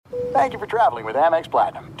Thank you for traveling with Amex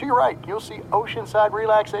Platinum. To your right, you'll see oceanside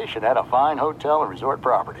relaxation at a fine hotel and resort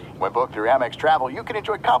property. When booked through Amex Travel, you can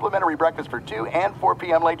enjoy complimentary breakfast for 2 and 4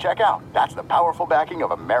 p.m. late checkout. That's the powerful backing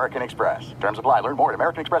of American Express. Terms apply. Learn more at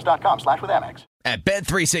americanexpress.com/withAmex. At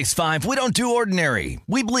Bet365, we don't do ordinary.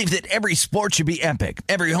 We believe that every sport should be epic.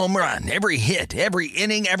 Every home run, every hit, every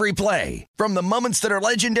inning, every play. From the moments that are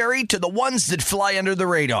legendary to the ones that fly under the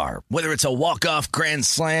radar. Whether it's a walk-off grand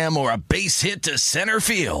slam or a base hit to center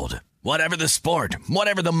field. Whatever the sport,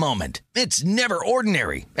 whatever the moment. It's never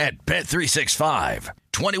ordinary at Bet365.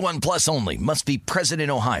 21 plus only. Must be present in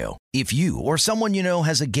Ohio. If you or someone you know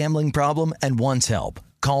has a gambling problem and wants help,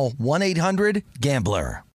 call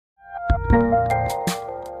 1-800-GAMBLER.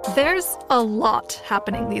 There's a lot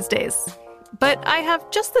happening these days, but I have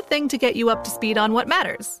just the thing to get you up to speed on what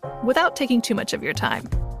matters without taking too much of your time.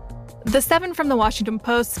 The 7 from the Washington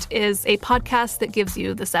Post is a podcast that gives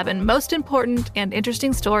you the 7 most important and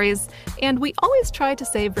interesting stories, and we always try to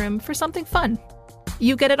save room for something fun.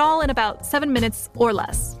 You get it all in about 7 minutes or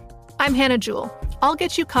less. I'm Hannah Jewell. I'll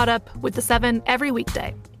get you caught up with the 7 every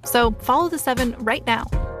weekday. So follow the 7 right now.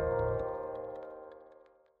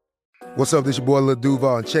 What's up, this your boy Lil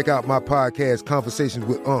Duval, and check out my podcast, Conversations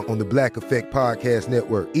with Unc, on the Black Effect Podcast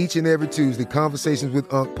Network. Each and every Tuesday, Conversations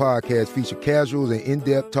with Unc podcast feature casual and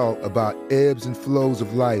in-depth talk about ebbs and flows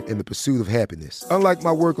of life and the pursuit of happiness. Unlike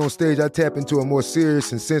my work on stage, I tap into a more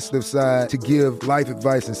serious and sensitive side to give life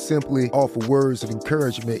advice and simply offer words of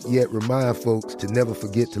encouragement, yet remind folks to never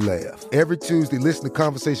forget to laugh. Every Tuesday, listen to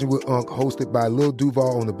Conversations with Unc, hosted by Lil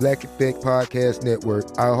Duval on the Black Effect Podcast Network,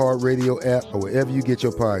 iHeartRadio app, or wherever you get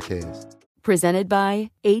your podcasts. Presented by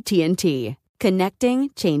AT&T. Connecting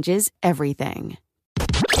changes everything.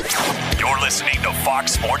 You're listening to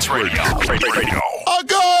Fox Sports Radio. Good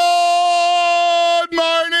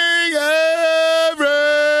morning,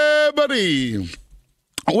 everybody.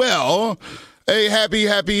 Well, a happy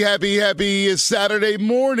Saturday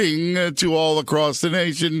morning to all across the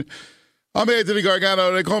nation. I'm Anthony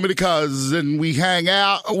Gargano. They call me the Cuz, and we hang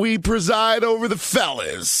out. We preside over the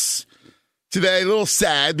fellas. Today, a little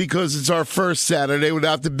sad because it's our first Saturday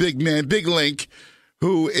without the big man, Big Link,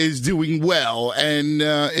 who is doing well and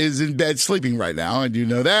is in bed sleeping right now, and you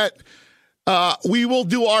know that. We will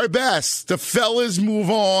do our best. The fellas move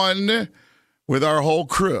on with our whole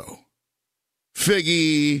crew.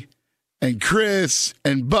 Figgy and Chris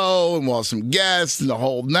and Bo and we'll have some guests and the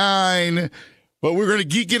whole 9. But we're going to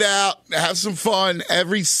geek it out, have some fun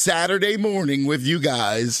every Saturday morning with you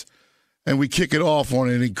guys. And we kick it off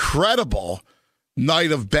on an incredible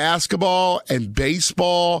night of basketball and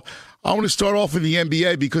baseball. I want to start off in the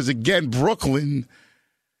NBA because, again, Brooklyn,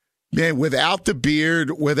 man, without the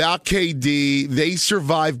beard, without KD, they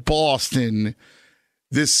survived Boston.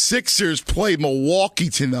 The Sixers play Milwaukee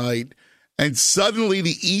tonight, and suddenly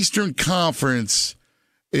the Eastern Conference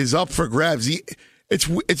is up for grabs.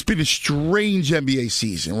 It's been a strange NBA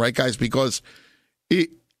season, right, guys, because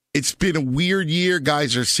it's been a weird year.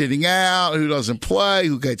 Guys are sitting out. Who doesn't play?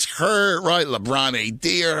 Who gets hurt, right? LeBron, AD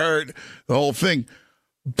are hurt, the whole thing.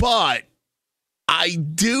 But I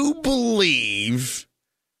do believe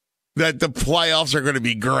that the playoffs are going to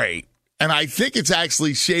be great. And I think it's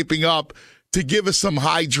actually shaping up to give us some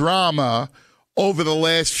high drama over the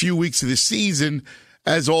last few weeks of the season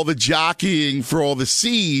as all the jockeying for all the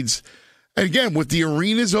seeds. And again, with the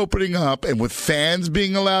arenas opening up and with fans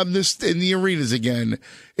being allowed in the arenas again,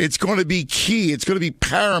 it's going to be key. It's going to be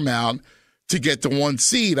paramount to get the 1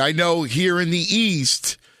 seed. I know here in the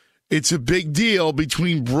East, it's a big deal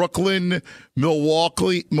between Brooklyn,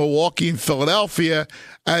 Milwaukee, and Philadelphia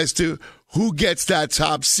as to who gets that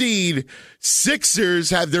top seed. Sixers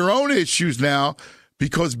have their own issues now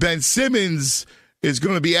because Ben Simmons is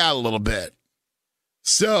going to be out a little bit.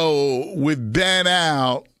 So with Ben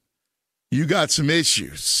out, you got some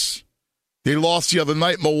issues. They lost the other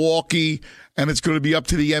night, Milwaukee, and it's going to be up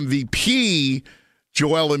to the MVP,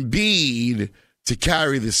 Joel Embiid, to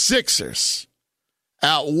carry the Sixers.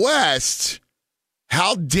 Out West,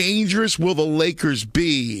 how dangerous will the Lakers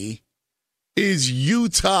be? Is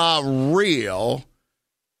Utah real?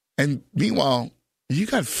 And meanwhile, you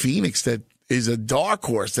got Phoenix that is a dark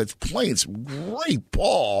horse that's playing some great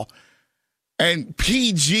ball. And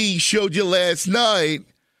PG showed you last night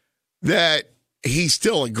that he's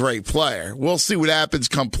still a great player. We'll see what happens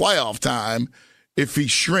come playoff time if he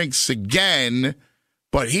shrinks again,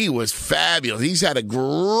 but he was fabulous. He's had a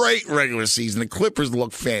great regular season. The Clippers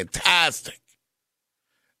look fantastic.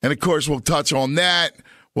 And, of course, we'll touch on that.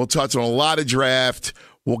 We'll touch on a lot of draft.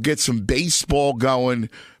 We'll get some baseball going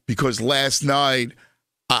because last night,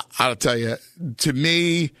 I'll tell you, to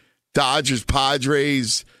me,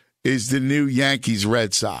 Dodgers-Padres, is the new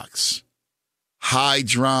Yankees-Red Sox. High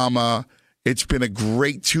drama. It's been a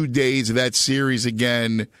great 2 days of that series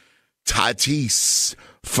again. Tatis,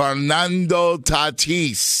 Fernando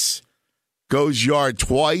Tatis, goes yard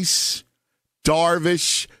twice.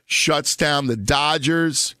 Darvish shuts down the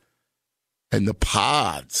Dodgers. And the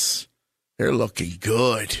Pods, they're looking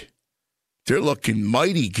good. They're looking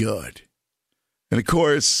mighty good. And, of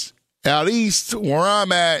course, out east, where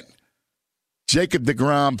I'm at, Jacob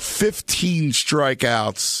deGrom, 15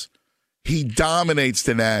 strikeouts. He dominates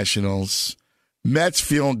the Nationals. Mets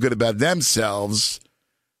feeling good about themselves.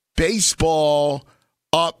 Baseball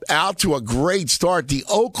out to a great start. The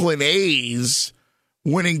Oakland A's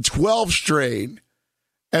winning 12 straight.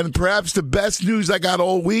 And perhaps the best news I got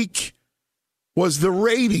all week was the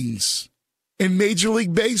ratings in Major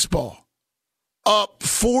League Baseball. Up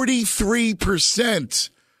 43%.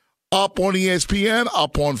 Up on ESPN,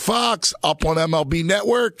 up on Fox, up on MLB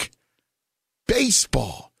Network.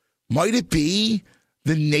 Baseball. Might it be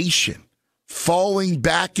the nation falling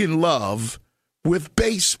back in love with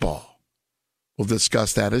baseball? We'll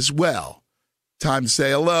discuss that as well. Time to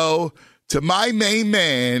say hello to my main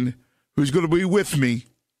man who's going to be with me,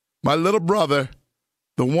 my little brother,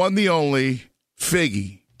 the one, the only,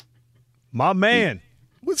 Figgy. My man.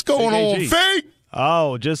 What's going on, Fig?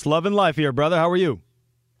 Oh, just loving life here, brother. How are you?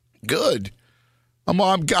 Good.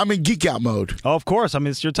 I'm in geek out mode. Oh, of course. I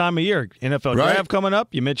mean, it's your time of year. NFL draft coming up.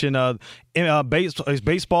 You mentioned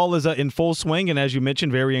baseball is in full swing, and as you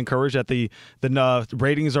mentioned, very encouraged that the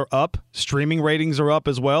ratings are up. Streaming ratings are up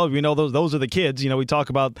as well. We know those are the kids. We talk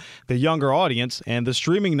about the younger audience, and the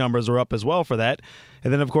streaming numbers are up as well for that.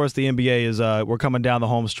 And then, of course, the NBA is we're coming down the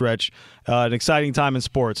home stretch. An exciting time in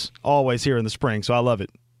sports, always here in the spring, so I love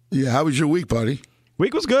it. Yeah, how was your week, buddy?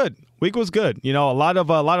 Week was good. A lot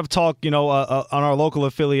of talk, on our local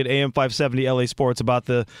affiliate AM 570 LA Sports about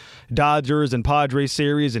the Dodgers and Padres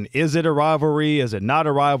series, and is it a rivalry? Is it not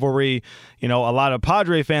a rivalry? A lot of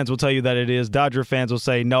Padre fans will tell you that it is. Dodger fans will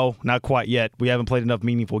say no, not quite yet. We haven't played enough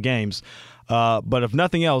meaningful games. But if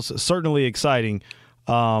nothing else, certainly exciting.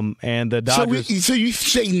 And the Dodgers. So you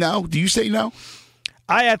say no? Do you say no?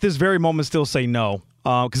 I at this very moment still say no.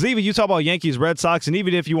 Because even you talk about Yankees, Red Sox, and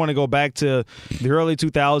even if you want to go back to the early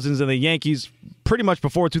 2000s and the Yankees, pretty much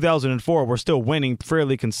before 2004, were still winning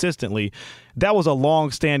fairly consistently. That was a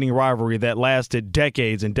long-standing rivalry that lasted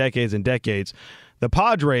decades and decades and decades. The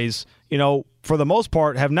Padres, for the most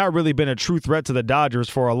part, have not really been a true threat to the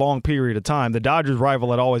Dodgers for a long period of time. The Dodgers'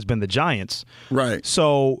 rival had always been the Giants. Right.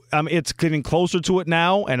 So it's getting closer to it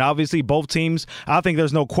now, and obviously both teams, I think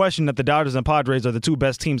there's no question that the Dodgers and Padres are the two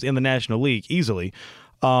best teams in the National League, easily.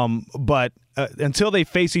 But until they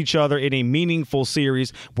face each other in a meaningful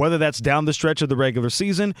series, whether that's down the stretch of the regular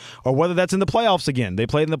season or whether that's in the playoffs again. They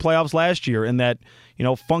played in the playoffs last year in that,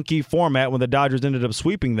 funky format when the Dodgers ended up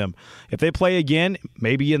sweeping them. If they play again,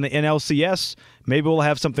 maybe in the NLCS, maybe we'll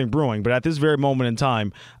have something brewing. But at this very moment in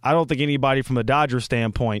time, I don't think anybody from the Dodgers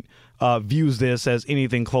standpoint views this as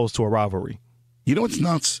anything close to a rivalry. You know what's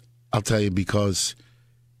nuts? I'll tell you, because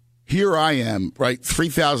here I am, right,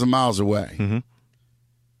 3,000 miles away. Mm-hmm.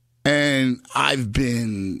 And I've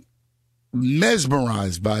been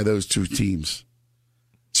mesmerized by those two teams.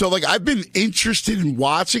 So, I've been interested in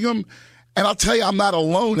watching them, and I'll tell you, I'm not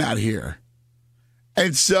alone out here.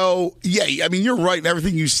 And so, yeah, I mean, you're right in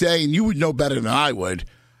everything you say, and you would know better than I would.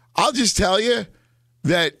 I'll just tell you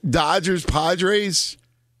that Dodgers-Padres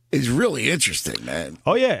is really interesting, man.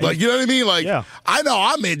 Oh, yeah. You know what I mean? Yeah. I know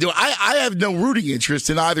I'm into it. I have no rooting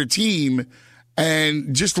interest in either team,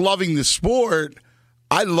 and just loving the sport.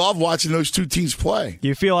 I love watching those two teams play.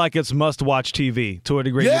 You feel like it's must-watch TV to a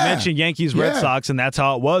degree. Yeah. You mentioned Yankees, Red Sox, and that's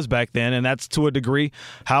how it was back then, and that's to a degree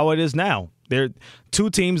how it is now. They're two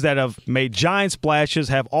teams that have made giant splashes,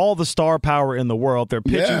 have all the star power in the world. Their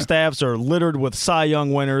pitching staffs are littered with Cy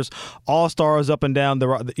Young winners, all-stars up and down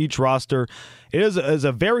each roster. It is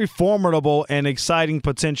a very formidable and exciting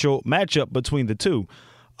potential matchup between the two.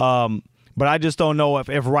 But I just don't know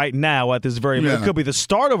if right now at this very moment, it could be the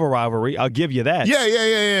start of a rivalry. I'll give you that.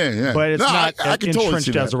 Yeah. But it's not totally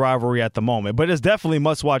entrenched as a rivalry at the moment. But it's definitely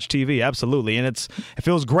must-watch TV, absolutely. And it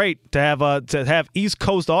feels great to have East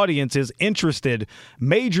Coast audiences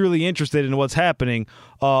majorly interested in what's happening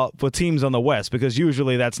for teams on the West, because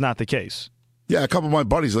usually that's not the case. Yeah, a couple of my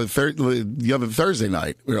buddies the other Thursday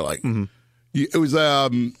night, we were like, it was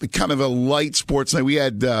kind of a light sports night. We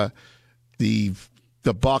had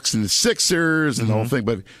the Bucks and the Sixers and the whole thing,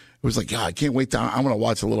 but it was like, I can't wait. I'm going to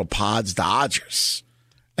watch a little Pods Dodgers.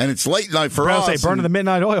 And it's late night for us. Burning the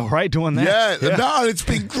midnight oil, right? Doing that. Yeah. No, it's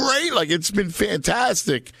been great. It's been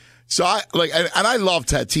fantastic. So I love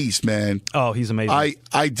Tatis, man. Oh, he's amazing.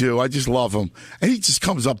 I do. I just love him. And he just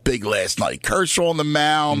comes up big last night. Kershaw on the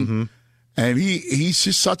mound. Mm-hmm. And he's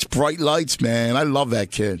just such bright lights, man. I love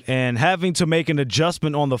that kid. And having to make an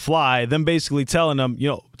adjustment on the fly, them basically telling him,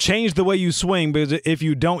 change the way you swing, because if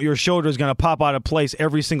you don't, your shoulder is going to pop out of place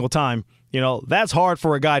every single time. That's hard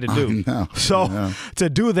for a guy to do. To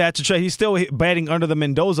do that, he's still batting under the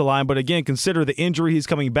Mendoza line, but again, consider the injury he's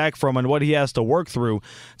coming back from and what he has to work through.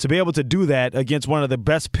 To be able to do that against one of the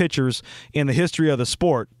best pitchers in the history of the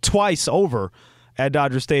sport twice over at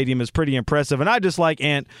Dodger Stadium is pretty impressive. And I just like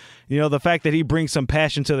Ant, the fact that he brings some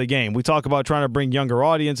passion to the game. We talk about trying to bring younger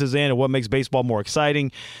audiences in and what makes baseball more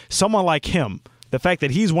exciting. Someone like him, the fact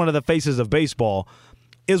that he's one of the faces of baseball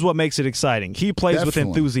is what makes it exciting. He plays with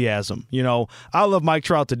enthusiasm. I love Mike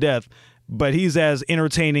Trout to death, but he's as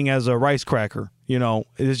entertaining as a rice cracker.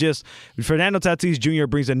 It's just Fernando Tatis Jr.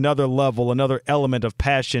 brings another level, another element of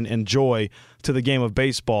passion and joy to the game of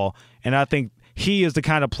baseball. And I think he is the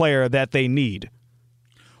kind of player that they need.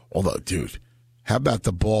 Although, dude, how about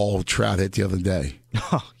the ball Trout hit the other day?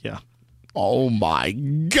 Oh, yeah. Oh, my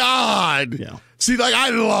God. Yeah. See, I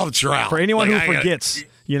love Trout. For anyone who forgets,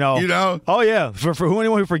 Oh, yeah. For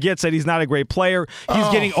anyone who forgets that he's not a great player, he's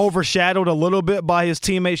getting overshadowed a little bit by his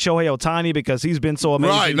teammate Shohei Ohtani because he's been so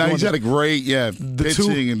amazing. Right. Now he's had a great,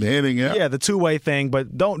 pitching and hitting. Yeah, the two-way thing. But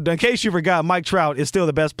in case you forgot, Mike Trout is still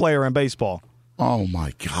the best player in baseball. Oh,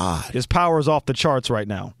 my God. His power is off the charts right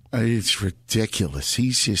now. It's ridiculous.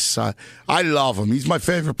 He's just I love him. He's my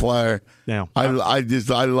favorite player. Yeah. I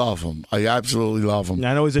love him. I absolutely love him.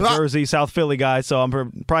 I know he's a Jersey, South Philly guy, so I'm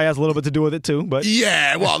probably has a little bit to do with it too. But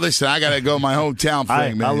yeah, well, listen, I got to go my hometown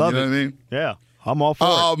thing, man. I love it. What I mean? Yeah, I'm all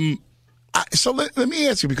for it. So let me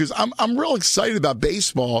ask you, because I'm real excited about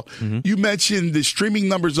baseball. Mm-hmm. You mentioned the streaming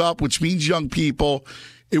numbers up, which means young people.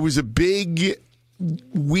 It was a big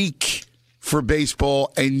week for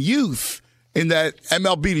baseball and youth. In that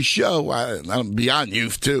MLB The Show, I'm beyond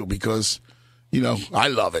youth too, because, I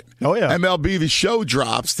love it. Oh, yeah. MLB The Show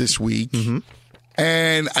drops this week,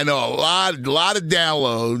 and I know a lot of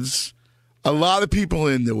downloads, a lot of people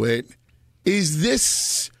into it. Is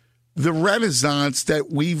this the renaissance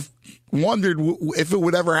that we've wondered if it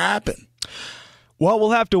would ever happen? Well,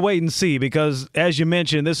 we'll have to wait and see because, as you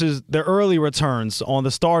mentioned, this is the early returns on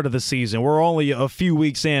the start of the season. We're only a few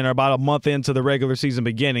weeks in, or about a month into the regular season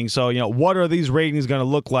beginning. So, what are these ratings going to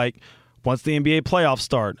look like once the NBA playoffs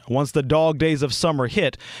start, once the dog days of summer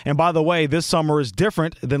hit? And by the way, this summer is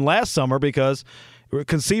different than last summer because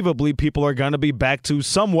conceivably people are going to be back to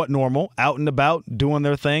somewhat normal, out and about, doing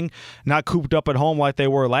their thing, not cooped up at home like they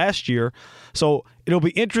were last year. So it'll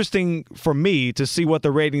be interesting for me to see what the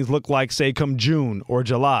ratings look like, say, come June or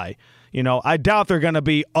July. I doubt they're going to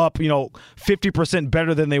be up, 50%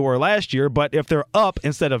 better than they were last year. But if they're up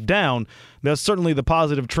instead of down, that's certainly the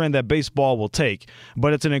positive trend that baseball will take.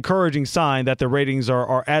 But it's an encouraging sign that the ratings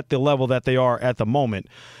are at the level that they are at the moment,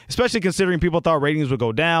 especially considering people thought ratings would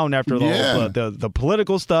go down after the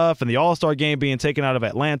political stuff and the All-Star game being taken out of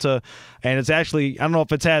Atlanta. And it's actually, I don't know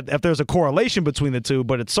if there's a correlation between the two,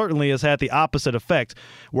 but it certainly has had the opposite effect,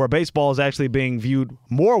 where baseball is actually being viewed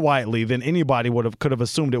more widely than anybody could have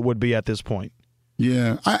assumed it would be at this point.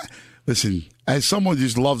 Yeah. Listen, as someone who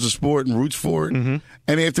just loves the sport and roots for it, and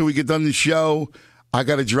after we get done the show, I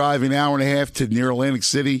got to drive an hour and a half to near Atlantic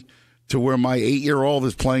City to where my 8-year-old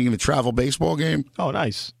is playing in a travel baseball game. Oh,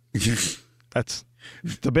 nice. It's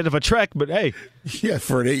a bit of a trek, but hey. Yeah,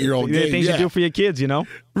 for an 8-year-old game. Things you do for your kids, Right.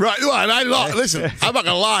 Well, and listen, I'm not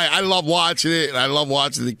going to lie. I love watching it, and I love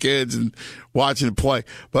watching the kids and watching it play.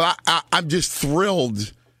 But I'm just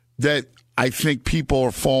thrilled that I think people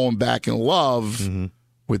are falling back in love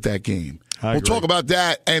with that game. We'll talk about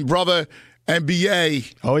that. And, brother,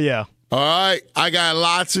 NBA. Oh, yeah. All right. I got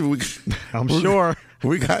lots of. I'm sure.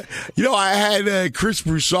 We got, I had Chris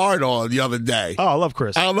Broussard on the other day. Oh, I love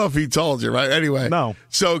Chris. I don't know if he told you, right? Anyway. No.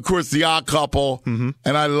 So, of course, The Odd Couple. And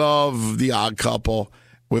I love The Odd Couple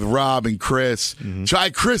with Rob and Chris. So I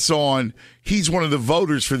had Chris on. He's one of the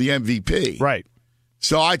voters for the MVP. Right.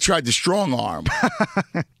 So I tried to strong arm.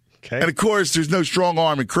 Okay. And, of course, there's no strong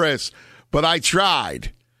arm in Chris, but I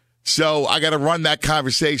tried. So I got to run that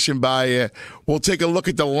conversation by we'll take a look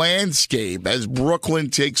at the landscape as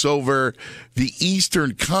Brooklyn takes over the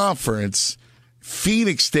Eastern Conference.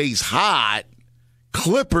 Phoenix stays hot.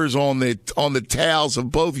 Clippers on the tails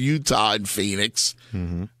of both Utah and Phoenix.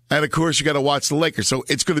 And, of course, you got to watch the Lakers. So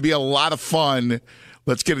it's going to be a lot of fun.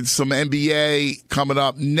 Let's get into some NBA coming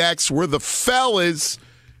up next. We're the fellas.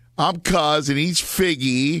 I'm Cuz, and he's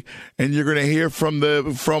Figgy, and you're going to hear from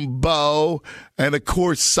Bo, and of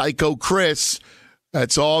course Psycho Chris.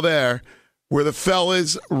 That's all there. We're the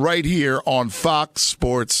fellas right here on Fox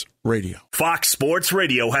Sports Radio. Fox Sports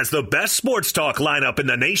Radio has the best sports talk lineup in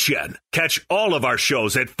the nation. Catch all of our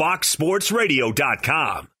shows at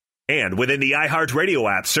foxsportsradio.com. And within the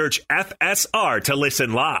iHeartRadio app, search FSR to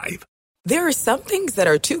listen live. There are some things that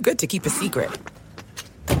are too good to keep a secret.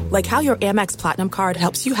 Like how your Amex Platinum card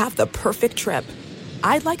helps you have the perfect trip.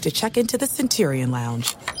 I'd like to check into the Centurion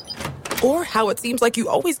Lounge. Or how it seems like you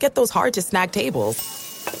always get those hard-to-snag tables.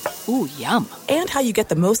 Ooh, yum. And how you get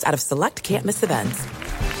the most out of select can't-miss events.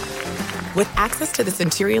 With access to the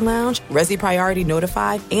Centurion Lounge, Resi Priority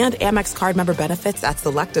Notified, and Amex card member benefits at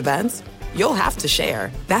select events, you'll have to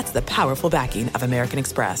share. That's the powerful backing of American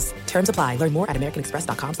Express. Terms apply. Learn more at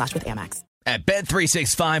americanexpress.com/withAmex. At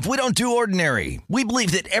Bet365, we don't do ordinary. We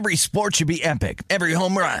believe that every sport should be epic. Every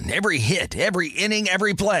home run, every hit, every inning,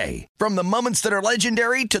 every play. From the moments that are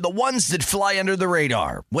legendary to the ones that fly under the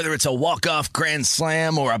radar. Whether it's a walk-off grand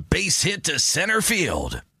slam or a base hit to center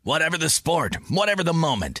field. Whatever the sport, whatever the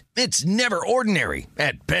moment, it's never ordinary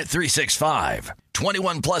at Bet365.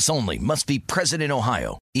 21 plus only. Must be present in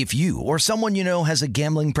Ohio. If you or someone you know has a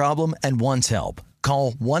gambling problem and wants help,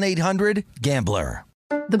 call 1-800-GAMBLER.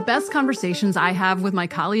 The best conversations I have with my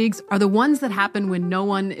colleagues are the ones that happen when no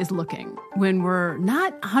one is looking, when we're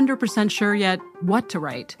not 100% sure yet what to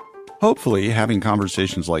write. Hopefully, having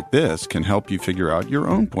conversations like this can help you figure out your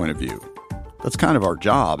own point of view. That's kind of our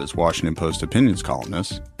job as Washington Post opinions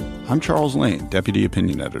columnists. I'm Charles Lane, Deputy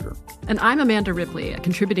Opinion Editor. And I'm Amanda Ripley, a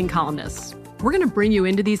contributing columnist. We're going to bring you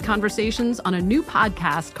into these conversations on a new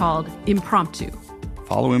podcast called Impromptu.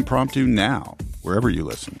 Follow Impromptu now, wherever you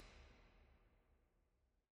listen.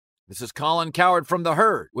 This is Colin Cowherd from The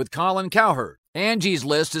Herd with Colin Cowherd. Angie's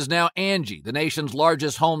List is now Angie, the nation's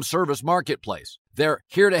largest home service marketplace. They're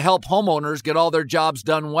here to help homeowners get all their jobs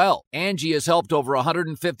done well. Angie has helped over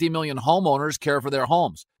 150 million homeowners care for their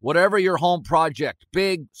homes. Whatever your home project,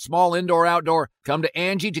 big, small, indoor, outdoor, come to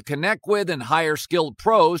Angie to connect with and hire skilled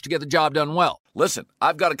pros to get the job done well. Listen,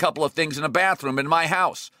 I've got a couple of things in a bathroom in my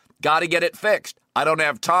house. Got to get it fixed. I don't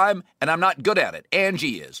have time, and I'm not good at it.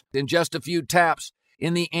 Angie is. In just a few taps,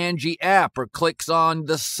 in the Angie app or clicks on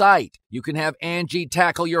the site, you can have Angie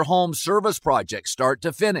tackle your home service project start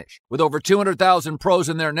to finish. With over 200,000 pros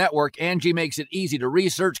in their network, Angie makes it easy to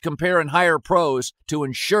research, compare, and hire pros to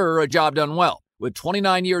ensure a job done well. With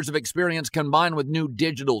 29 years of experience combined with new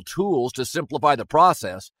digital tools to simplify the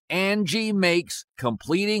process, Angie makes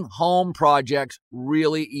completing home projects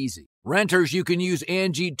really easy. Renters, you can use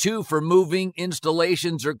Angie too for moving,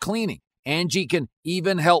 installations, or cleaning. Angie can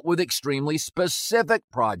even help with extremely specific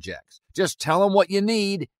projects. Just tell them what you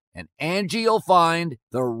need, and Angie will find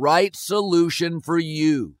the right solution for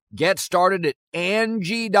you. Get started at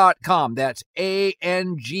Angie.com. That's ANGI.com,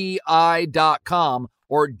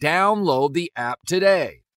 or download the app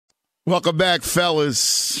today. Welcome back,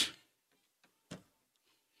 fellas.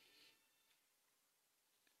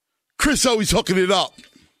 Chris always hooking it up.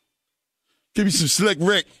 Give me some Slick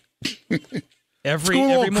Rick. Every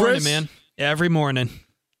morning, Chris? Man. Every morning.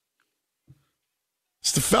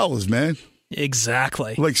 It's the fellas, man.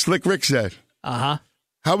 Exactly. Like Slick Rick said. Uh-huh.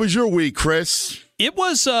 How was your week, Chris? It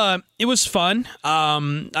was fun.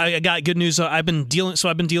 I got good news. I've been dealing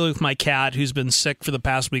with my cat who's been sick for the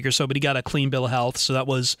past week or so, but he got a clean bill of health, so that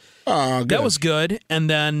was good. And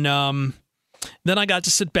then I got to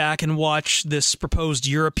sit back and watch this proposed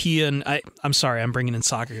European. I'm sorry, I'm bringing in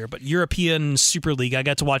soccer here, but European Super League. I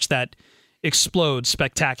got to watch that explode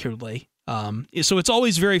spectacularly. So it's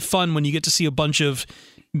always very fun when you get to see a bunch of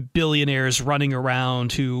billionaires running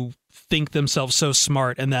around who think themselves so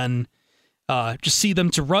smart, and then just see them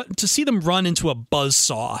run into a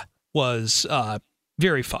buzzsaw was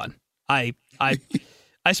very fun. I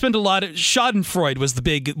spent a lot of Schadenfreude was the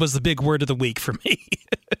big word of the week for me.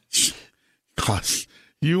 Gosh,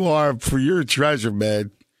 you're a treasure, man.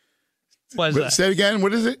 What is that? Say it again.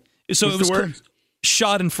 What is it? So What's it was the word?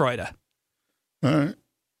 Schadenfreude. All right.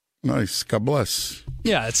 Nice. God bless.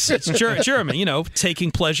 Yeah, it's German, taking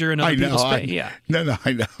pleasure in other people's pain. Yeah. No,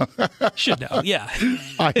 I know. Should know, yeah.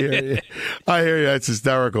 I hear you. That's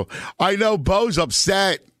hysterical. I know Bo's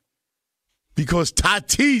upset because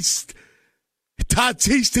Tatis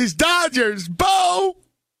his Dodgers. Bo!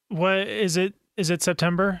 What is it? Is it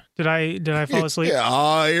September? Did I fall asleep? Yeah.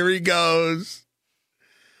 Oh, here he goes.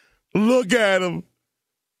 Look at him.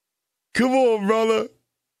 Come on, brother.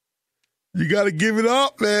 You got to give it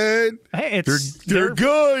up, man. Hey, they're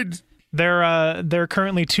good. They're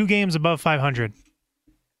currently 2 games above 500.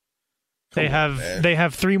 They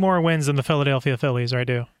have 3 more wins than the Philadelphia Phillies right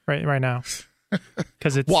now.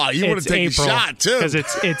 Because it's wow, you want to take April. A shot too? Because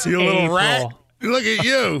it's you April. Little rat. Look at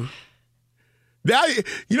you. Now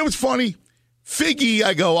you know what's funny. Figgy,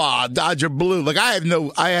 I go, Dodger blue. Like I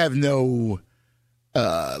have no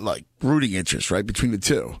like rooting interest, right, between the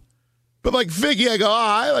two. But like Figgy, I go,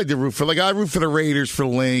 I like to root for. Like I root for the Raiders for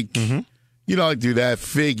Link. Mm-hmm. You know, I do that.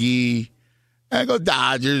 Figgy. I go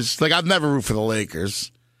Dodgers. Like I've never root for the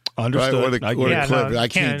Lakers. Understood. Right? Or the Clippers. I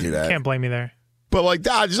can't do that. Can't blame me there. But like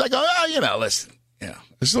Dodgers, I go, listen,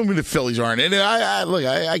 assuming the Phillies aren't in it,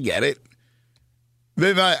 I get it.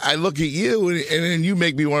 Then I look at you, and then you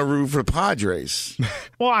make me want to root for the Padres.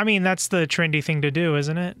 Well, I mean, that's the trendy thing to do,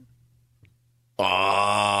 isn't it?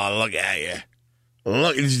 Oh, look at you!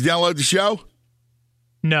 Look, did you download the show?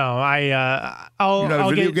 No, I'll. You're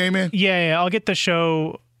not a video game man? Yeah, I'll get the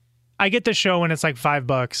show. I get the show when it's like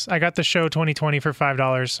 $5. I got the show 2020 for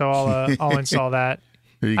 $5, so I'll install that.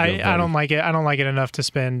 I don't like it. I don't like it enough to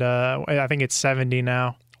spend. I think it's $70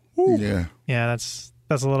 now. Ooh. Yeah. Yeah, that's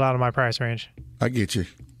a little out of my price range. I get you.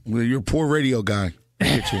 Well, you're a poor radio guy. I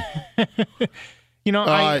get you.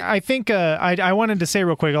 I think I wanted to say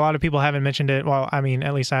real quick. A lot of people haven't mentioned it. Well, I mean,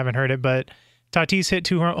 at least I haven't heard it. But Tatis hit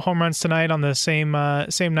 2 home runs tonight on the same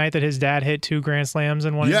night that his dad hit 2 grand slams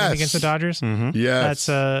and one against the Dodgers. Mm-hmm. Yes,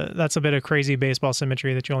 that's a bit of crazy baseball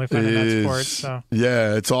symmetry that you only find in that sport. So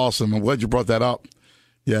yeah, it's awesome. I'm glad you brought that up.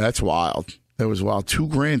 Yeah, that's wild. That was wild. 2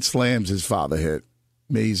 grand slams his father hit.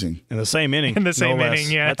 Amazing. In the same inning. Yeah.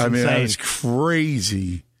 That's insane. That's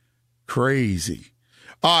crazy. Crazy.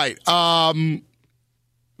 All right.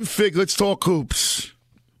 Fig, let's talk hoops.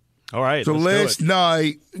 All right. So last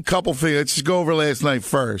night, a couple things. Let's just go over last night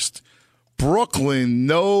first. Brooklyn,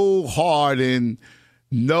 no Harden,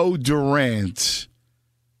 no Durant.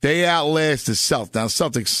 They outlast the Celtics. Now,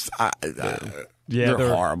 Celtics,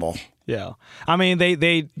 they're horrible. Yeah. I mean,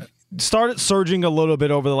 they started surging a little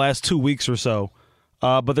bit over the last 2 weeks or so,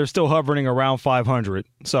 but they're still hovering around 500.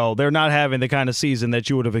 So they're not having the kind of season that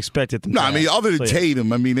you would have expected them to have. I mean, other than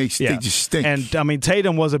Tatum, I mean, they just stink. And, I mean,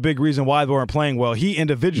 Tatum was a big reason why they weren't playing well. He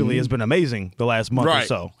individually has been amazing the last month or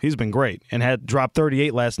so. He's been great and had dropped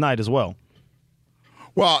 38 last night as well.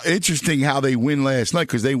 Well, interesting how they win last night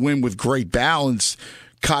because they win with great balance.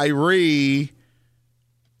 Kyrie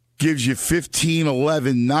gives you 15,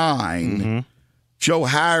 11, 9. Mm-hmm. Joe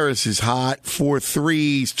Harris is hot, 4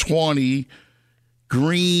 threes, 20.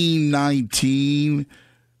 Green, 19.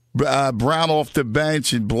 Brown off the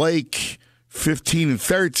bench, and Blake, 15 and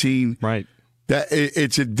 13. Right.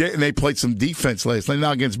 And they played some defense last night,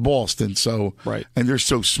 not against Boston. So, and they're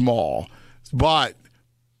so small. But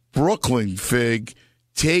Brooklyn, Fig,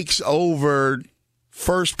 takes over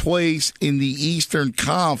first place in the Eastern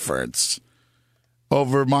Conference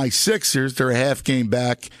over my Sixers. They're a half game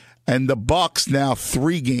back, and the Bucks now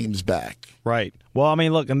 3 games back. Right. Well, I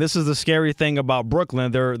mean, look, and this is the scary thing about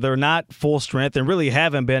Brooklyn. They're not full strength and really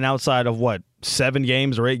haven't been outside of 7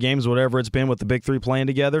 games or 8 games, whatever it's been with the big 3 playing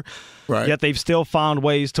together. Right. Yet they've still found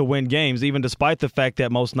ways to win games, even despite the fact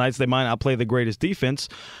that most nights they might not play the greatest defense.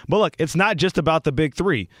 But look, it's not just about the big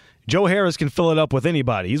 3. Joe Harris can fill it up with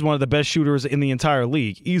anybody. He's one of the best shooters in the entire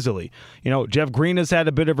league, easily. Jeff Green has had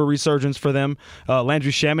a bit of a resurgence for them.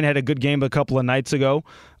 Landry Shamet had a good game a couple of nights ago.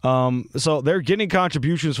 So they're getting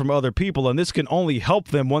contributions from other people, and this can only help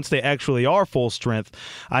them once they actually are full strength.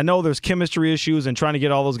 I know there's chemistry issues and trying to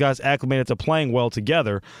get all those guys acclimated to playing well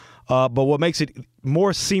together, but what makes it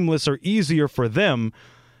more seamless or easier for them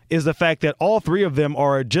is the fact that all 3 of them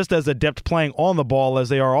are just as adept playing on the ball as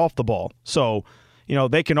they are off the ball. So,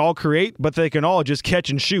 they can all create, but they can all just catch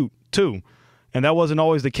and shoot, too. And that wasn't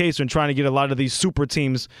always the case when trying to get a lot of these super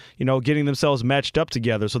teams, getting themselves matched up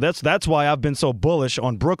together. So that's why I've been so bullish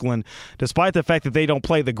on Brooklyn, despite the fact that they don't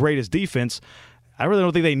play the greatest defense. I really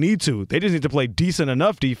don't think they need to. They just need to play decent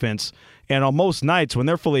enough defense. And on most nights, when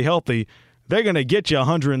they're fully healthy, they're going to get you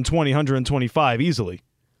 120, 125 easily.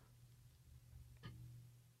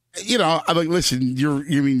 I mean, listen,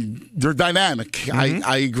 they're dynamic. Mm-hmm.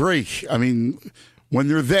 I agree. I mean, when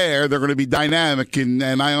they're there, they're going to be dynamic, and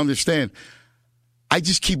I understand. I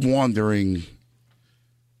just keep wondering.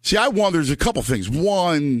 See, I wonder there's a couple things.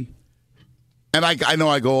 One, and I know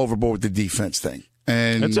I go overboard with the defense thing.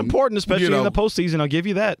 And it's important, especially in the postseason. I'll give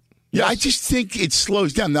you that. Yeah, I just think it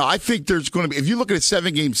slows down. Now, I think there's going to be, if you look at a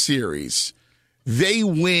 7-game series, they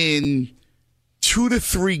win 2 to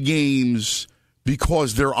 3 games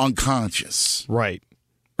because they're unconscious. Right.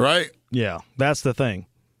 Right? Yeah, that's the thing.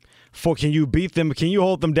 Can you beat them? Can you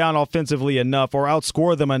hold them down offensively enough or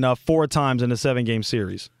outscore them enough 4 times in a 7-game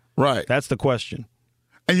series? Right. That's the question.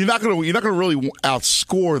 And you're not going to really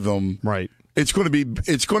outscore them. Right. It's going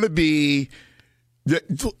to be.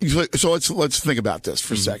 So let's think about this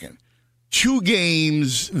for a second. 2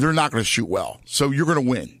 games, they're not going to shoot well, so you're going to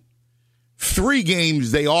win. 3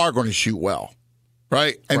 games, they are going to shoot well,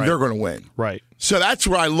 right? And they're going to win. Right. So that's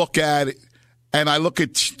where I look at it, and I look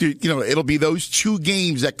at, it'll be those 2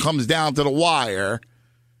 games that comes down to the wire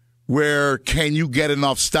where can you get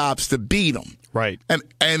enough stops to beat them? Right. And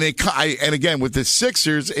again, with the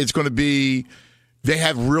Sixers, it's going to be they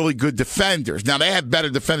have really good defenders. Now, they have better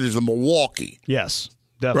defenders than Milwaukee. Yes,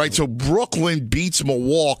 definitely. Right, so Brooklyn beats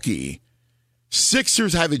Milwaukee.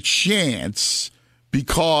 Sixers have a chance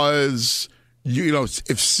because,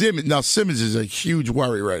 if Simmons is a huge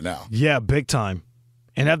worry right now. Yeah, big time.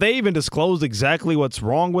 And have they even disclosed exactly what's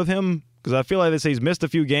wrong with him? Because I feel like they say he's missed a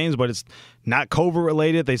few games, but it's not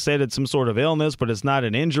COVID-related. They said it's some sort of illness, but it's not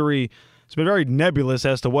an injury. It's been very nebulous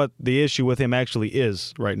as to what the issue with him actually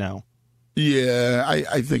is right now. Yeah,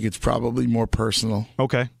 I think it's probably more personal.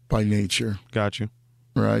 Okay. By nature. Got you.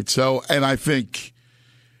 Right. So, and I think,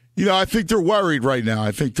 I think they're worried right now.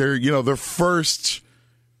 I think they're, their first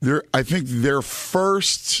concern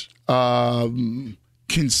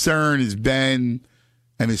is Ben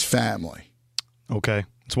and his family. Okay.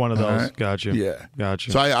 It's one of those. Right. Gotcha. Yeah.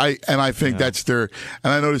 Gotcha. So I think that's and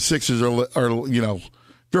I know the Sixers are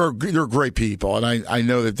they're great people, and I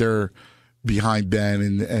know that they're behind Ben,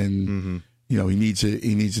 and he needs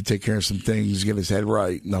to take care of some things, get his head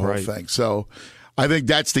right, and the whole thing. So I think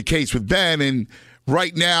that's the case with Ben, and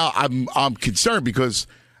right now I'm concerned because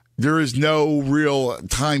there is no real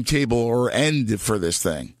timetable or end for this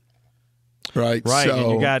thing. Right. So,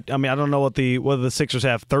 and you got, I don't know whether the Sixers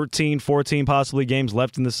have 13, 14 possibly games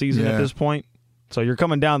left in the season at this point. So you're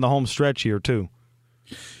coming down the home stretch here too.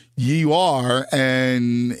 You are,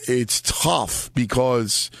 and it's tough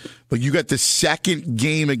because you got the second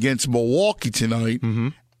game against Milwaukee tonight,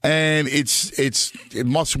 and it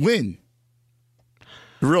must win.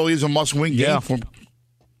 It really is a must win game for them.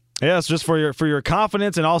 Yeah, it's just for your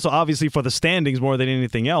confidence and also obviously for the standings more than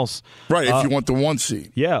anything else. Right, if you want the 1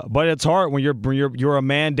 seed. Yeah, but it's hard when you're a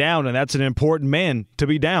man down, and that's an important man to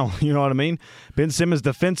be down. You know what I mean? Ben Simmons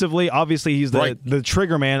defensively, obviously he's the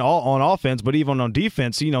trigger man on offense, but even on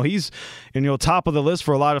defense, he's top of the list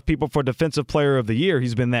for a lot of people for Defensive Player of the Year.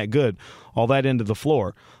 He's been that good, all that end of the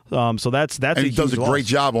floor. So that's and he does a great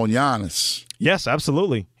job on Giannis. Yes,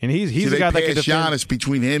 absolutely, and he's the guy that can defend. Giannis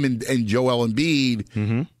between him and Joel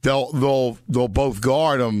Embiid. They'll both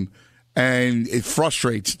guard him, and it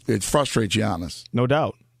frustrates Giannis. No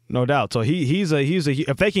doubt. So he's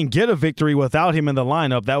if they can get a victory without him in the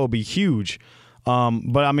lineup, that would be huge.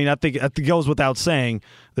 But I think it goes without saying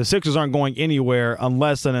the Sixers aren't going anywhere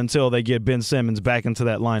unless and until they get Ben Simmons back into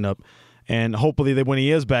that lineup. And hopefully that when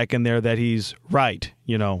he is back in there that he's right,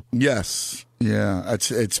 Yes. Yeah,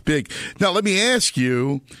 it's big. Now, let me ask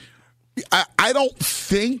you, I don't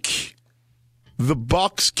think the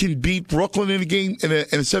Bucks can beat Brooklyn in a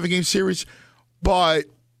 7-game series, but,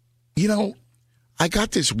 I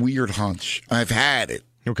got this weird hunch. I've had it.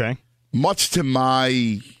 Okay. Much to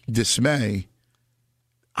my dismay,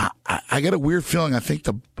 I got a weird feeling. I think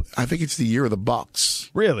it's the year of the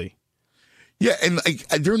Bucks. Really? Yeah, and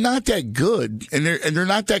they're not that good, and they're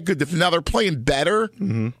not that good. Now they're playing better.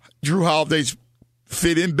 Mm-hmm. Drew Holiday's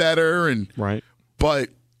fit in better, but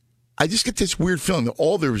I just get this weird feeling that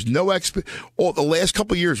the last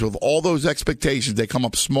couple of years with all those expectations, they come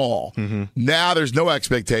up small. Mm-hmm. Now there's no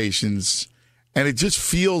expectations, and it just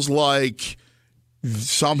feels like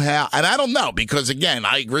somehow, and I don't know, because again,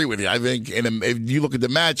 I agree with you. I think if you look at the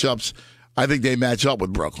matchups, I think they match up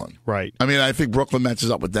with Brooklyn. Right. I think Brooklyn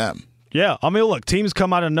matches up with them. Yeah, look, teams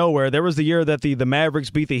come out of nowhere. There was the year that the Mavericks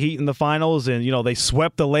beat the Heat in the finals, and, they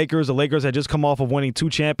swept the Lakers. The Lakers had just come off of winning 2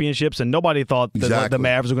 championships, and nobody thought the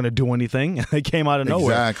Mavs were going to do anything. They came out of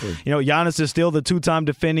nowhere. Exactly. Giannis is still the 2-time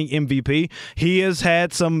defending MVP. He has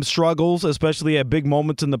had some struggles, especially at big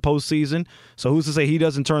moments in the postseason. So who's to say he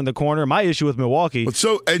doesn't turn the corner? My issue with Milwaukee.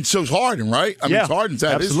 So's Harden, right? Harden's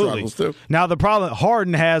had his struggles, too. Now, the problem,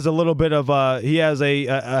 Harden has a little bit of he has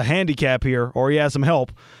a handicap here, or he has some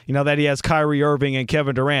help, that he has Kyrie Irving and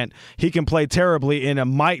Kevin Durant. He can play terribly, and it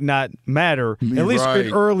might not matter, at least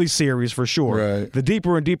in early series for sure. Right. The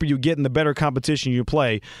deeper and deeper you get and the better competition you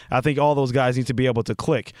play, I think all those guys need to be able to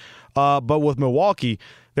click. But with Milwaukee,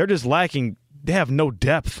 they're just lacking. They have no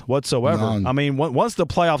depth whatsoever. None. Once the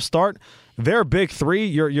playoffs start, their big three,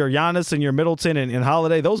 your Giannis and your Middleton and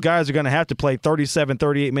Holiday, those guys are going to have to play 37,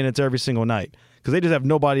 38 minutes every single night because they just have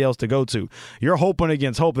nobody else to go to. You're hoping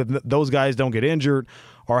against hope that those guys don't get injured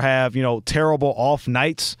or have, terrible off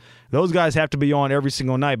nights. Those guys have to be on every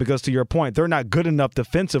single night because, to your point, they're not good enough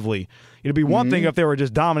defensively. It'd be one thing if they were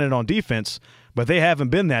just dominant on defense, but they haven't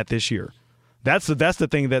been that this year. That's the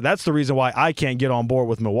thing that's the reason why I can't get on board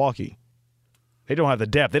with Milwaukee. They don't have the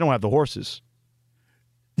depth. They don't have the horses.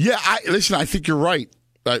 Yeah, I think you're right.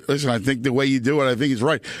 Listen, I think the way you do it, I think is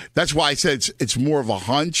right. That's why I said it's more of a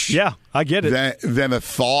hunch. Yeah, I get it. Than a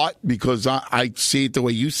thought, because I see it the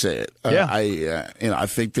way you say it. Yeah. I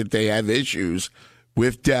think that they have issues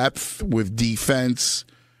with depth, with defense,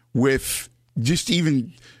 with just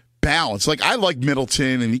even balance. Like, I like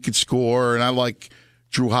Middleton, and he can score, and I like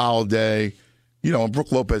Drew Holiday. And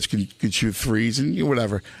Brook Lopez can shoot threes and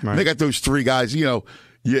whatever. Right. They got those three guys. You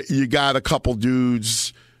got a couple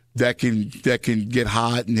dudes that can get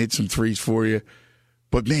hot and hit some threes for you.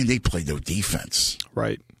 But, man, they play no defense.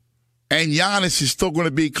 Right. And Giannis is still going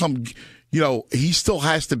to become, he still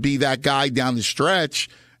has to be that guy down the stretch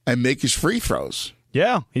and make his free throws.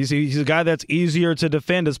 Yeah, he's a guy that's easier to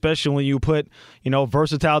defend, especially when you put,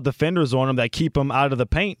 versatile defenders on him that keep him out of the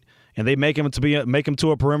paint. And they make him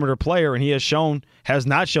to a perimeter player, and he has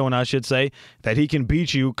not shown, that he can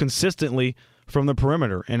beat you consistently from the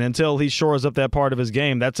perimeter. And until he shores up that part of his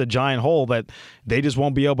game, that's a giant hole that they just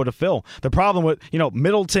won't be able to fill. The problem with,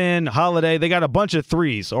 Middleton, Holiday, they got a bunch of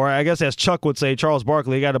threes, or I guess as Chuck would say, Charles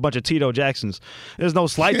Barkley, they got a bunch of Tito Jacksons. There's no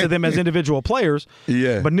slight to them as individual players,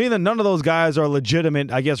 but none of those guys are legitimate,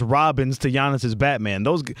 Robins to Giannis's Batman.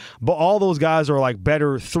 All those guys are like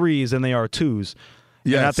better threes than they are twos.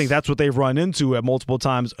 Yes. And I think that's what they've run into at multiple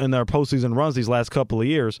times in their postseason runs these last couple of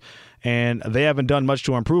years. And they haven't done much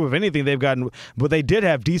to improve. If anything, but they did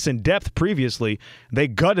have decent depth previously. They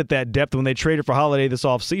gutted that depth when they traded for Holiday this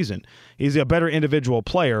offseason. He's a better individual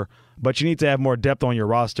player, but you need to have more depth on your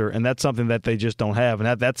roster, and that's something that they just don't have.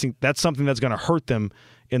 And that's something that's going to hurt them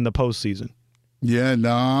in the postseason. Yeah, no,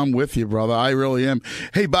 I'm with you, brother. I really am.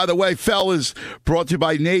 Hey, by the way, fellas, brought to you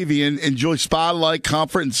by Navien. Enjoy Spotlight,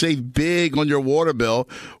 comfort, and save big on your water bill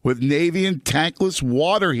with Navien tankless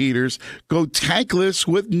water heaters. Go tankless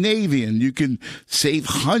with Navien. You can save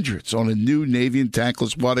hundreds on a new Navien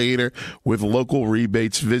tankless water heater with local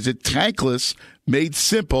rebates. Visit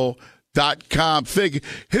tanklessmadesimple.com.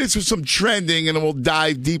 Hit us with some trending, and then we'll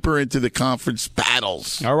dive deeper into the conference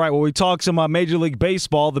battles. All right, well, we talked some Major League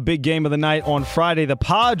Baseball, the big game of the night on Friday. The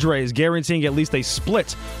Padres guaranteeing at least a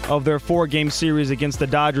split of their 4-game series against the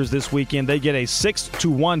Dodgers this weekend. They get a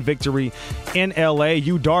 6-1 victory in L.A.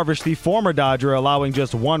 Yu Darvish, the former Dodger, allowing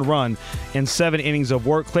just 1 run in 7 innings of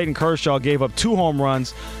work. Clayton Kershaw gave up 2 home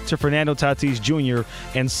runs to Fernando Tatis Jr.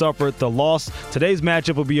 and suffered the loss. Today's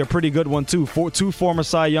matchup will be a pretty good one, too. 2 former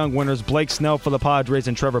Cy Young winners, Blake Snell for the Padres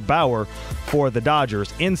and Trevor Bauer for the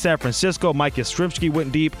Dodgers. In San Francisco, Mike Yastrzemski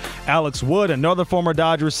went deep. Alex Wood, another former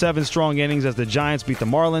Dodger, 7 strong innings as the Giants beat the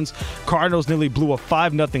Marlins. Cardinals nearly blew a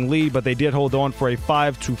 5-0 lead, but they did hold on for a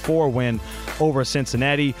 5-4 win over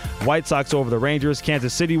Cincinnati. White Sox over the Rangers.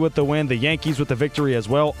 Kansas City with the win. The Yankees with the victory as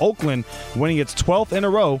well. Oakland winning its 12th in a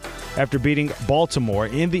row after beating Baltimore.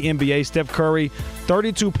 In the NBA, Steph Curry,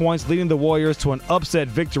 32 points, leading the Warriors to an upset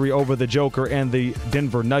victory over the Joker and the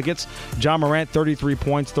Denver Nuggets. Ja Morant, 33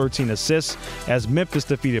 points, 13 assists as Memphis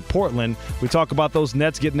defeated Portland. We talk about those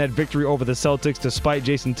Nets getting that victory over the Celtics despite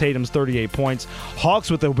Jason Tatum's 38 points. Hawks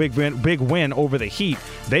with a big win over the Heat.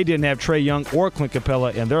 They didn't have Trae Young or Clint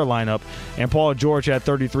Capella in their lineup. And Paul George had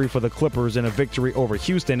 33 for the Clippers in a victory over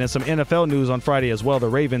Houston. And some NFL news on Friday as well. The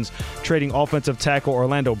Ravens trading offensive tackle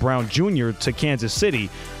Orlando Brown Jr. to Kansas City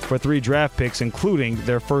for 3 draft picks, including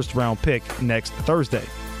their first-round pick next Thursday.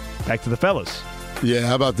 Back to the fellas. Yeah,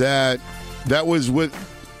 how about that? That was what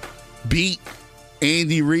beat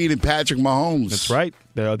Andy Reid and Patrick Mahomes. That's right.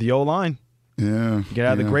 The O-line. Yeah. Get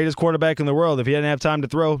out of the greatest quarterback in the world. If he didn't have time to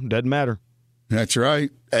throw, doesn't matter. That's right.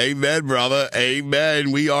 Amen, brother.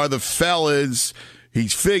 Amen. We are the fellas.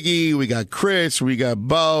 He's Figgy. We got Chris. We got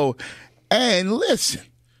Bo. And listen,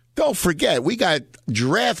 don't forget, we got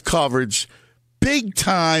draft coverage,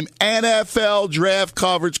 big-time NFL draft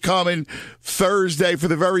coverage coming Thursday for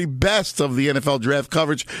the very best of the NFL draft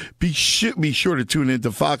coverage. Be sure to tune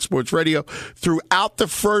into Fox Sports Radio throughout the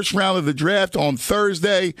first round of the draft on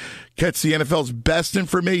Thursday. Catch the NFL's best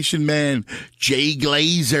information man, Jay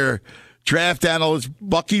Glazer, draft analyst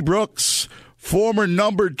Bucky Brooks, former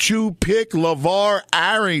number 2 pick LeVar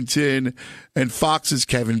Arrington, and Fox's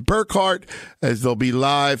Kevin Burkhardt, as they'll be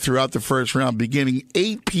live throughout the first round beginning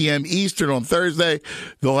 8 p.m. Eastern on Thursday.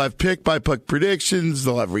 They'll have pick-by-pick predictions.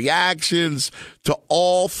 They'll have reactions to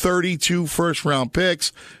all 32 first-round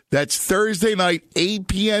picks. That's Thursday night, 8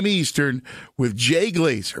 p.m. Eastern, with Jay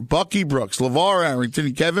Glazer, Bucky Brooks, LeVar Arrington,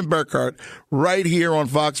 and Kevin Burkhardt right here on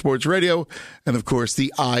Fox Sports Radio and, of course,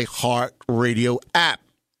 the iHeartRadio app.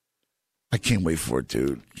 I can't wait for it,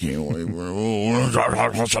 dude. Can't wait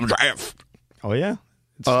for some draft. Oh, yeah?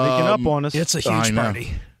 It's sneaking up on us. It's a huge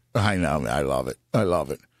party. I know. I love it. I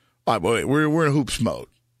love it. All right, wait, we're in hoops mode.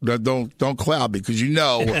 Don't cloud me, because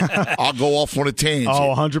I'll go off on a tangent.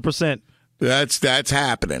 Oh, 100%. That's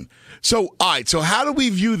happening. So, all right. So, how do we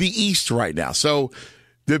view the East right now? So,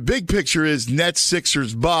 the big picture is Nets,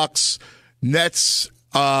 Sixers, Bucks. Nets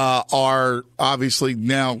are obviously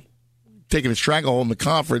now taking a stranglehold in the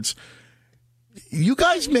conference. You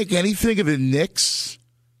guys make anything of the Knicks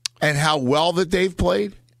and how well that they've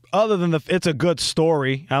played? Other than it's a good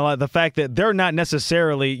story. I like the fact that they're not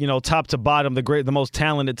necessarily, top to bottom, the most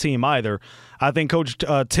talented team either. I think Coach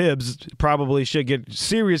Tibbs probably should get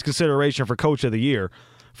serious consideration for Coach of the Year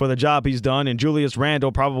for the job he's done, and Julius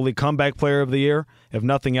Randle probably comeback player of the year, if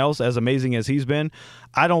nothing else, as amazing as he's been.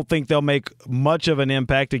 I don't think they'll make much of an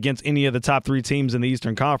impact against any of the top 3 teams in the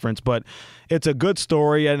Eastern Conference, but it's a good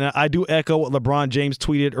story, and I do echo what LeBron James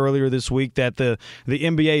tweeted earlier this week, that the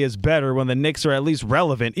NBA is better when the Knicks are at least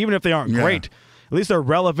relevant, even if they aren't great. At least they're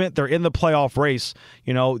relevant. They're in the playoff race.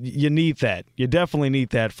 You need that. You definitely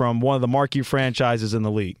need that from one of the marquee franchises in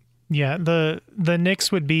the league. Yeah, the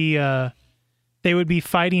Knicks would be they would be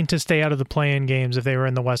fighting to stay out of the play-in games if they were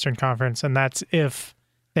in the Western Conference, and that's if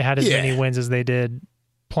they had as many wins as they did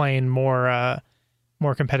playing more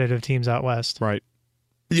competitive teams out west. Right.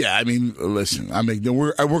 Yeah, I mean, listen,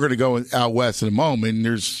 we're going to go out west in a moment.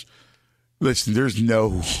 There's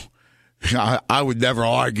no, I would never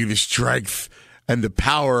argue the strength and the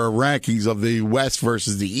power rankings of the West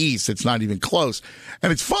versus the East. It's not even close.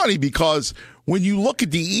 And it's funny because when you look at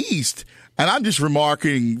the East, and I'm just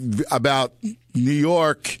remarking about New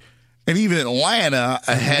York and even Atlanta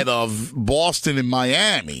ahead of Boston and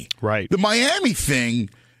Miami. Right. The Miami thing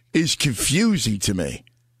is confusing to me.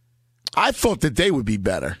 I thought that they would be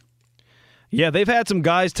better. Yeah, they've had some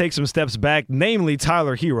guys take some steps back, namely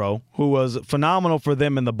Tyler Hero, who was phenomenal for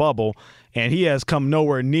them in the bubble, and he has come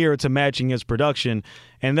nowhere near to matching his production.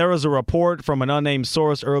 And there was a report from an unnamed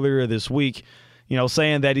source earlier this week,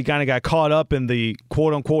 saying that he kind of got caught up in the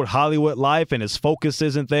quote-unquote Hollywood life and his focus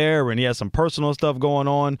isn't there and he has some personal stuff going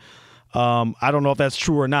on. I don't know if that's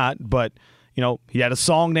true or not, but, he had a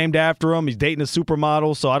song named after him. He's dating a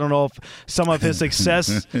supermodel, so I don't know if some of his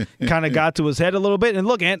success kind of got to his head a little bit. And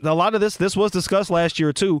look, a lot of this was discussed last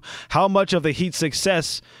year too, how much of the Heat's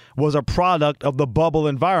success was a product of the bubble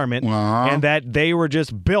environment and that they were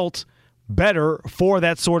just built better for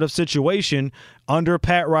that sort of situation under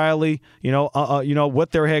Pat Riley,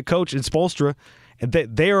 with their head coach in Spoelstra.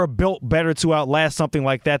 They are built better to outlast something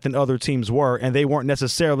like that than other teams were, and they weren't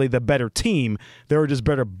necessarily the better team. They were just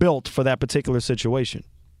better built for that particular situation.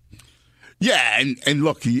 Yeah, and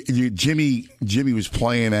look, Jimmy was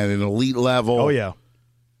playing at an elite level. Oh yeah,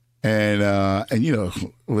 and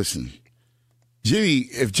listen,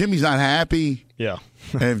 if Jimmy's not happy, and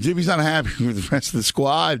if Jimmy's not happy with the rest of the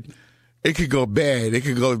squad, it could go bad. It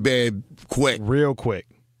could go bad quick, real quick.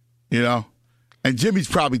 And Jimmy's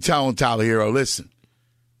probably telling Tyler Hero, listen,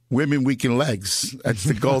 women weaken legs. That's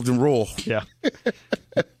the golden rule. Yeah.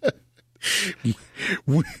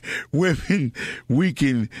 Women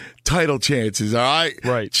weaken title chances, all right?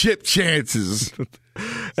 Right. Chip chances.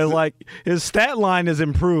 And his stat line is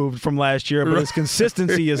improved from last year, but his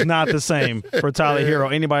consistency is not the same for Tyler Hero.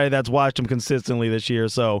 Anybody that's watched him consistently this year.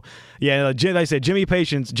 So, like I said, Jimmy's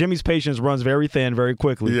patience runs very thin very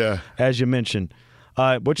quickly, as you mentioned.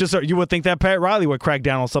 Which is, you would think that Pat Riley would crack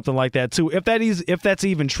down on something like that too, if that's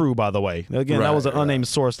even true. By the way, again, that was an unnamed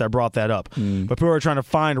source that brought that up. But people are trying to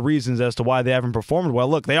find reasons as to why they haven't performed well.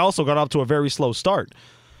 Look, they also got off to a very slow start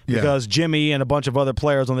because Jimmy and a bunch of other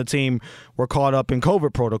players on the team were caught up in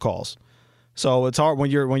COVID protocols. So it's hard when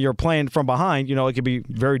you're playing from behind. It can be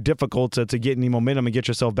very difficult to get any momentum and get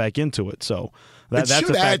yourself back into it. So that's a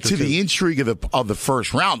factor add to too. the intrigue of the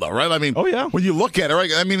first round, though, right? I mean, when you look at it,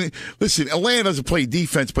 right? I mean, listen, Atlanta doesn't play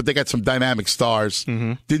defense, but they got some dynamic stars.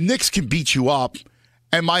 The Knicks can beat you up,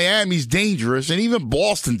 and Miami's dangerous, and even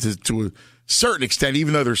Boston to a certain extent,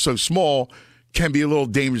 even though they're so small, can be a little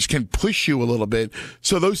dangerous, can push you a little bit.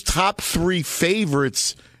 So those top 3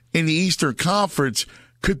 favorites in the Eastern Conference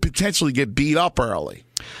could potentially get beat up early.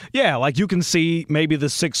 Yeah, you can see maybe the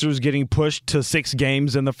Sixers getting pushed to 6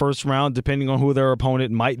 games in the first round, depending on who their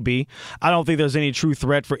opponent might be. I don't think there's any true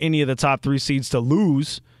threat for any of the top 3 seeds to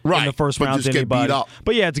lose in the first round to anybody. Get beat up.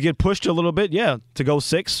 But yeah, to get pushed a little bit, to go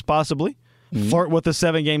 6 possibly. Flirt with a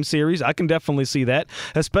 7-game series. I can definitely see that,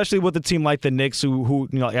 especially with a team like the Knicks who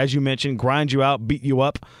as you mentioned, grind you out, beat you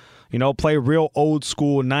up, play real old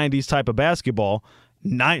school 90s type of basketball.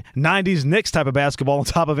 90s Knicks type of basketball on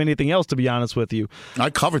top of anything else, to be honest with you. I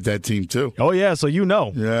covered that team too. Oh yeah, so you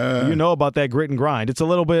know about that grit and grind. It's a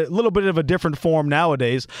little bit of a different form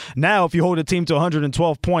nowadays. Now, if you hold a team to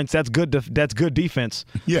 112 points, that's good. That's good defense.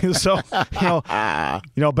 Yeah. So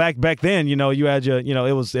back then, you had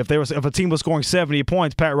it was if a team was scoring 70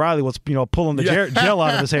 points, Pat Riley was pulling the gel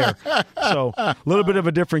out of his hair. So a little bit of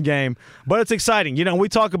a different game, but it's exciting. We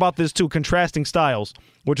talk about this too, contrasting styles,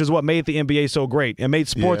 which is what made the NBA so great and made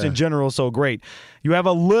sports in general so great. You have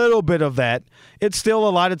a little bit of that. It's still a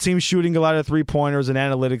lot of teams shooting a lot of three-pointers and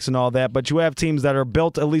analytics and all that, but you have teams that are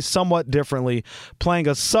built at least somewhat differently, playing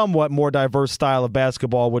a somewhat more diverse style of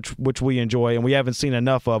basketball, which we enjoy and we haven't seen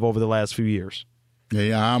enough of over the last few years.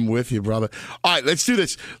 Yeah, I'm with you, brother. All right, let's do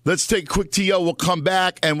this. Let's take a quick TO. We'll come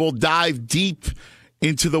back and we'll dive deep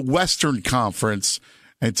into the Western Conference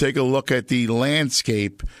and take a look at the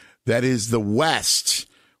landscape that is the West,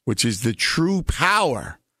 which is the true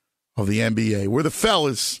power of the NBA. We're the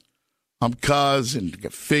fellas. I'm Cuz and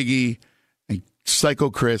Figgy and Psycho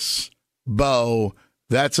Chris, Bo.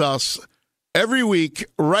 That's us every week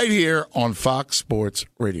right here on Fox Sports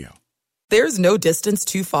Radio. There's no distance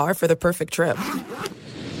too far for the perfect trip.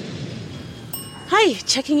 Hi,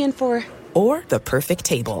 checking in for... Or the perfect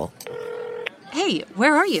table. Hey,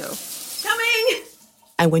 where are you? Coming!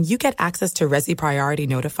 And when you get access to Resi Priority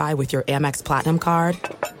Notify with your Amex Platinum card...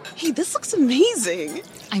 Hey, this looks amazing.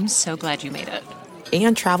 I'm so glad you made it.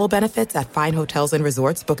 And travel benefits at fine hotels and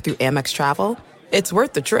resorts booked through Amex Travel, it's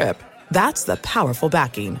worth the trip. That's the powerful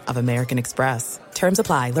backing of American Express. Terms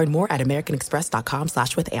apply. Learn more at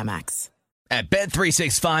americanexpress.com/withAmex. At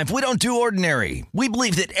Bet365, we don't do ordinary. We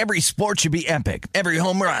believe that every sport should be epic. Every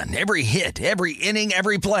home run, every hit, every inning,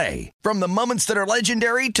 every play. From the moments that are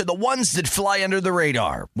legendary to the ones that fly under the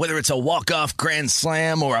radar. Whether it's a walk-off grand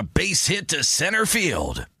slam or a base hit to center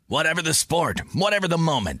field. Whatever the sport, whatever the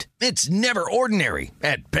moment. It's never ordinary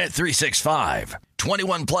at Bet365.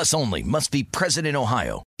 21 plus only. Must be present in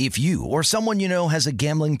Ohio. If you or someone you know has a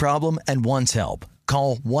gambling problem and wants help,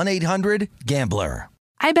 call 1-800-GAMBLER.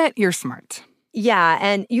 I bet you're smart. Yeah,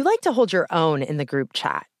 and you like to hold your own in the group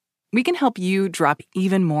chat. We can help you drop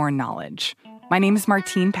even more knowledge. My name is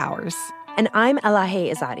Martine Powers. And I'm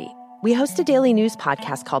Elahe Izadi. We host a daily news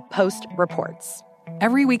podcast called Post Reports.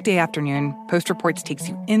 Every weekday afternoon, Post Reports takes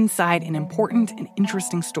you inside an important and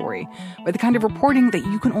interesting story with the kind of reporting that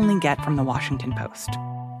you can only get from the Washington Post.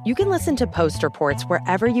 You can listen to Post Reports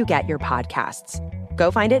wherever you get your podcasts.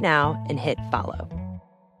 Go find it now and hit follow.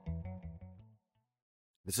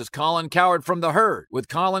 This is Colin Cowherd from The Herd with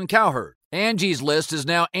Colin Cowherd. Angie's List is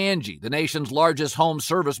now Angie, the nation's largest home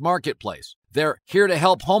service marketplace. They're here to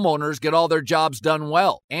help homeowners get all their jobs done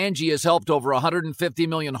well. Angie has helped over 150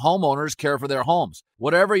 million homeowners care for their homes.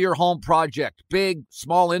 Whatever your home project, big,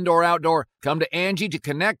 small, indoor, outdoor, come to Angie to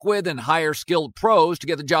connect with and hire skilled pros to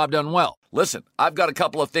get the job done well. Listen, I've got a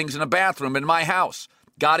couple of things in a bathroom in my house.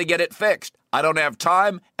 Got to get it fixed. I don't have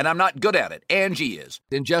time, and I'm not good at it. Angie is.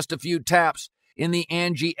 In just a few taps, in the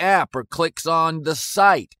Angie app or clicks on the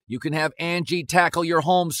site, you can have Angie tackle your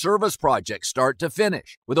home service project start to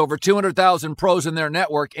finish. With over 200,000 pros in their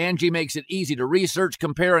network, Angie makes it easy to research,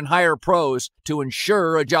 compare, and hire pros to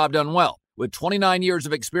ensure a job done well. With 29 years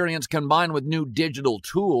of experience combined with new digital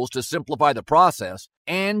tools to simplify the process,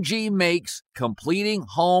 Angie makes completing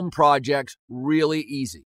home projects really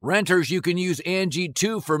easy. Renters, you can use Angie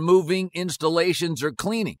too for moving, installations, or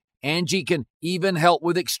cleaning. Angie can even help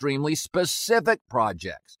with extremely specific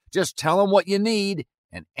projects. Just tell them what you need,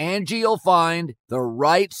 and Angie will find the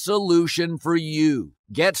right solution for you.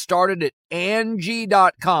 Get started at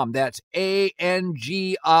Angie.com. That's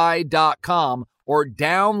ANGI.com, or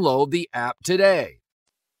download the app today.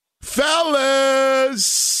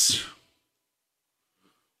 Fellas,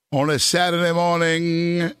 on a Saturday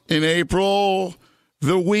morning in April,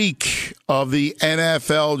 the week of the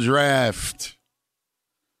NFL Draft.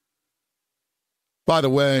 By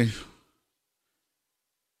the way,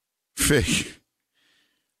 Fig,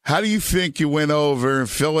 how do you think you went over in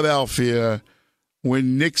Philadelphia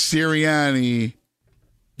when Nick Sirianni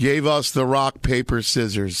gave us the rock, paper,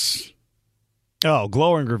 scissors? Oh,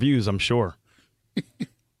 glowing reviews, I'm sure.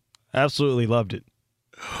 Absolutely loved it.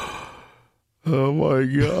 Oh, my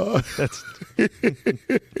God. That's it's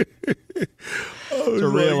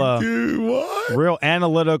a real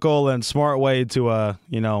analytical and smart way to,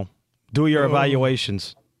 do your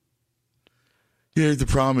evaluations. Yeah, the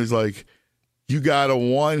problem is, you got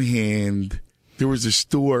on one hand, there was a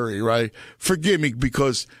story, right? Forgive me,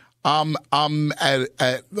 because I'm at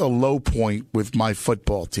a low point with my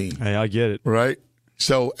football team. Hey, I get it. Right?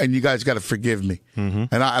 So, and you guys got to forgive me. Mm-hmm.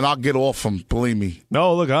 And I'll get off them, believe me.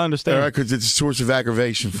 No, look, I understand. Because it's a source of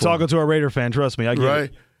aggravation for me. Talking to a Raider fan, trust me, I get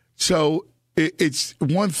it. So it's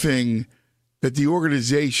one thing that the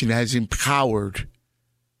organization has empowered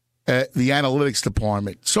the analytics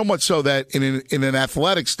department, so much so that in an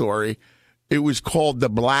athletic story, it was called the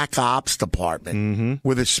Black Ops Department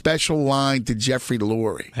with a special line to Jeffrey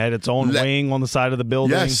Lurie. Had its own wing on the side of the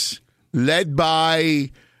building. Yes, led by...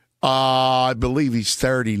 I believe he's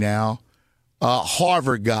 30 now.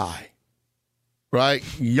 Harvard guy, right?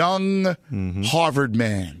 Young Harvard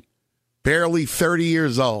man, barely 30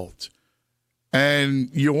 years old.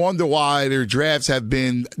 And you wonder why their drafts have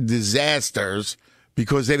been disasters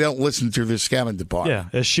because they don't listen to their scouting department.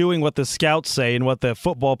 Yeah, eschewing what the scouts say and what the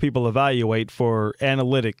football people evaluate for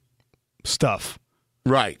analytic stuff.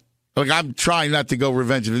 Right. Like, I'm trying not to go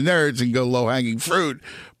Revenge of the Nerds and go low-hanging fruit,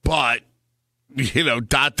 but... You know, ... You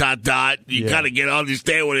got to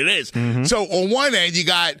understand what it is. So on one end, you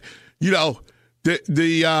got, the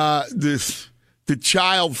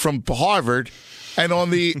child from Harvard, and on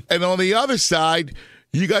the other side,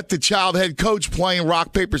 you got the child head coach playing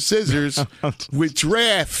rock paper scissors with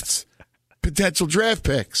potential draft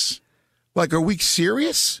picks. Like, are we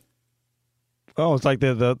serious? Oh, it's like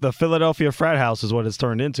the Philadelphia frat house is what it's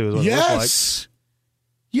turned into. Is what it looks like.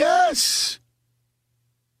 Yes.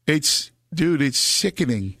 Dude, it's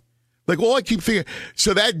sickening. Like, all I keep thinking,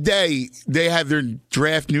 so that day, they have their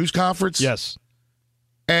draft news conference. Yes.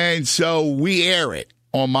 And so we air it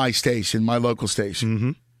on my station, my local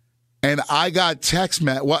station. And I got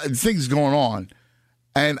things going on.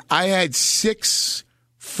 And I had 6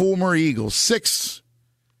 former Eagles, 6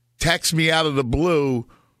 text me out of the blue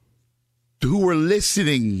who were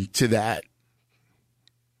listening to that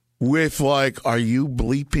with like, are you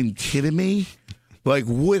bleeping kidding me? Like,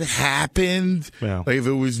 what happened? Yeah. Like, if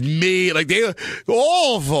it was me, like,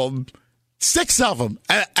 all of them, 6 of them.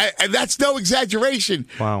 And that's no exaggeration.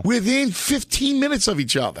 Wow. Within 15 minutes of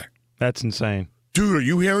each other. That's insane. Dude, are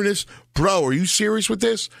you hearing this? Bro, are you serious with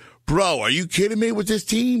this? Bro, are you kidding me with this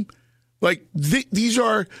team? Like, these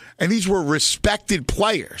were respected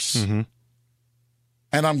players.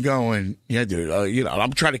 And I'm going, yeah, dude,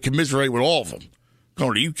 I'm trying to commiserate with all of them.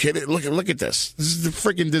 Going, are you kidding? Look at this. This is a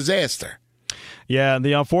freaking disaster. Yeah,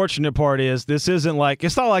 the unfortunate part is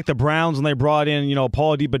it's not like the Browns when they brought in,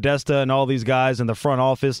 Paul DePodesta and all these guys in the front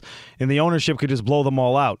office, and the ownership could just blow them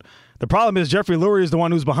all out. The problem is Jeffrey Lurie is the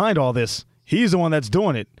one who's behind all this. He's the one that's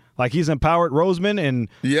doing it. Like, he's empowered Roseman, and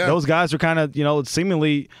those guys are kind of,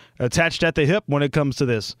 seemingly attached at the hip when it comes to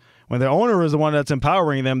this. When the owner is the one that's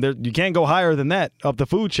empowering them, you can't go higher than that up the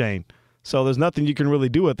food chain. So there's nothing you can really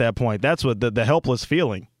do at that point. That's what the helpless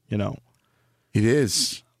feeling, It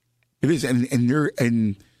is. It is,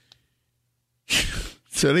 and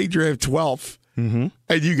so they draft 12th, and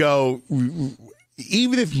you go,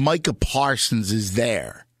 even if Micah Parsons is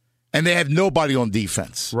there, and they have nobody on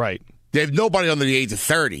defense, right? They have nobody under the age of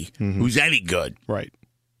 30 who's any good, right?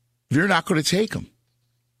 They're not going to take him.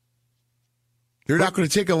 They're not going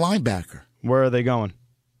to take a linebacker. Where are they going?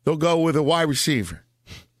 They'll go with a wide receiver.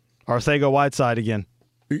 Arcega-Whiteside again.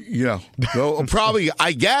 Probably.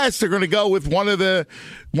 I guess they're going to go with one of the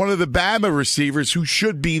Bama receivers who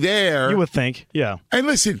should be there. You would think, yeah. And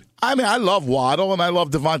listen, I mean, I love Waddle and I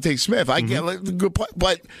love Devontae Smith. I get good play,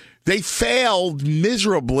 but they failed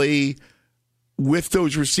miserably with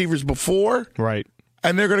those receivers before, right?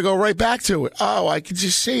 And they're going to go right back to it. Oh, I can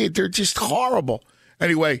just see it. They're just horrible.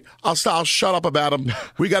 Anyway, I'll shut up about them.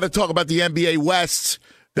 We got to talk about the NBA West.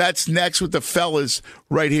 That's next with the fellas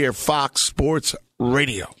right here, Fox Sports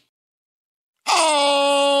Radio.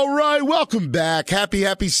 All right, welcome back.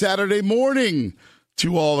 Happy Saturday morning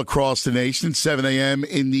to all across the nation. 7 a.m.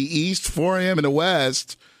 in the East, 4 a.m. in the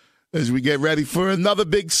West, as we get ready for another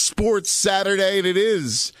big sports Saturday. And it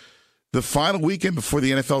is the final weekend before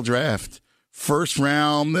the NFL Draft. First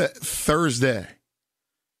round Thursday.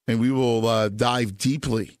 And we will dive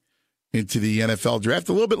deeply into the NFL Draft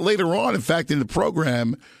a little bit later on. In fact, in the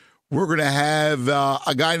program, we're going to have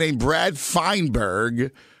a guy named Brad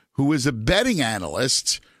Feinberg, who is a betting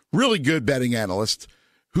analyst, really good betting analyst,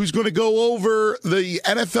 who's going to go over the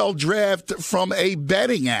NFL Draft from a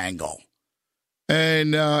betting angle.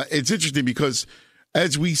 And it's interesting because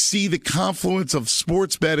as we see the confluence of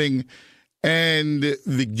sports betting and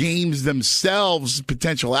the games themselves,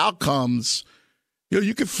 potential outcomes,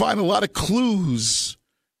 you can find a lot of clues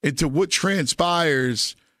into what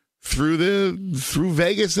transpires through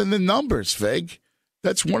Vegas and the numbers, Vig.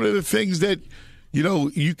 That's one of the things that,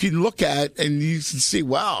 you can look at and you can see,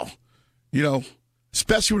 wow,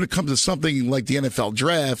 especially when it comes to something like the NFL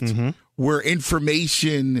Draft, where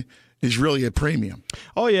information is really a premium.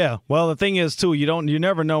 Oh yeah. Well, the thing is too, you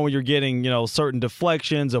never know when you're getting, certain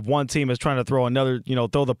deflections of one team is trying to throw another,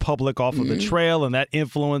 throw the public off of the trail, and that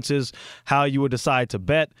influences how you would decide to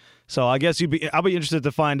bet. So I guess I'll be interested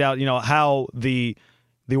to find out, how the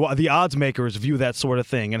odds makers view that sort of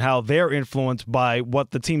thing and how they're influenced by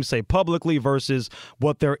what the teams say publicly versus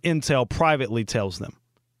what their intel privately tells them.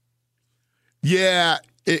 Yeah,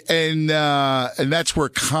 and that's where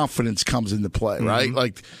confidence comes into play, right? Mm-hmm.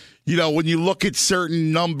 Like, when you look at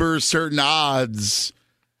certain numbers, certain odds,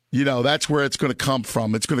 that's where it's going to come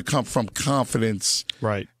from. It's going to come from confidence.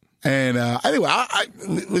 Right. And anyway,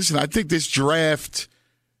 listen, I think this draft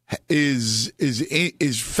is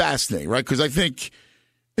fascinating, right? Because I think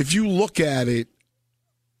if you look at it,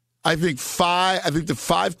 I think the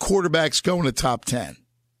 5 quarterbacks go in the top 10.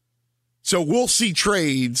 So we'll see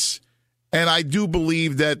trades, and I do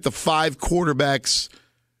believe that the 5 quarterbacks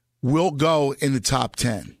will go in the top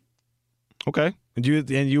 10. Okay. And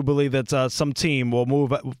you believe that some team will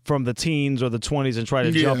move from the teens or the 20s and try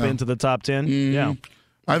to jump into the top 10? Mm-hmm. Yeah.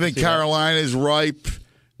 I think Carolina is ripe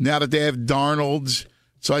now that they have Darnold.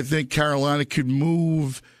 So I think Carolina could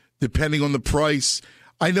move depending on the price.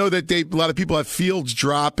 I know that a lot of people have Fields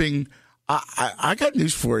dropping. I got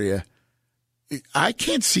news for you. I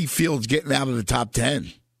can't see Fields getting out of the top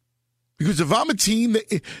 10. Because if I'm a team,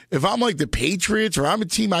 if I'm like the Patriots or I'm a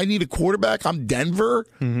team, I need a quarterback, I'm Denver.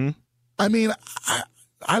 Mm-hmm. I mean,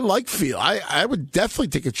 I like Fields. I would definitely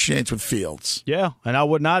take a chance with Fields. Yeah, and I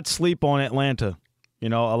would not sleep on Atlanta. A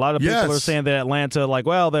lot of people are saying that Atlanta,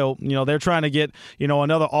 they're trying to get,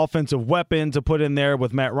 another offensive weapon to put in there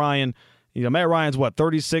with Matt Ryan. Matt Ryan's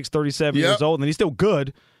 36, 37 years old, and he's still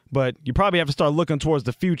good, but you probably have to start looking towards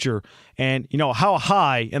the future. And, how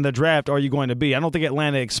high in the draft are you going to be? I don't think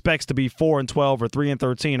Atlanta expects to be 4-12 or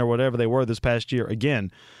 3-13 or whatever they were this past year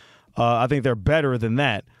again. I think they're better than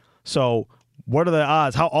that. So what are the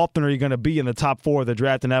odds? How often are you going to be in the top 4 of the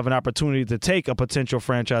draft and have an opportunity to take a potential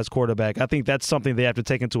franchise quarterback? I think that's something they have to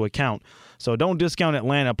take into account. So don't discount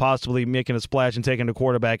Atlanta possibly making a splash and taking a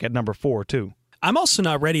quarterback at number 4 too. I'm also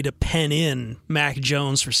not ready to pen in Mac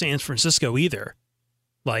Jones for San Francisco either.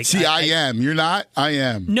 I am. You're not? I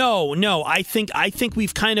am. No. I think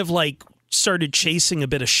we've kind of started chasing a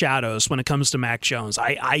bit of shadows when it comes to Mac Jones.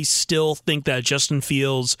 I still think that Justin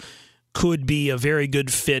Fields could be a very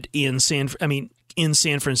good fit in San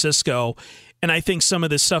Francisco. And I think some of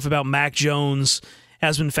this stuff about Mac Jones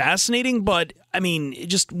has been fascinating, but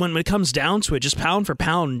just when it comes down to it, just pound for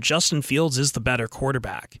pound, Justin Fields is the better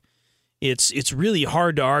quarterback. It's really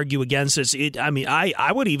hard to argue against it.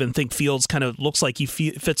 I would even think Fields kind of looks like he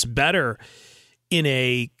fits better in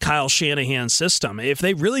a Kyle Shanahan system. If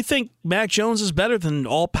they really think Mac Jones is better, then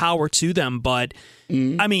all power to them. But,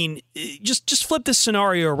 just flip this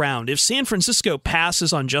scenario around. If San Francisco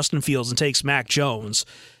passes on Justin Fields and takes Mac Jones,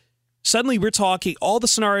 suddenly we're talking, all the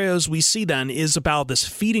scenarios we see then is about this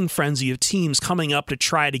feeding frenzy of teams coming up to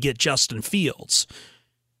try to get Justin Fields.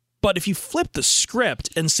 But if you flip the script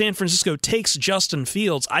and San Francisco takes Justin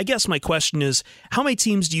Fields, I guess my question is, how many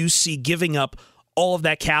teams do you see giving up all of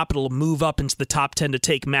that capital to move up into the top 10 to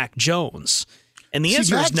take Mac Jones? And the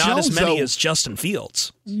answer is not as many as Justin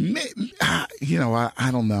Fields. I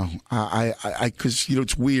don't know. Because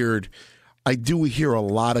it's weird. I do hear a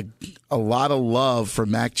lot of love for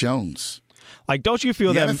Mac Jones. Don't you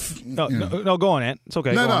feel that? No, go on, Ant. It's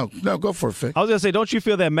okay. No, go for it, Vic. I was gonna say, don't you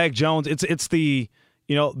feel that Mac Jones? It's the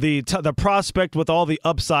the prospect with all the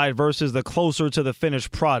upside versus the closer to the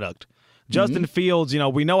finished product. Justin Fields,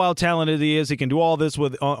 we know how talented he is. He can do all this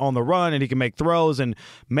on the run, and he can make throws. And,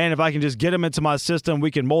 man, if I can just get him into my system,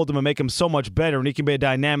 we can mold him and make him so much better, and he can be a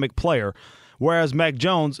dynamic player. Whereas Mac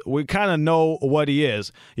Jones, we kind of know what he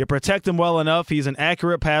is. You protect him well enough. He's an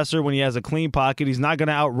accurate passer when he has a clean pocket. He's not going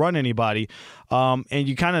to outrun anybody. And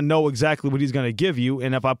you kind of know exactly what he's going to give you.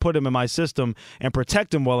 And if I put him in my system and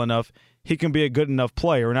protect him well enough, he can be a good enough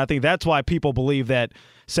player. And I think that's why people believe that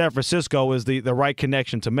San Francisco is the right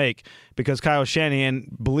connection to make, because Kyle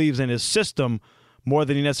Shanahan believes in his system more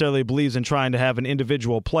than he necessarily believes in trying to have an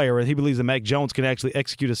individual player. And he believes that Mac Jones can actually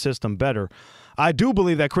execute a system better. I do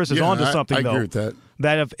believe that Chris is onto something, though. I agree with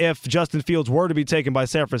that if Justin Fields were to be taken by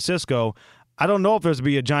San Francisco, I don't know if there's to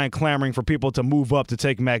be a giant clamoring for people to move up to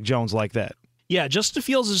take Mac Jones like that. Yeah, Justin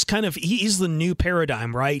Fields is he's the new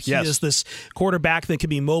paradigm, right? He is this quarterback that can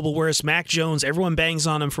be mobile, whereas Mac Jones, everyone bangs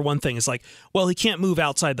on him for one thing. It's like, well, he can't move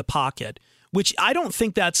outside the pocket, which I don't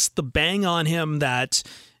think that's the bang on him that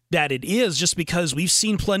it is, just because we've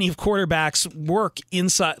seen plenty of quarterbacks work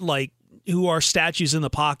inside, who are statues in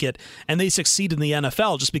the pocket, and they succeed in the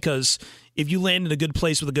NFL just because if you land in a good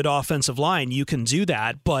place with a good offensive line, you can do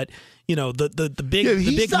that. But the big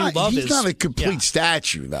new love he's not a complete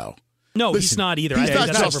statue though. No, he's not either. He's not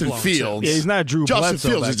Justin Fields. Yeah, he's not Drew Bledsoe.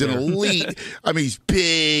 Justin Fields is an elite. I mean, he's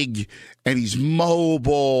big and he's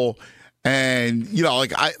mobile, and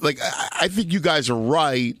I think you guys are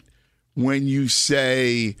right when you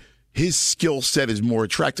say his skill set is more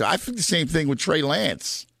attractive. I think the same thing with Trey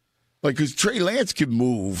Lance. Because Trey Lance can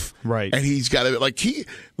move. Right. And he's got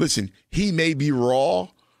to, he may be raw,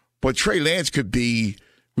 but Trey Lance could be,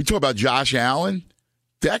 we talk about Josh Allen,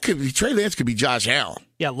 Trey Lance could be Josh Allen.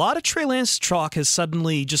 Yeah, a lot of Trey Lance chalk has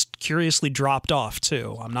suddenly just curiously dropped off,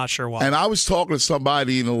 too. I'm not sure why. And I was talking to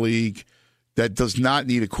somebody in the league that does not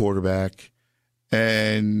need a quarterback,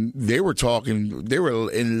 and they were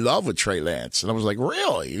in love with Trey Lance. And I was like,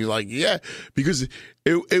 really? He's like, yeah, because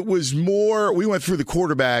it was more, we went through the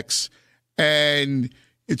quarterbacks, and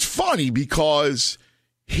it's funny because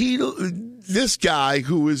this guy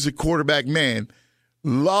who is a quarterback man,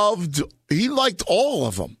 he liked all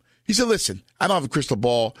of them. He said, listen, I don't have a crystal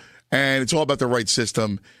ball, and it's all about the right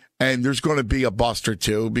system, and there's going to be a bust or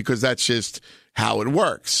two because that's just how it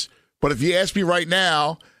works. But if you ask me right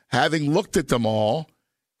now, having looked at them all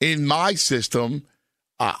in my system,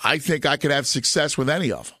 I think I could have success with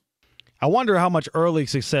any of them. I wonder how much early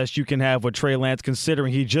success you can have with Trey Lance,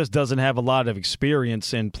 considering he just doesn't have a lot of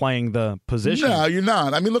experience in playing the position. No, you're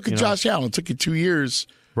not. I mean, look at Josh Allen. It took you 2 years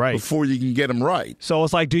before you can get him right. So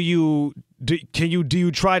it's like, do you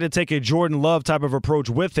try to take a Jordan Love type of approach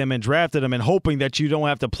with him and drafted him and hoping that you don't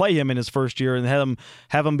have to play him in his first year and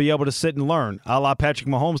have him be able to sit and learn, a la Patrick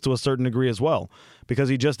Mahomes to a certain degree as well, because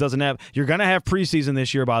he just doesn't have – you're going to have preseason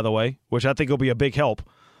this year, by the way, which I think will be a big help.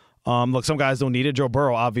 Look, some guys don't need it. Joe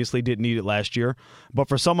Burrow obviously didn't need it last year. But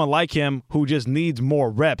for someone like him who just needs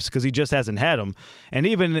more reps because he just hasn't had them, and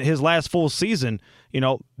even his last full season,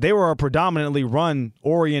 they were a predominantly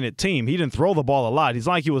run-oriented team. He didn't throw the ball a lot. He's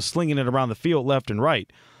like he was slinging it around the field left and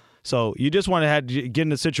right. So you just want to get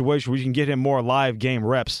in a situation where you can get him more live game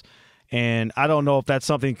reps. And I don't know if that's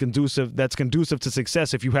something conducive to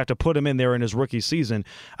success if you have to put him in there in his rookie season.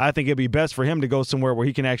 I think it'd be best for him to go somewhere where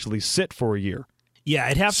he can actually sit for a year. Yeah,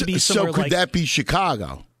 it'd have to be somewhere like... So could that be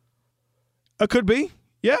Chicago? It could be.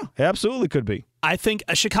 Yeah, it absolutely could be. I think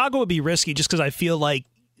Chicago would be risky just because I feel like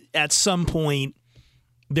at some point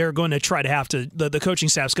they're going to try to have to – the coaching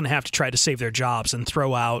staff's going to have to try to save their jobs and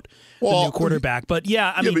throw out the new quarterback. But,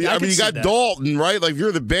 yeah, I mean, you got that. Dalton, right? Like, if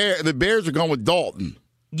you're the Bears are going with Dalton.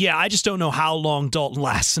 Yeah, I just don't know how long Dalton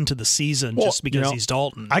lasts into the season just because he's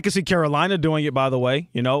Dalton. I could see Carolina doing it, by the way.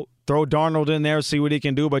 Throw Darnold in there, see what he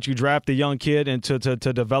can do, but you draft the young kid and to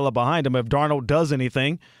develop behind him. If Darnold does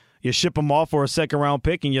anything, you ship him off for a second-round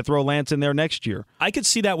pick and you throw Lance in there next year. I could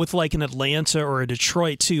see that with like an Atlanta or a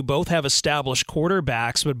Detroit, too. Both have established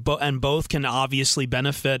quarterbacks, and both can obviously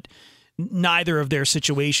benefit neither of their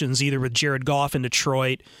situations, either with Jared Goff in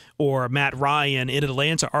Detroit or Matt Ryan in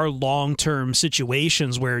Atlanta, are long-term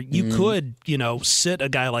situations where you could, sit a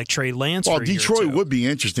guy like Trey Lance for a year or two. Detroit would be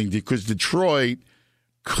interesting because Detroit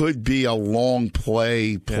could be a long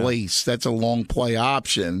play place. That's a long play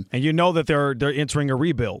option. And you know that they're entering a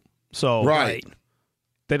rebuild. So right.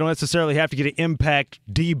 They don't necessarily have to get an impact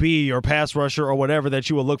DB or pass rusher or whatever that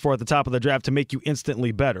you will look for at the top of the draft to make you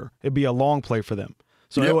instantly better. It'd be a long play for them.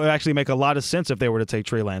 So it would actually make a lot of sense if they were to take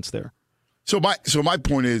Trey Lance there. So my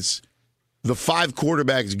point is the 5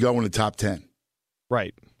 quarterbacks go in the top 10.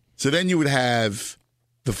 Right. So then you would have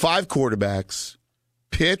the 5 quarterbacks,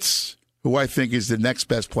 Pitts, who I think is the next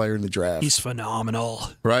best player in the draft. He's phenomenal.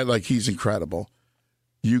 Right? Like, he's incredible.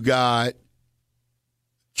 You got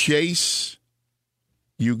Chase.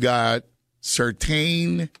 You got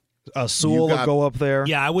Surtain. Sewell will go up there.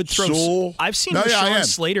 Yeah, I would throw Sewell. I've seen Rashawn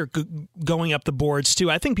Slater going up the boards,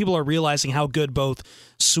 too. I think people are realizing how good both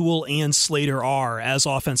Sewell and Slater are as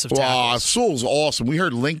offensive tackles. Sewell's awesome. We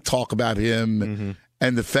heard Link talk about him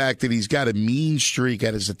and the fact that he's got a mean streak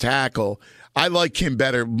as a tackle. I like him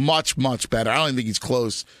better, much, much better. I don't think he's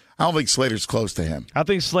close. I don't think Slater's close to him. I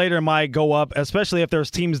think Slater might go up, especially if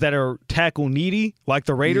there's teams that are tackle needy, like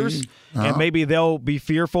the Raiders, and maybe they'll be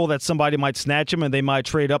fearful that somebody might snatch him and they might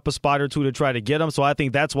trade up a spot or two to try to get him. So I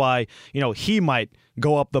think that's why he might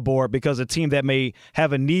go up the board, because a team that may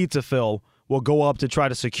have a need to fill will go up to try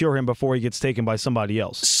to secure him before he gets taken by somebody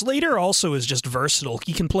else. Slater also is just versatile.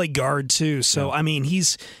 He can play guard too. So I mean,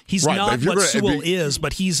 he's right, not what Sewell is,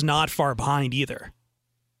 but he's not far behind either.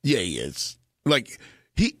 Yeah, he is.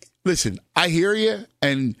 Listen, I hear you,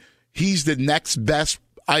 and he's the next best.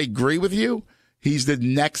 I agree with you. He's the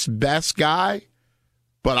next best guy,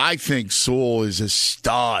 but I think Sewell is a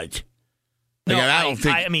stud.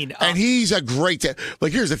 And he's a great.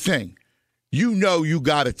 Here's the thing. you know you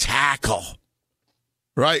got to tackle,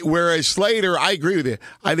 right? Whereas Slater, I agree with you.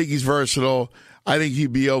 I think he's versatile. I think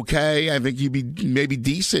he'd be okay. I think he'd be maybe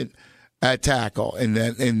decent at tackle in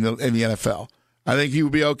the NFL. I think he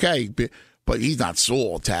would be okay, but he's not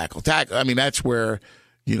Sewell tackle. I mean, that's where,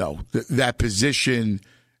 that position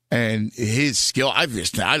and his skill. I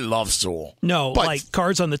love Sewell. No, but,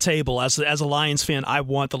 cards on the table. As a Lions fan, I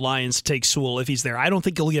want the Lions to take Sewell if he's there. I don't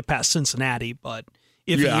think he'll get past Cincinnati, but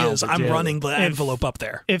if he is, I'm running the envelope up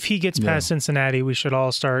there. If he gets past Cincinnati, we should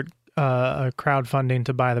all start a crowdfunding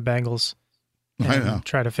to buy the Bengals and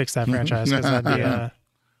try to fix that franchise, because that'd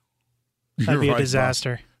be a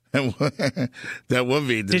disaster. That would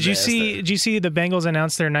be a disaster. Did you see the Bengals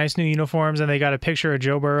announce their nice new uniforms, and they got a picture of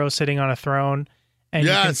Joe Burrow sitting on a throne, and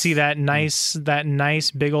you can see that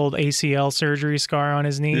nice big old ACL surgery scar on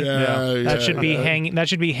his knee? That should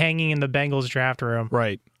be hanging in the Bengals draft room.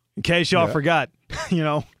 Right. In case y'all forgot,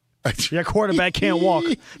 your quarterback can't walk.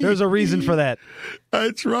 There's a reason for that.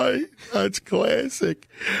 That's right. That's classic.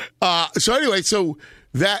 So anyway, so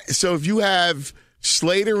if you have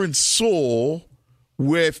Slater and Sewell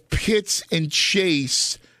with Pitts and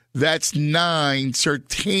Chase, that's 9.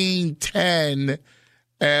 Surtain 10.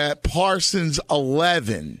 Parsons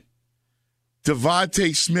 11.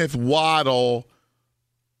 Devontae Smith, Waddle.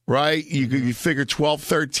 Right? You figure 12,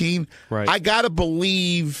 13. Right. I got to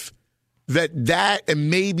believe that and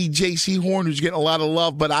maybe J.C. Horn, who's getting a lot of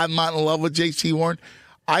love, but I'm not in love with J.C. Horn.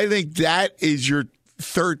 I think that is your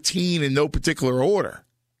 13 in no particular order.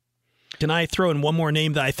 Can I throw in one more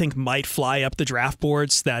name that I think might fly up the draft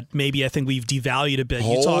boards that maybe I think we've devalued a bit?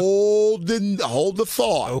 Hold the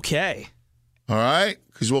thought. Okay. All right?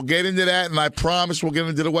 Because we'll get into that, and I promise we'll get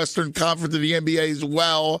into the Western Conference of the NBA as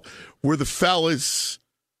well, where the fellas,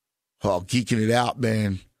 geeking it out,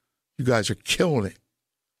 man. You guys are killing it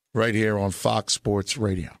right here on Fox Sports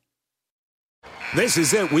Radio. This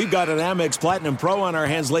is it. We've got an Amex Platinum Pro on our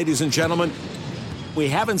hands, ladies and gentlemen. We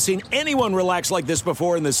haven't seen anyone relax like this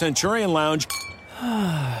before in the Centurion Lounge.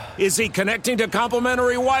 Is he connecting to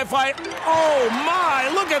complimentary Wi-Fi? Oh, my.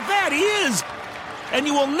 Look at that. He is. And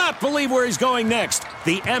you will not believe where he's going next.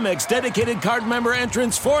 The Amex dedicated card member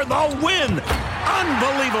entrance for the win.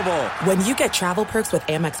 Unbelievable. When you get travel perks with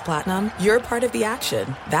Amex Platinum, you're part of the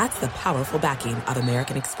action. That's the powerful backing of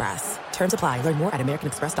American Express. Terms apply. Learn more at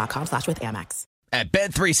americanexpress.com/withAmex. At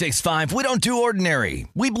Bet365, we don't do ordinary.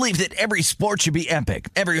 We believe that every sport should be epic.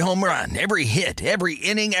 Every home run, every hit, every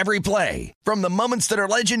inning, every play. From the moments that are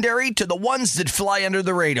legendary to the ones that fly under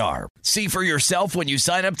the radar. See for yourself when you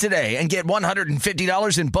sign up today and get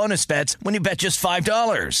 $150 in bonus bets when you bet just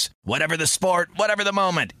 $5. Whatever the sport, whatever the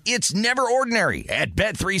moment, it's never ordinary at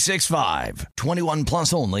Bet365. 21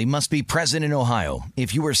 plus only. Must be present in Ohio.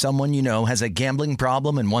 If you or someone you know has a gambling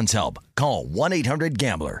problem and wants help, call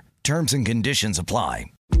 1-800-GAMBLER. Terms and conditions apply.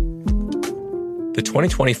 The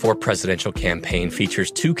 2024 presidential campaign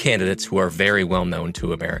features two candidates who are very well known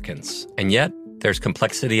to Americans. And yet, there's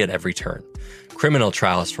complexity at every turn. Criminal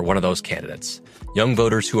trials for one of those candidates. Young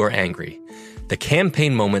voters who are angry. The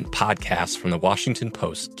Campaign Moment podcast from the Washington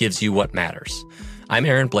Post gives you what matters. I'm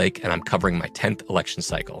Aaron Blake, and I'm covering my 10th election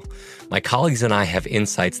cycle. My colleagues and I have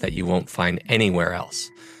insights that you won't find anywhere else.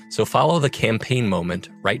 So follow The Campaign Moment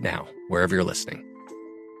right now, wherever you're listening.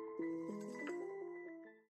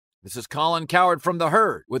 This is Colin Cowherd from The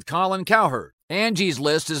Herd with Colin Cowherd. Angie's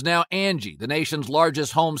List is now Angie, the nation's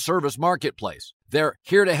largest home service marketplace. They're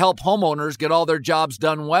here to help homeowners get all their jobs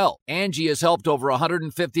done well. Angie has helped over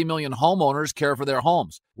 150 million homeowners care for their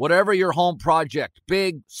homes. Whatever your home project,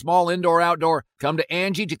 big, small, indoor, outdoor, come to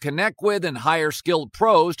Angie to connect with and hire skilled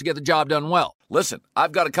pros to get the job done well. Listen,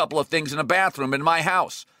 I've got a couple of things in a bathroom in my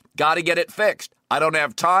house. Got to get it fixed. I don't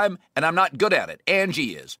have time, and I'm not good at it.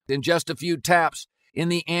 Angie is. In just a few taps, in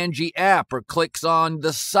the Angie app or clicks on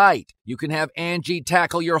the site, you can have Angie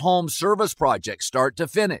tackle your home service project start to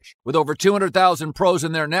finish. With over 200,000 pros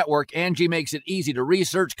in their network, Angie makes it easy to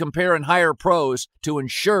research, compare, and hire pros to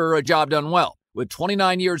ensure a job done well. With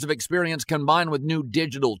 29 years of experience combined with new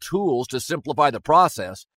digital tools to simplify the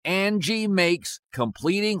process, Angie makes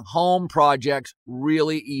completing home projects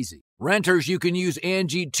really easy. Renters, you can use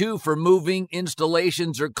Angie too for moving,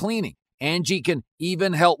 installations, or cleaning. Angie can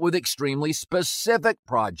even help with extremely specific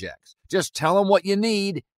projects. Just tell them what you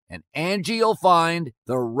need, and Angie will find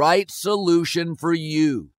the right solution for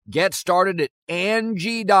you. Get started at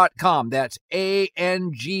Angie.com. That's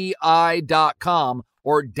ANGI.com,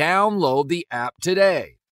 or download the app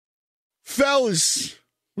today. Fellas,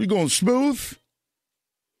 we going smooth?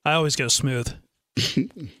 I always go smooth.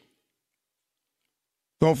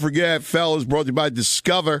 Don't forget, fellas, brought to you by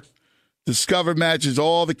Discover. Discover matches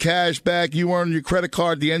all the cash back you earn on your credit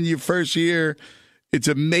card at the end of your first year. It's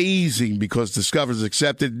amazing because Discover is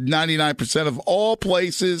accepted 99% of all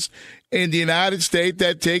places in the United States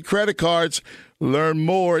that take credit cards. Learn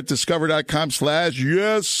more at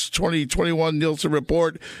discover.com/yes 2021 Nielsen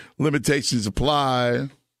Report. Limitations apply.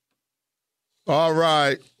 All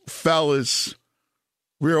right, fellas.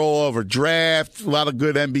 We're all over draft. A lot of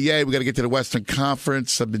good NBA. We got to get to the Western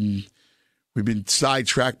Conference. We've been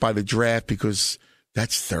sidetracked by the draft because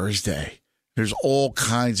that's Thursday. There's all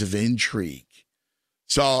kinds of intrigue.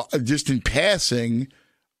 So just in passing,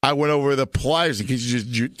 I went over the players in case you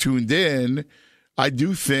just tuned in. I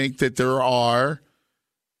do think that there are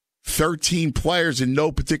 13 players in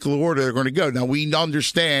no particular order that are going to go. Now, we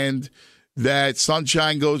understand that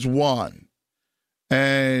Sunshine goes 1.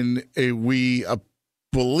 And we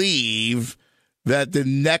believe that the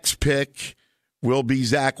next pick will be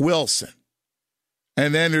Zach Wilson.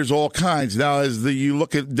 And then there's all kinds. Now, as you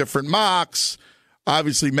look at different mocks,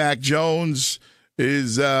 obviously Mac Jones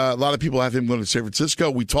is a lot of people have him going to San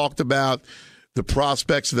Francisco. We talked about the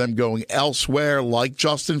prospects of them going elsewhere, like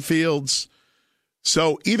Justin Fields.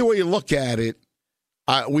 So either way you look at it,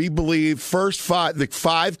 we believe the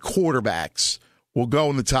 5 quarterbacks will go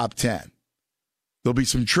in the top 10. There'll be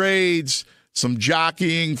some trades, some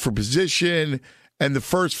jockeying for position, and the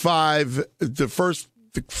first 5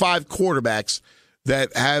 quarterbacks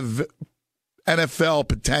that have NFL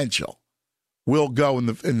potential will go in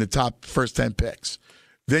the top first 10 picks.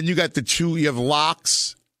 Then you got you have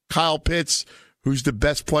locks, Kyle Pitts, who's the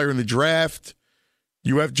best player in the draft.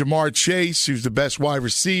 You have Jamar Chase, who's the best wide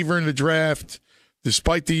receiver in the draft.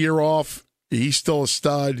 Despite the year off, he's still a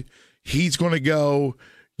stud. He's going to go.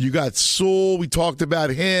 You got Sewell. We talked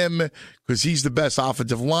about him because he's the best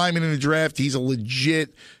offensive lineman in the draft. He's a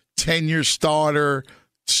legit 10-year starter,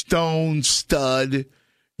 stone stud.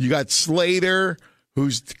 You got Slater,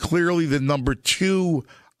 who's clearly the number 2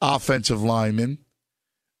 offensive lineman.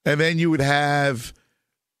 And then you would have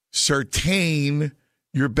Surtain,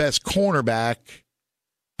 your best cornerback.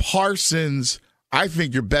 Parsons, I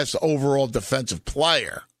think your best overall defensive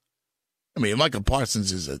player. I mean, Michael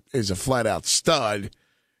Parsons is a flat-out stud.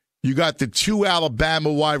 You got the 2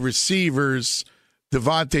 Alabama wide receivers,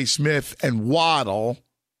 Devontae Smith and Waddle.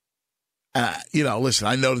 Listen,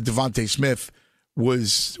 I know that Devontae Smith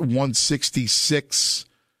was 166,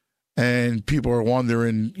 and people are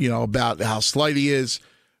wondering, about how slight he is.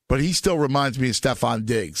 But he still reminds me of Stephon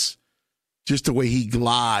Diggs. Just the way he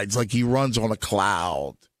glides, like he runs on a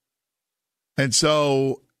cloud. And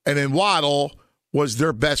then Waddle was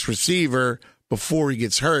their best receiver before he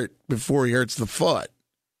gets hurt, before he hurts the foot.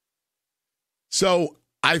 So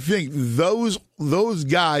I think those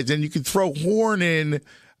guys, and you can throw Horn in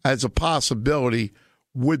as a possibility,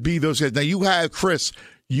 would be those guys. Now you have, Chris,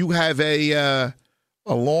 a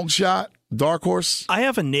long shot, dark horse? I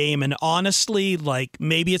have a name, and honestly,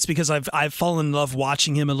 maybe it's because I've fallen in love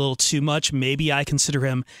watching him a little too much. Maybe I consider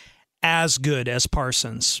him as good as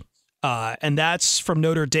Parsons. And that's from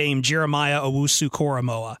Notre Dame, Jeremiah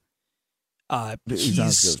Owusu-Koramoah. He's not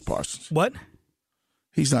as good as Parsons. What?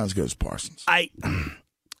 He's not as good as Parsons.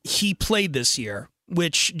 He played this year,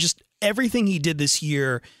 which just everything he did this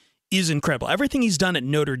year is incredible. Everything he's done at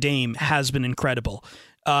Notre Dame has been incredible.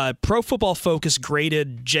 Pro Football Focus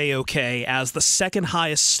graded JOK as the second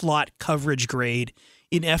highest slot coverage grade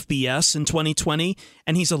in FBS in 2020,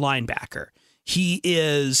 and he's a linebacker. He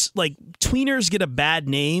is, tweeners get a bad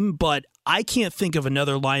name, but I can't think of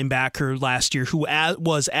another linebacker last year who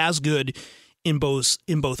was as good in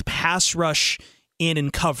both pass rush and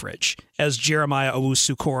in coverage as Jeremiah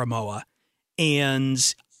Owusu-Koramoah.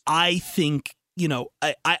 And I think,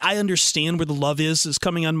 I understand where the love is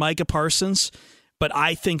coming on Micah Parsons, but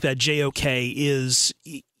I think that JOK is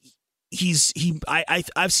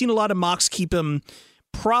I've seen a lot of mocks keep him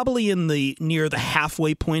probably near the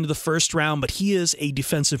halfway point of the first round, but he is a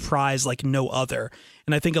defensive prize like no other.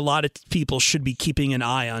 And I think a lot of people should be keeping an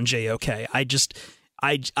eye on JOK.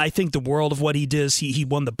 I think the world of what he does. He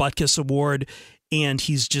won the Butkus Award, and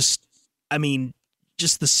he's just the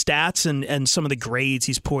stats and some of the grades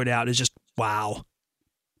he's poured out is just wow.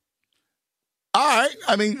 All right.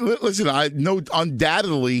 Listen, I know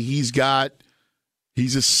undoubtedly he's a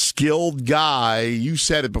skilled guy. You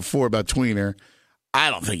said it before about Tweener. I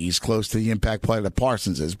don't think he's close to the impact player that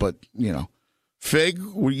Parsons is, but, Fig,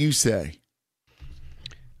 what do you say?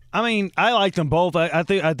 I like them both.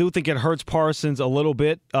 I do think it hurts Parsons a little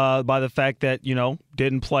bit by the fact that,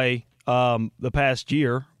 didn't play the past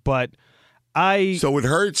year, but So it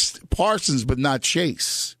hurts Parsons, but not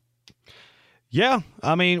Chase. Yeah,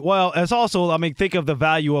 I mean, well, it's also, think of the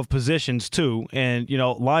value of positions too. And,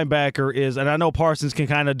 linebacker is, and I know Parsons can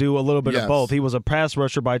kind of do a little bit of both. He was a pass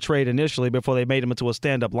rusher by trade initially before they made him into a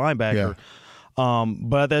stand-up linebacker. Yeah.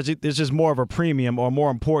 But there's just more of a premium or more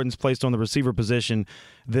importance placed on the receiver position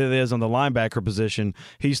than it is on the linebacker position.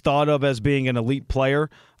 He's thought of as being an elite player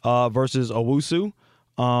versus Owusu.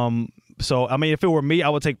 So, if it were me, I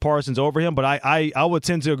would take Parsons over him. But I would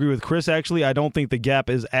tend to agree with Chris, actually. I don't think the gap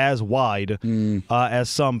is as wide as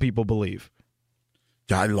some people believe.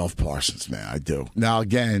 Yeah, I love Parsons, man. I do. Now,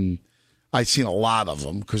 again, I've seen a lot of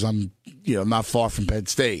them because I'm not far from Penn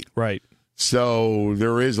State. Right. So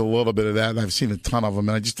there is a little bit of that, and I've seen a ton of them,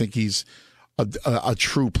 and I just think he's a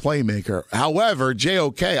true playmaker. However,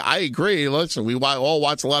 JOK, I agree. Listen, we all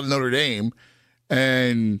watch a lot of Notre Dame,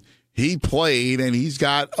 and he played, and he's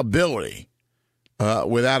got ability,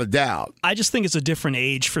 without a doubt. I just think it's a different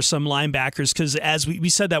age for some linebackers because as we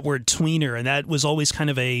said that word tweener, and that was always kind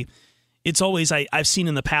of I've seen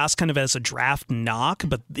in the past kind of as a draft knock,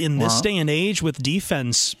 but in this day and age with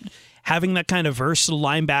defense, having that kind of versatile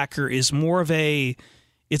linebacker is more of a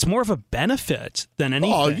benefit than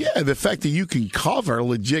anything. Oh, yeah, the fact that you can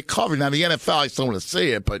legit cover. Now, the NFL, I still want to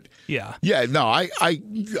see it, but no,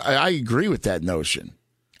 I agree with that notion.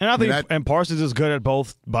 And I think and Parsons is good at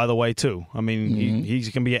both, by the way, too. He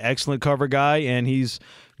can be an excellent cover guy, and he's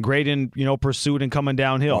great in pursuit and coming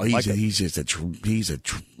downhill. Oh, he's like a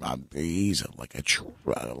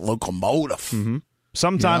locomotive. Mm-hmm.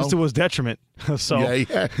 Sometimes to his detriment. So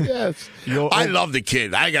yes. I love the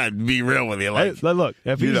kid. I got to be real with you. Like, look,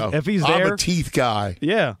 if he's there, I'm a teeth guy.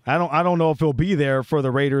 Yeah, I don't know if he'll be there for the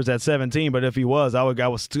Raiders at 17, but if he was, I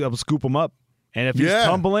would scoop him up. And if he's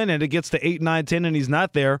tumbling and it gets to 8, 9, 10 and he's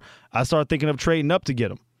not there, I start thinking of trading up to get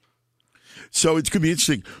him. So it's going to be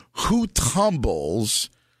interesting. Who tumbles?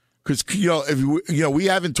 Because, we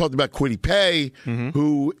haven't talked about Kwity Paye,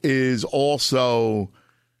 who is also,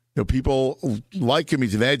 people like him.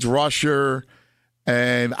 He's an edge rusher.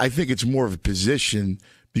 And I think it's more of a position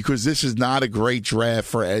because this is not a great draft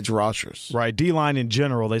for edge rushers. Right. D-line in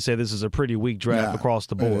general, they say this is a pretty weak draft across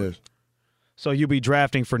the board. So you'll be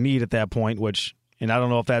drafting for need at that point, and I don't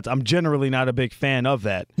know if I'm generally not a big fan of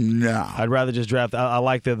that. No. I'd rather just draft. I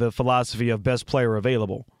like the philosophy of best player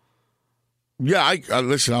available. Yeah,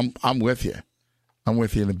 listen, I'm with you. I'm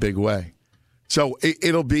with you in a big way. So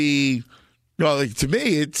it'll be, to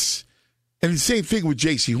me, it's, and the same thing with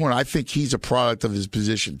J.C. Horn. I think he's a product of his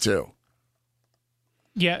position too.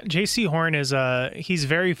 Yeah, J.C. Horn is he's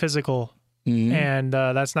very physical, and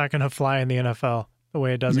that's not going to fly in the NFL. The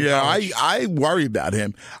way it does. Yeah, I worry about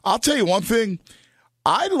him. I'll tell you one thing.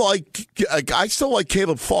 I still like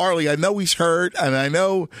Caleb Farley. I know he's hurt, and I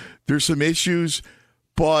know there's some issues,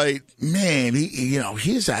 but man,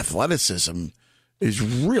 his athleticism is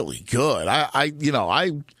really good. I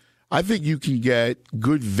think you can get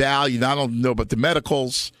good value. I don't know about the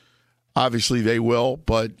medicals. Obviously, they will,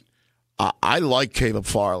 but I like Caleb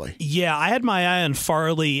Farley. Yeah, I had my eye on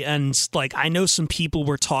Farley, and I know some people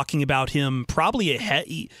were talking about him probably ahead,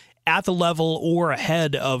 at the level or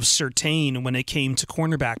ahead of Surtain when it came to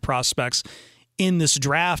cornerback prospects in this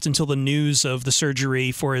draft until the news of the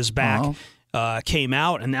surgery for his back came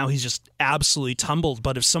out, and now he's just absolutely tumbled.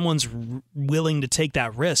 But if someone's willing to take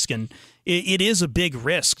that risk, and it is a big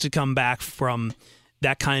risk to come back from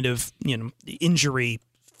that kind of injury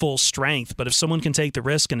full strength, but if someone can take the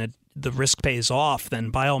risk and the risk pays off, then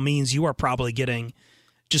by all means, you are probably getting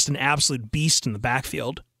just an absolute beast in the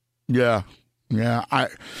backfield. Yeah. And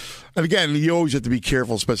again, you always have to be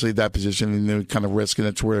careful, especially at that position and the kind of risk, and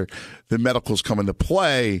that's where the medicals come into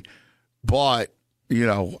play. But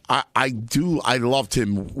I loved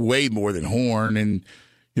him way more than Horn, and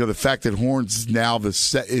the fact that Horn's now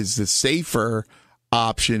is the safer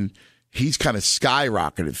option. He's kind of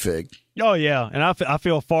skyrocketed, Fig. Oh, yeah. And I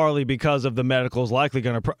feel Farley, because of the medicals, likely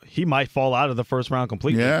going to he might fall out of the first round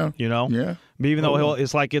completely. Yeah. Yeah. Even though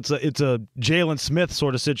it's like it's a Jalen Smith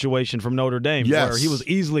sort of situation from Notre Dame, where he was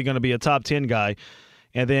easily going to be a top 10 guy,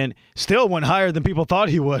 and then still went higher than people thought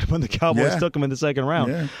he would when the Cowboys took him in the second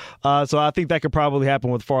round. Yeah. So I think that could probably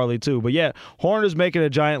happen with Farley too. But yeah, Horn is making a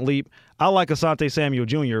giant leap. I like Asante Samuel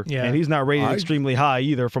Jr. And he's not rated extremely high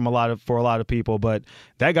either for a lot of people. But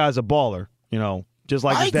that guy's a baller. Just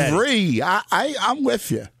like his daddy. I agree. I'm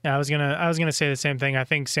with you. Yeah, I was gonna say the same thing. I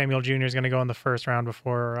think Samuel Jr. is gonna go in the first round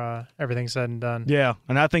before everything's said and done. Yeah,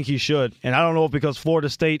 and I think he should. And I don't know if because Florida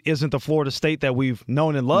State isn't the Florida State that we've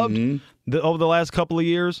known and loved over the last couple of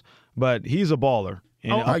years, but he's a baller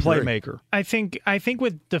and a playmaker. I think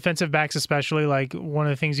with defensive backs especially, like one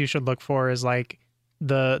of the things you should look for is like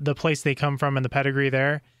the place they come from and the pedigree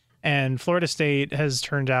there. And Florida State has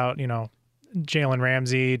turned out, Jalen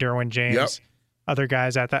Ramsey, Derwin James, other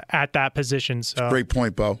guys at that position. So great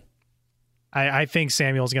point, Bo. I think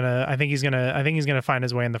Samuel's gonna. I think he's gonna find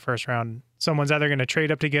his way in the first round. Someone's either gonna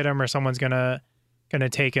trade up to get him, or someone's gonna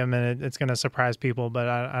take him, and it's gonna surprise people. But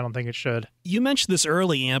I don't think it should. You mentioned this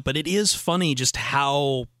early, Ant, but it is funny just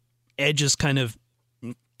how edge is kind of.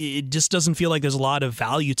 It just doesn't feel like there's a lot of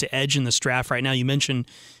value to edge in this draft right now. You mentioned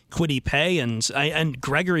Kwity Paye and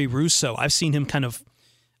Gregory Rousseau. I've seen him kind of.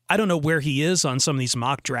 I don't know where he is on some of these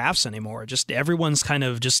mock drafts anymore. Just everyone's kind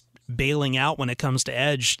of just bailing out when it comes to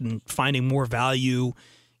edge and finding more value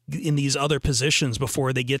in these other positions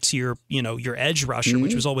before they get to your edge rusher,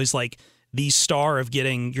 which was always like the star of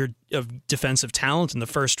getting your defensive talent in the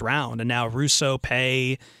first round. And now Rousseau,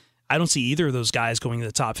 Paye, I don't see either of those guys going to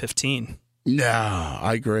the top 15. No,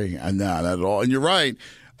 I agree. Not at all. And you're right.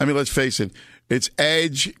 I mean, let's face it. It's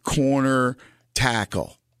edge, corner,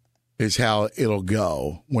 tackle is how it'll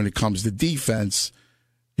go when it comes to defense,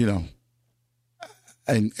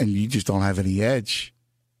 and you just don't have any edge.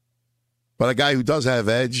 But a guy who does have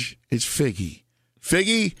edge is Figgy.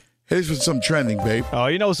 Figgy, here's with some trending, babe. Oh,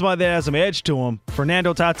 you know somebody that has some edge to him?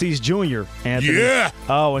 Fernando Tatis Jr., Anthony. Yeah!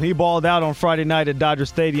 Oh, and he balled out on Friday night at Dodger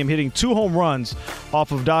Stadium, hitting 2 home runs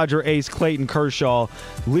off of Dodger ace Clayton Kershaw,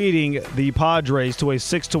 leading the Padres to a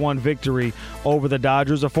 6-1 victory over the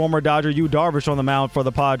Dodgers. A former Dodger, Yu Darvish, on the mound for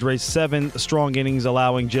the Padres, 7 strong innings,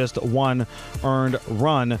 allowing just 1 earned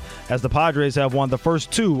run, as the Padres have won the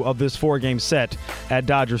first 2 of this 4-game set at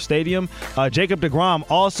Dodger Stadium. Jacob deGrom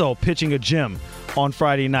also pitching a gem on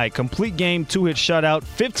Friday night. Complete game, 2-hit shutout,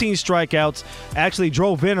 15 strikeouts, actually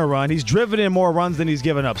drove in a run. He's driven in more runs than he's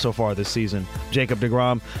given up so far this season, Jacob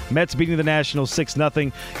deGrom. Mets beating the Nationals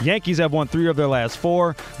 6-0. Yankees have won 3 of their last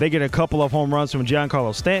 4. They get a couple of home runs from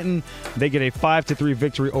Giancarlo Stanton. They get a 5-3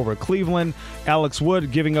 victory over Cleveland. Alex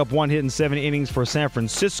Wood giving up 1 hit in 7 innings for San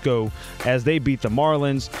Francisco as they beat the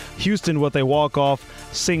Marlins. Houston with a walk-off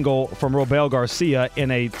single from Robel Garcia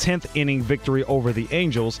in a 10th inning victory over the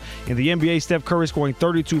Angels. In the NBA, Steph Curry scoring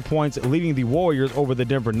 32 points, leading the Warriors over the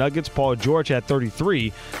Denver Nuggets. Paul George had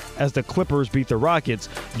 33 as the Clippers beat the Rockets.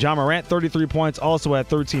 Ja Morant, 33 points, also had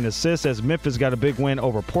 13 assists as Memphis got a big win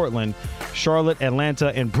over Portland. Charlotte,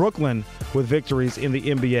 Atlanta, and Brooklyn with victories in the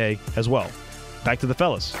NBA as well. Back to the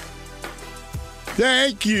fellas.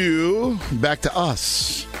 Thank you. Back to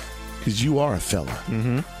us, because you are a fella.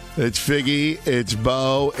 Mm-hmm. It's Figgy, it's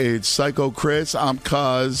Bo, it's Psycho Chris, I'm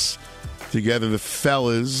Cuz. Together, the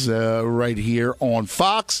fellas right here on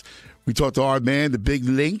Fox. We talked to our man, the Big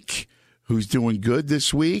Link, who's doing good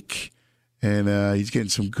this week. And he's getting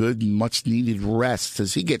some good and much-needed rest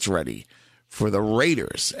as he gets ready for the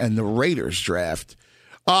Raiders and the Raiders draft.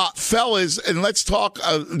 Fellas, and let's talk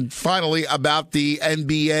finally about the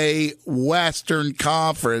NBA Western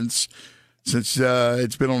Conference, since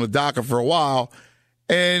it's been on the docket for a while.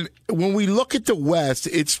 And when we look at the West,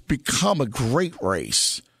 it's become a great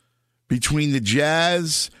race between the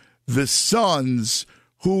Jazz, the Suns,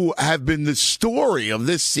 who have been the story of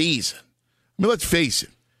this season. I mean, let's face it.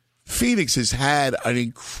 Phoenix has had an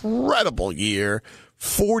incredible year,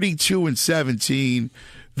 42-17.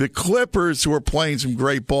 The Clippers, who are playing some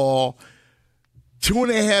great ball,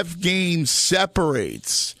 2.5 games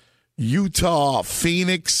separates Utah,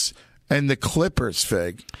 Phoenix, and the Clippers,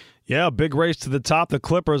 Fig. Yeah, big race to the top. The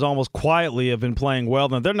Clippers almost quietly have been playing well.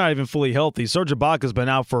 Now, they're not even fully healthy. Serge Ibaka's been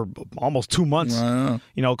out for almost 2 months.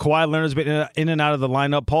 Kawhi Leonard's been in and out of the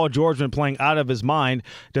lineup. Paul George's been playing out of his mind,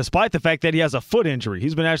 despite the fact that he has a foot injury.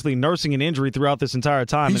 He's been actually nursing an injury throughout this entire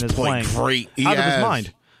time and is playing great. Out of his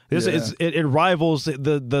mind. It rivals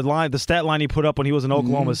the stat line he put up when he was in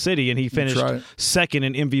Oklahoma City, and he finished second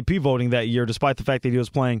in MVP voting that year, despite the fact that he was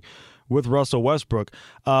playing with Russell Westbrook.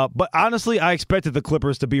 But honestly, I expected the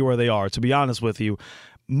Clippers to be where they are, to be honest with you.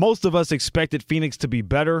 Most of us expected Phoenix to be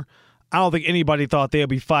better. I don't think anybody thought they'd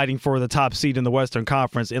be fighting for the top seed in the Western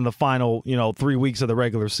Conference in the final, 3 weeks of the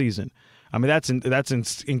regular season. I mean,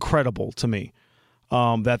 that's incredible to me.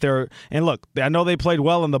 And look, I know they played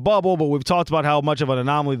well in the bubble, but we've talked about how much of an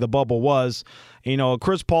anomaly the bubble was.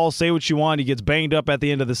 Chris Paul, say what you want, he gets banged up at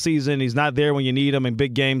the end of the season. He's not there when you need him in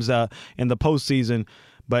big games in the postseason.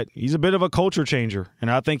 But he's a bit of a culture changer, and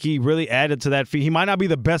I think he really added to that. He might not be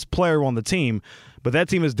the best player on the team, but that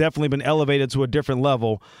team has definitely been elevated to a different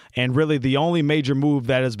level. And really the only major move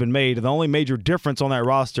that has been made, the only major difference on that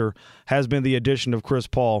roster has been the addition of Chris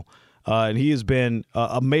Paul. And he has been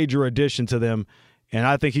a major addition to them. And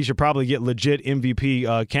I think he should probably get legit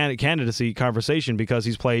MVP candidacy conversation because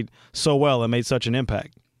he's played so well and made such an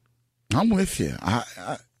impact. I'm with you.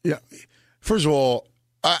 Yeah. First of all,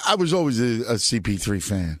 I was always a CP3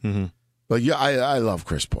 fan. Mm-hmm. I love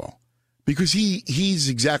Chris Paul. because he's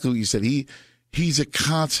exactly what you said. He's a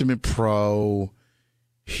consummate pro.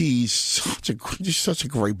 He's just such a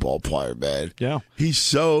great ball player, man. Yeah. He's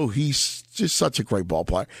just such a great ball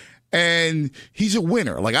player. And he's a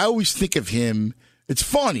winner. Like, I always think of him, it's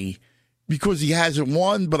funny because he hasn't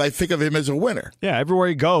won, but I think of him as a winner. Yeah, everywhere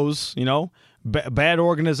he goes, bad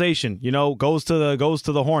organization, goes to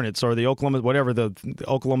the Hornets or the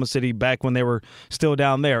Oklahoma City back when they were still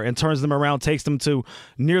down there, and turns them around, takes them to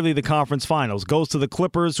nearly the conference finals. Goes to the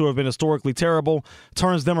Clippers, who have been historically terrible,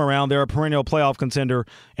 turns them around. They're a perennial playoff contender,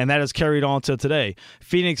 and that has carried on to today.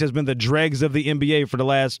 Phoenix has been the dregs of the NBA for the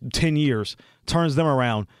last 10 years, turns them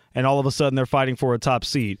around, and all of a sudden they're fighting for a top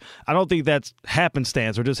seed. I don't think that's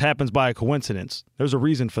happenstance or just happens by a coincidence. There's a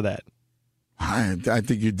reason for that. I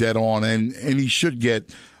think you're dead on, and he should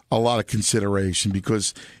get a lot of consideration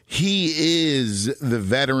because he is the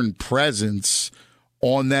veteran presence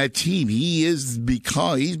on that team. He's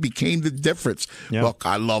became the difference. Yep. Look,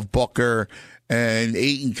 I love Booker, and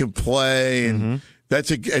Ayton can play, and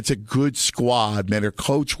it's a good squad, man. They're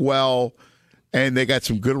coached well, and they got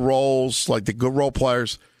some good roles, like the good role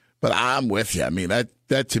players. But I'm with you. I mean,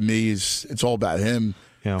 that to me it's all about him.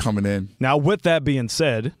 Coming in. Now, with that being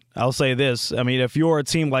said, I'll say this. I mean, if you're a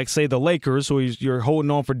team like, say, the Lakers, who you're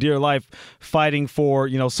holding on for dear life, fighting for,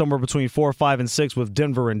 somewhere between 4, 5, and 6 with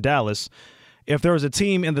Denver and Dallas, if there was a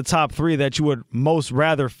team in the top 3 that you would most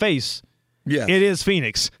rather face, it is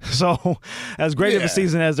Phoenix. So, as great of a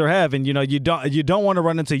season as they're having, you don't want to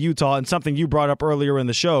run into Utah. And something you brought up earlier in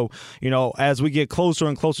the show, as we get closer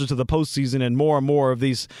and closer to the postseason and more of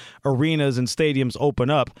these arenas and stadiums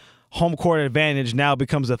open up, home court advantage now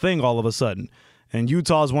becomes a thing all of a sudden. And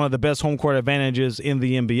Utah is one of the best home court advantages in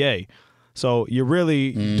the NBA. So you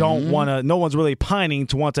really don't want to – no one's really pining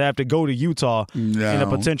to want to have to go to Utah in a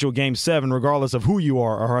potential Game 7, regardless of who you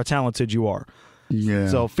are or how talented you are. Yeah.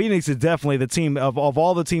 So Phoenix is definitely the team of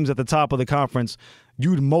all the teams at the top of the conference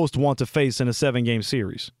you'd most want to face in a 7-game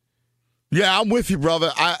series. Yeah, I'm with you,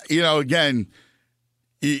 brother. Again,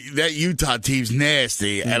 that Utah team's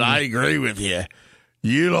nasty, and I agree with you.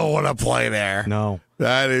 You don't want to play there. No.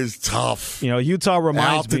 That is tough. Utah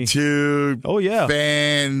reminds me. Altitude. Oh, yeah.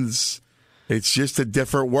 Fans. It's just a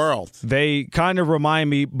different world. They kind of remind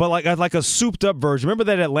me, but like a souped-up version. Remember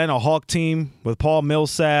that Atlanta Hawk team with Paul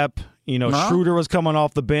Millsap? Schroeder was coming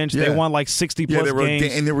off the bench. Yeah. They won like 60-plus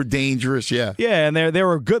games. And they were dangerous, yeah. Yeah, and they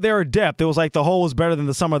were good. They were depth. It was like the whole was better than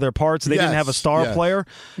the sum of their parts. They didn't have a star player.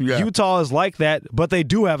 Yeah. Utah is like that, but they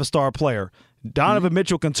do have a star player. Donovan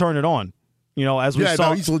Mitchell can turn it on. As we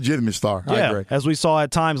saw, he's a legitimate star. I agree. As we saw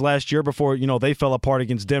at times last year before, they fell apart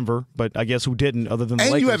against Denver, but I guess who didn't other than the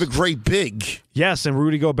Lakers. And you have a great big. Yes, and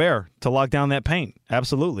Rudy Gobert to lock down that paint.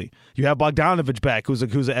 Absolutely. You have Bogdanovich back, who's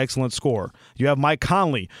an excellent scorer. You have Mike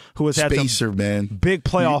Conley, who has had some big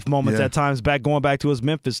playoff moments at times going back to his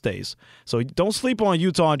Memphis days. So don't sleep on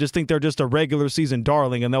Utah and just think they're just a regular season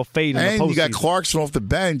darling and they'll fade in the postseason. And you got Clarkson off the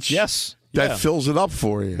bench. Yes. That fills it up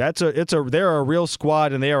for you. They're a real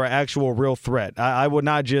squad and they are an actual real threat. I would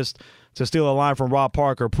not just, to steal a line from Rob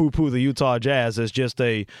Parker, poo-poo the Utah Jazz as just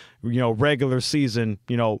a regular season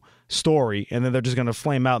story, and then they're just going to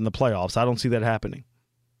flame out in the playoffs. I don't see that happening.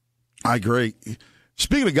 I agree.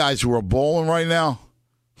 Speaking of guys who are balling right now,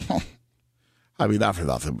 I mean, not for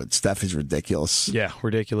nothing, but Steph is ridiculous. Yeah,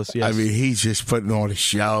 ridiculous. Yes. I mean, he's just putting on a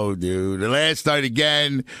show, dude. The last night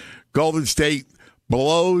again, Golden State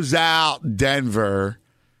blows out Denver.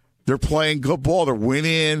 They're playing good ball. They're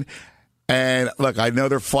winning. And, look, I know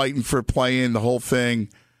they're fighting for playing the whole thing,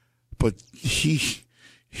 but he's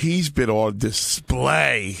been on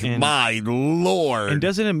display. And, my Lord. And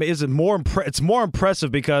it's more impressive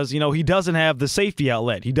because, he doesn't have the safety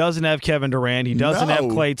outlet. He doesn't have Kevin Durant. He doesn't have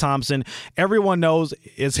Klay Thompson. Everyone knows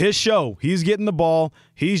it's his show. He's getting the ball.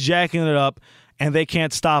 He's jacking it up. And they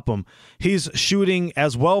can't stop him. He's shooting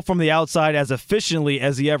as well from the outside as efficiently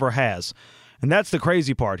as he ever has. And that's the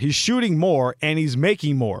crazy part. He's shooting more, and he's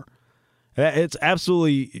making more. It's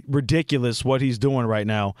absolutely ridiculous what he's doing right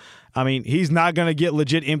now. I mean, he's not going to get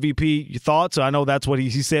legit MVP thoughts. I know that's what he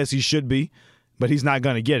says he should be, but he's not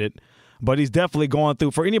going to get it. But he's definitely going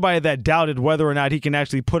through, for anybody that doubted whether or not he can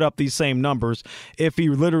actually put up these same numbers, if he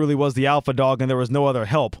literally was the alpha dog and there was no other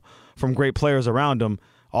help from great players around him,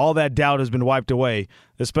 all that doubt has been wiped away,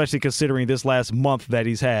 especially considering this last month that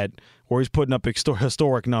he's had where he's putting up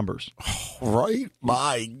historic numbers. Right?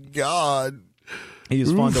 My God. He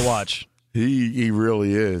is fun to watch. He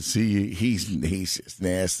really is. He's just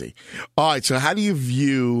nasty. All right, so how do you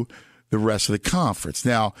view the rest of the conference?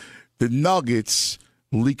 Now, the Nuggets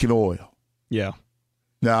leaking oil. Yeah.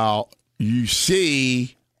 Now, you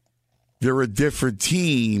see they're a different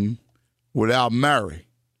team without Murray.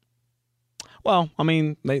 Well, I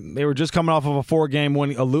mean, they were just coming off of a 4-game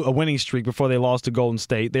winning streak before they lost to Golden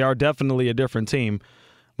State. They are definitely a different team,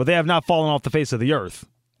 but they have not fallen off the face of the earth.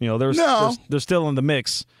 They're still in the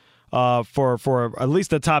mix for at least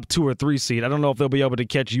the top 2 or 3 seed. I don't know if they'll be able to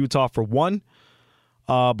catch Utah for 1,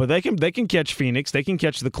 but they can catch Phoenix. They can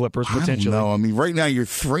catch the Clippers potentially. I don't know. I mean, right now you're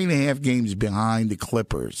 3.5 games behind the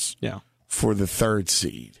Clippers. Yeah. For the 3rd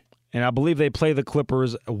seed. And I believe they play the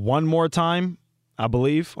Clippers one more time. I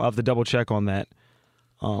believe. I'll have to double check on that.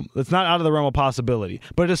 It's not out of the realm of possibility,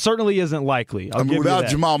 but it certainly isn't likely. Without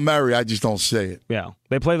Jamal Murray, I just don't see it. Yeah.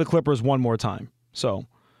 They play the Clippers one more time. So,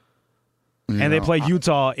 and they play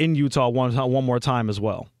Utah in Utah one more time as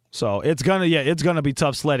well. So it's gonna be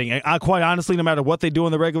tough sledding. And quite honestly, no matter what they do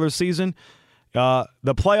in the regular season,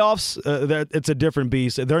 the playoffs, it's a different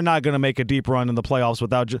beast. They're not going to make a deep run in the playoffs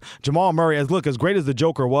without Jamal Murray. As great as the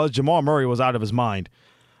Joker was, Jamal Murray was out of his mind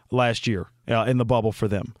last year in the bubble for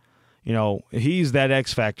them. He's that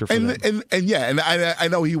X factor for them. And I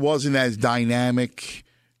know he wasn't as dynamic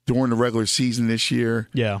during the regular season this year.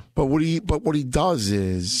 Yeah. But what he does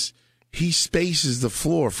is he spaces the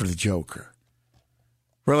floor for the Joker.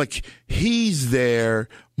 Right? Like, he's there.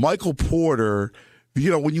 Michael Porter.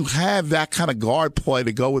 When you have that kind of guard play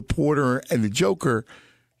to go with Porter and the Joker,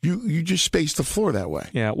 you just space the floor that way.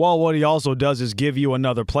 Yeah, well, what he also does is give you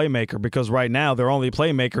another playmaker, because right now their only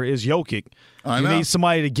playmaker is Jokic. You need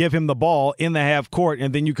somebody to give him the ball in the half court,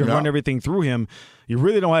 and then you can run everything through him. You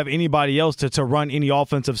really don't have anybody else to run any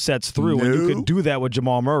offensive sets through, and you can do that with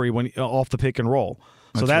Jamal Murray off the pick and roll.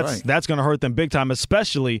 So that's going to hurt them big time,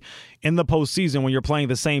 especially in the postseason when you're playing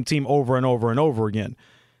the same team over and over and over again.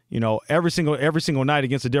 Every single night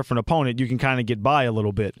against a different opponent, you can kind of get by a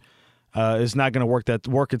little bit. It's not going to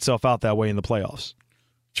work itself out that way in the playoffs.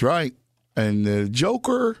 That's right. And the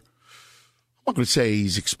Joker, I'm not going to say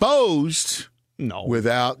he's exposed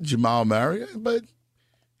without Jamal Murray, but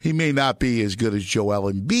he may not be as good as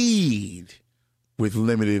Joel Embiid with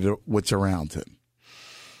limited what's around him.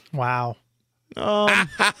 Wow. I'm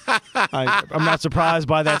not surprised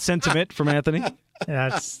by that sentiment from Anthony.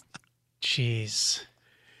 Jeez.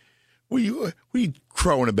 What are you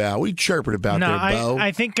crowing about? What are you chirping about there, Bo?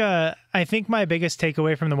 I think my biggest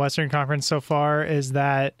takeaway from the Western Conference so far is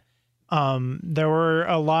that there were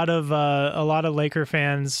a lot of Laker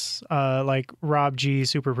fans, like Rob G,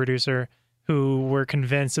 super producer, who were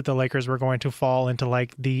convinced that the Lakers were going to fall into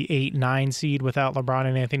like the 8-9 seed without LeBron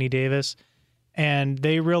and Anthony Davis, and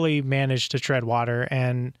they really managed to tread water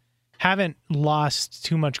and haven't lost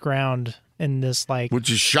too much ground in this, which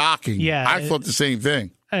is shocking. Yeah, I thought the same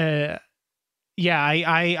thing. I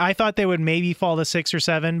thought they would maybe fall to 6 or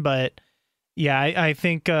 7, but I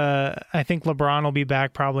think LeBron will be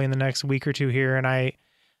back probably in the next week or two here, and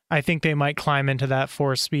I think they might climb into that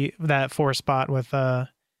 4 spot with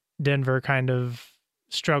Denver kind of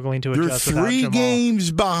struggling to adjust. They're 3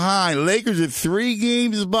 games behind. Lakers are 3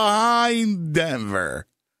 games behind Denver.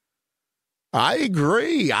 I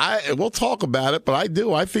agree. We'll talk about it, but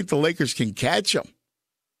I think the Lakers can catch them.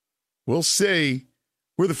 We'll see.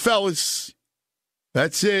 We're the fellas.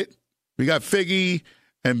 That's it. We got Figgy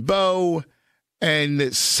and Bo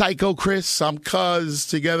and Psycho Chris. I'm Cuz.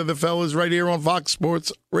 Together, the fellas, right here on Fox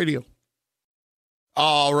Sports Radio.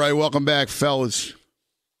 All right, welcome back, fellas.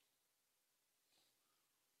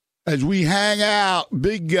 As we hang out,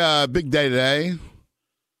 big day today.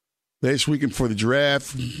 This weekend for the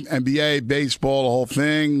draft, NBA, baseball, the whole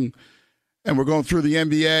thing. And we're going through the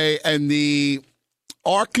NBA and the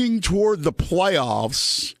arcing toward the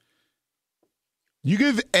playoffs. You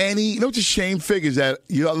give what's a shame, Fig, is that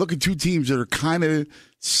you look at 2 teams that are kind of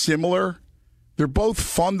similar. They're both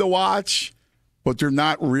fun to watch, but they're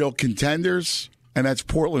not real contenders, and that's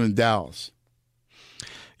Portland and Dallas.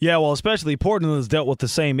 Yeah, well, especially Portland has dealt with the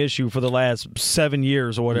same issue for the last 7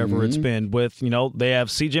 years or whatever it's been. With, they have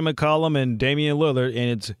C.J. McCollum and Damian Lillard, and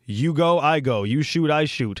it's you go, I go, you shoot, I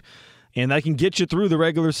shoot. And that can get you through the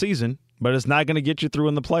regular season, but it's not going to get you through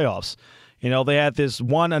in the playoffs. They had this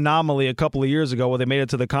one anomaly a couple of years ago where they made it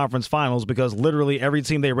to the conference finals because literally every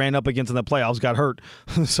team they ran up against in the playoffs got hurt.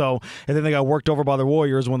 And then they got worked over by the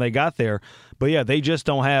Warriors when they got there. But yeah, they just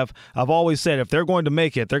don't have – I've always said if they're going to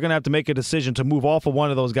make it, they're going to have to make a decision to move off of one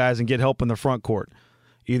of those guys and get help in the front court.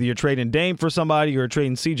 Either you're trading Dame for somebody or you're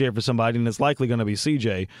trading CJ for somebody, and it's likely going to be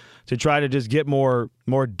CJ, to try to just get more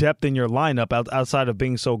depth in your lineup outside of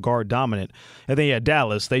being so guard dominant. And then,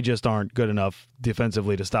 Dallas, they just aren't good enough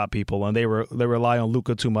defensively to stop people, and they rely on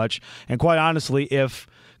Luka too much. And quite honestly, if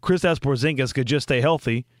Kristaps Porzingis could just stay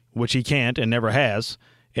healthy, which he can't and never has,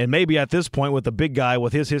 and maybe at this point with the big guy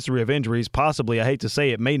with his history of injuries, possibly, I hate to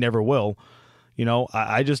say it, may never will,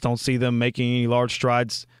 I just don't see them making any large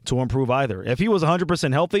strides to improve either. If he was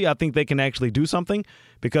 100% healthy, I think they can actually do something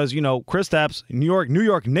because, Kristaps, New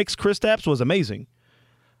York Knicks Kristaps was amazing.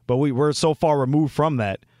 But we're so far removed from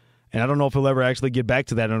that, and I don't know if he'll ever actually get back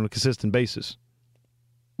to that on a consistent basis.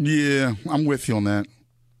 Yeah, I'm with you on that.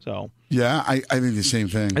 So yeah, I think the same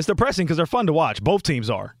thing. It's depressing because they're fun to watch. Both teams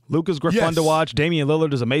are. Luka's fun to watch. Damian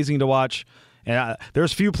Lillard is amazing to watch. And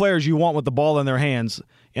there's few players you want with the ball in their hands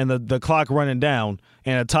and the clock running down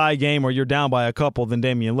in a tie game or you're down by a couple than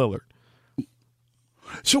Damian Lillard.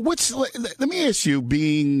 So let me ask you,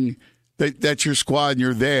 being that's your squad and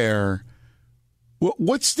you're there,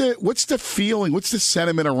 what's the feeling? What's the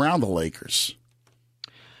sentiment around the Lakers?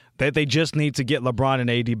 They just need to get LeBron and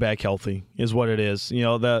AD back healthy is what it is.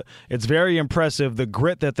 It's very impressive, the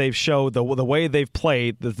grit that they've showed, the way they've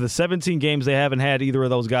played. The 17 games they haven't had either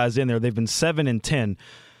of those guys in there, they've been 7-10,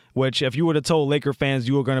 which if you would have told Laker fans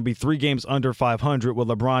you were going to be 3 games under 500 with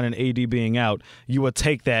LeBron and AD being out, you would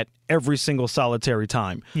take that every single solitary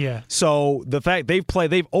time. Yeah. So the fact they've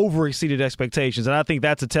over-exceeded expectations, and I think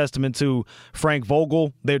that's a testament to Frank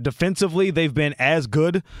Vogel. They're defensively, they've been as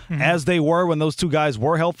good as they were when those two guys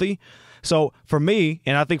were healthy. So for me,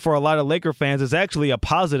 and I think for a lot of Laker fans, it's actually a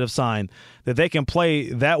positive sign that they can play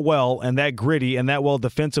that well and that gritty and that well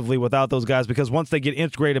defensively without those guys, because once they get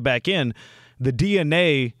integrated back in, the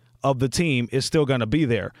DNA of the team is still going to be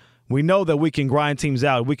there. We know that we can grind teams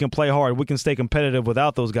out. We can play hard. We can stay competitive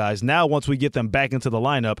without those guys. Now, once we get them back into the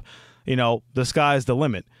lineup, the sky's the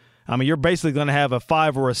limit. I mean, you're basically going to have a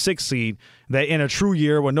 5 or a 6 seed that in a true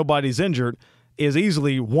year when nobody's injured is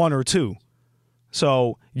easily 1 or 2.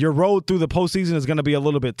 So your road through the postseason is going to be a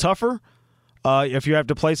little bit tougher if you have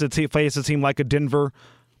to face a team like a Denver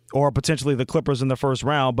or potentially the Clippers in the first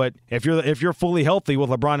round. But if you're fully healthy with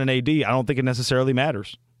LeBron and AD, I don't think it necessarily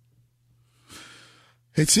matters.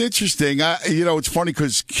 It's interesting. It's funny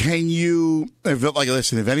because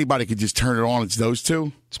if anybody could just turn it on, it's those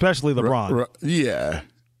two. Especially LeBron. Yeah.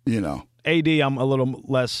 AD, I'm a little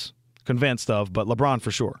less convinced of, but LeBron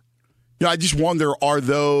for sure. I just wonder,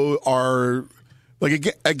 against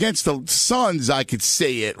the Suns, I could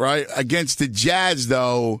say it, right? Against the Jazz,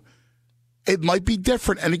 though, it might be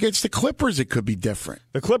different. And against the Clippers, it could be different.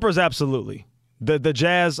 The Clippers, absolutely. The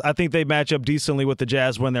Jazz, I think they match up decently with the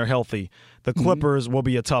Jazz when they're healthy. The Clippers will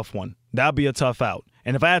be a tough one. That'll be a tough out.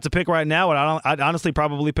 And if I had to pick right now, I'd honestly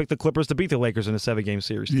probably pick the Clippers to beat the Lakers in a 7-game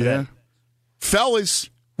series today. Yeah. Fellas,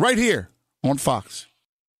 right here on Fox.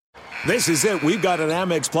 This is it. We've got an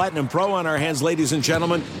Amex Platinum Pro on our hands, ladies and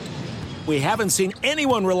gentlemen. We haven't seen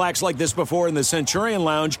anyone relax like this before in the Centurion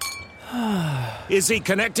Lounge. Is he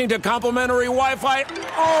connecting to complimentary Wi-Fi?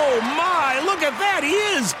 Oh, my! Look at that! He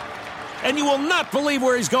is! And you will not believe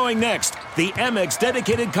where he's going next. The Amex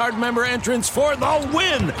dedicated card member entrance for the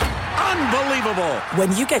win. Unbelievable.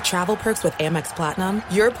 When you get travel perks with Amex Platinum,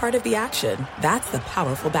 you're part of the action. That's the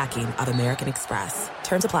powerful backing of American Express.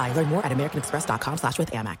 Terms apply. Learn more at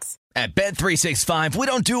americanexpress.com/withAmex. At Bet365, we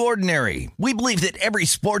don't do ordinary. We believe that every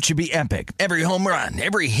sport should be epic. Every home run,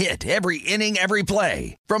 every hit, every inning, every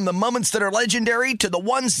play. From the moments that are legendary to the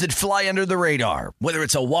ones that fly under the radar. Whether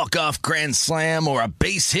it's a walk-off grand slam or a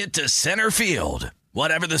base hit to center field.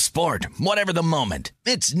 Whatever the sport, whatever the moment.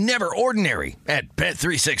 It's never ordinary at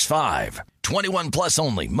Bet365. 21 plus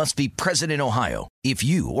only. Must be present in Ohio. If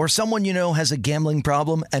you or someone you know has a gambling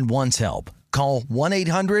problem and wants help, call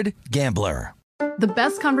 1-800-GAMBLER. The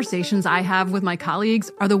best conversations I have with my colleagues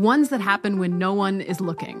are the ones that happen when no one is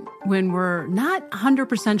looking, when we're not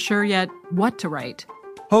 100% sure yet what to write.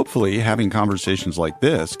 Hopefully, having conversations like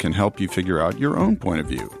this can help you figure out your own point of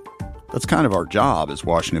view. That's kind of our job as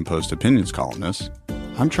Washington Post opinions columnists.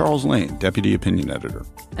 I'm Charles Lane, Deputy Opinion Editor.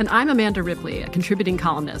 And I'm Amanda Ripley, a contributing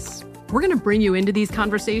columnist. We're going to bring you into these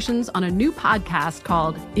conversations on a new podcast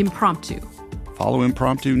called Impromptu. Follow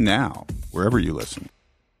Impromptu now, wherever you listen.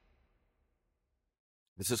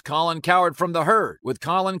 This is Colin Cowherd from The Herd with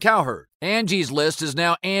Colin Cowherd. Angie's List is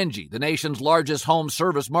now Angie, the nation's largest home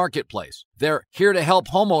service marketplace. They're here to help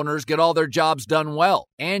homeowners get all their jobs done well.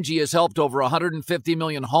 Angie has helped over 150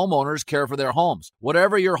 million homeowners care for their homes.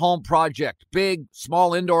 Whatever your home project, big,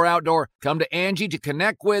 small, indoor, outdoor, come to Angie to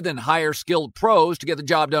connect with and hire skilled pros to get the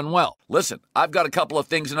job done well. Listen, I've got a couple of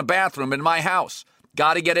things in a bathroom in my house.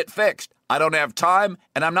 Got to get it fixed. I don't have time,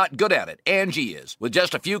 and I'm not good at it. Angie is. With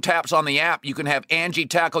just a few taps on the app, you can have Angie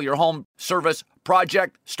tackle your home service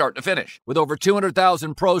project start to finish. With over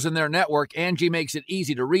 200,000 pros in their network, Angie makes it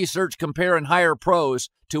easy to research, compare, and hire pros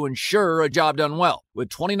to ensure a job done well. With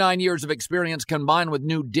 29 years of experience combined with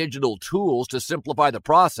new digital tools to simplify the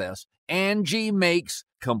process, Angie makes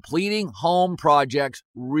completing home projects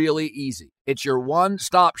really easy. It's your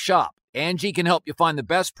one-stop shop. Angie can help you find the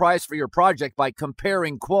best price for your project by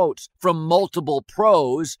comparing quotes from multiple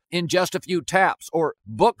pros in just a few taps, or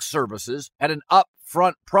book services at an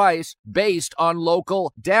upfront price based on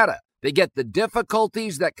local data. They get the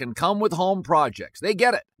difficulties that can come with home projects. They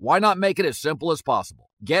get it. Why not make it as simple as possible?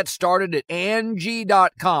 Get started at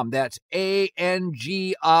Angie.com. That's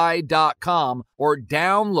ANGI.com, or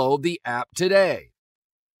download the app today.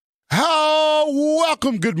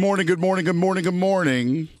 Welcome. Good morning, good morning, good morning, good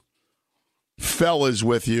morning. Fellas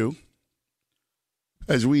with you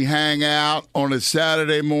as we hang out on a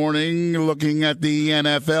Saturday morning looking at the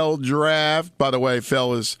NFL draft. By the way,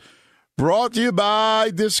 fellas, brought to you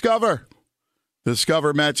by Discover.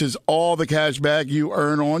 Discover matches all the cash back you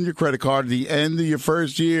earn on your credit card at the end of your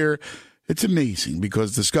first year. It's amazing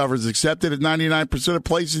because Discover is accepted at 99% of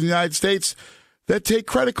places in the United States that take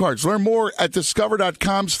credit cards. Learn more at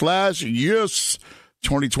discover.com/yes.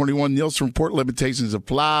 2021 Nielsen Report, limitations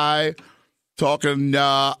apply. Talking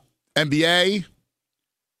NBA,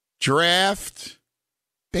 draft,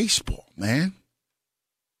 baseball, man.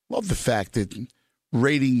 Love the fact that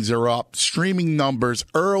ratings are up, streaming numbers,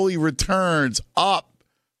 early returns up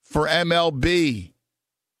for MLB.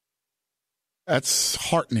 That's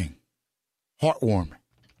heartening, heartwarming.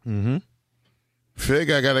 Mm-hmm.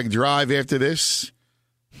 Fig, I got to drive after this.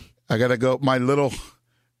 I got to go. My little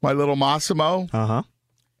Massimo.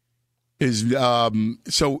 Is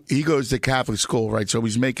so he goes to Catholic school, right? So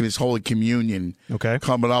he's making his Holy Communion.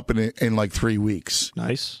 Coming up in like 3 weeks.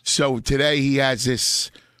 Nice. So today he has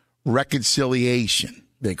this reconciliation,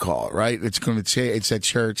 they call it, right? It's at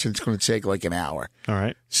church, and it's going to take like an hour. All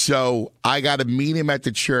right. So I got to meet him at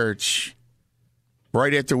the church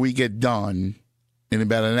right after we get done in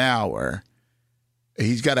about an hour.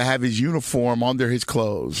 He's got to have his uniform under his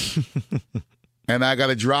clothes. And I got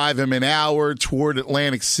to drive him an hour toward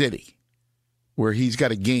Atlantic City, where he's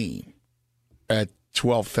got a game at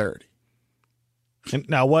 12:30. And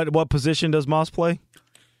now, what position does Moss play?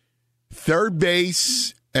 Third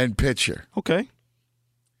base and pitcher. Okay.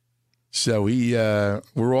 So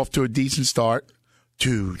we're off to a decent start.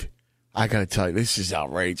 Dude, I got to tell you, this is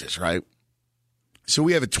outrageous, right? So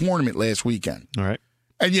we have a tournament last weekend. All right.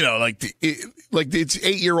 And, it's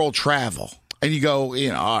 8-year-old travel. And you go,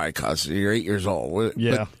 all right, cuz you're 8 years old.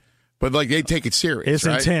 Yeah. But they take it serious, It's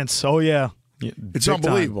right? intense. Oh, yeah. It's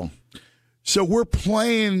unbelievable. Time. So we're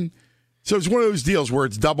playing. So it's one of those deals where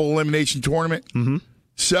it's double elimination tournament. Mm-hmm.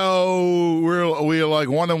 So we're like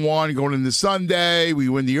 1-1 going into Sunday. We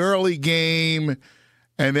win the early game,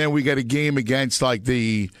 and then we get a game against like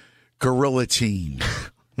the gorilla team,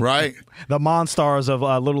 right? The Monstars of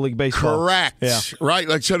Little League Baseball. Correct. Yeah. Right.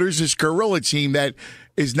 Like, so there's this gorilla team that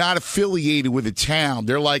is not affiliated with a town.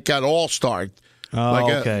 They're like an all-star.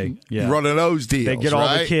 Oh, okay. Yeah. One of those deals. They get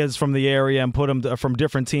all the kids from the area and put them from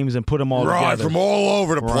different teams and put them all together. Right, from all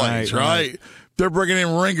over the place, right? They're bringing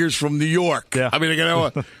in ringers from New York. Yeah. I mean,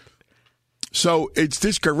 so it's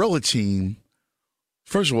this gorilla team.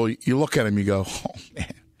 First of all, you look at him, you go, oh,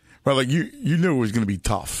 man. Right, like you knew it was going to be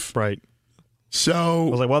tough. Right. So I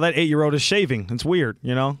was like, well, that 8-year-old is shaving. It's weird,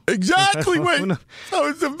 Exactly. Wait. So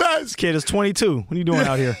it's the best. This kid is 22. What are you doing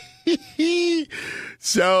out here?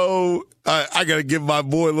 So I got to give my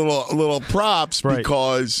boy little props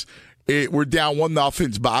because we're down 1-0.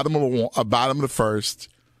 It's bottom of the first.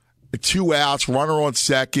 2 outs, runner on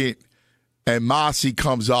second, and Mossy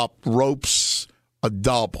comes up, ropes a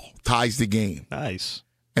double, ties the game. Nice.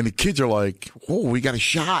 And the kids are like, "Whoa, we got a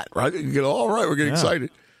shot!" Right? You get all right. We're getting excited.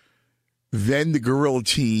 Then the gorilla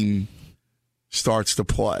team starts to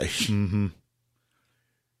play. Mm-hmm.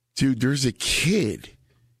 Dude, there's a kid.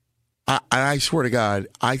 I swear to God,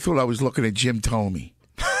 I thought I was looking at Jim Thome.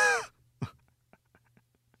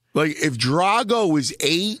 Like, if Drago was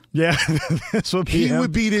 8, this would be he him.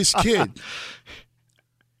 would be this kid.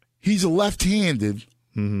 He's a left-handed.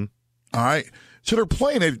 Mm-hmm. All right. So they're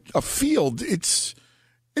playing a field. It's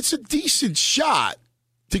a decent shot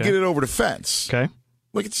to get it over the fence. Okay.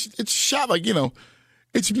 Like, it's shot like,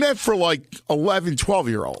 it's meant for like 11,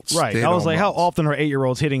 12-year-olds. Right. I was like, how often are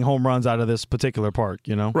 8-year-olds hitting home runs out of this particular park,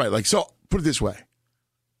 Right. Like, so put it this way.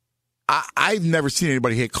 I've never seen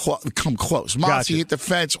anybody come close. Mossy hit the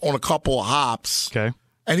fence on a couple of hops. Okay.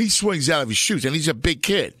 And he swings out of his shoes, and he's a big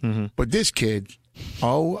kid. Mm-hmm. But this kid,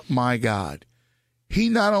 oh, my God. He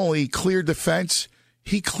not only cleared the fence,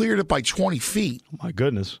 he cleared it by 20 feet. Oh, my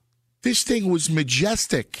goodness. This thing was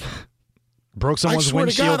majestic. Broke someone's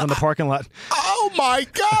windshield in the parking lot. Oh, my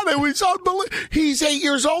God. It was unbelievable. He's 8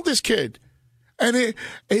 years old, this kid. And it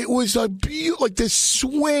was like the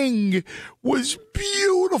swing was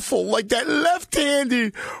beautiful. Like that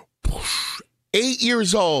left-handed, 8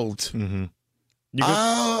 years old. Mm-hmm.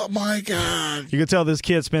 Oh, my God. You could tell this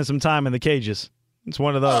kid spent some time in the cages. It's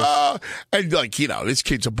one of those. And, like, you know, this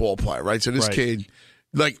kid's a ball player, right? So this kid,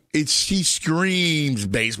 like, he screams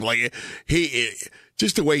baseball. Like, he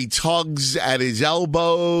just the way he tugs at his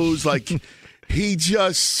elbows. Like, he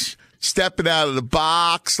just stepping out of the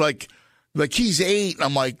box. Like he's 8. And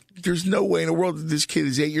I'm like, there's no way in the world that this kid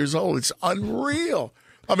is 8 years old. It's unreal.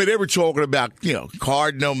 I mean, they were talking about, you know,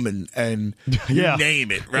 carding and you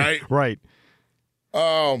name it, right? Right.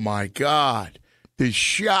 Oh, my God. The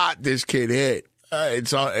shot this kid hit.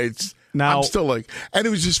 Now, I'm still like, and it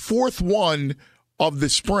was his 4th one of the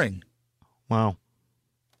spring. Wow.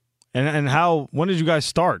 And when did you guys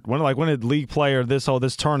start? When did league play or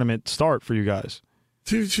this tournament start for you guys?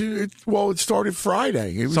 Well, it started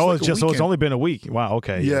Friday. It was so it's only been a week. Wow.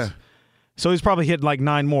 Okay. Yeah. Yes. So he's probably hit like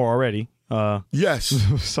 9 more already. Yes.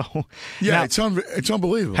 So yeah, now, it's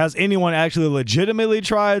unbelievable. Has anyone actually legitimately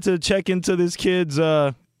tried to check into this kid's,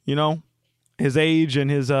 his age and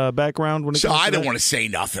his background? I don't want to say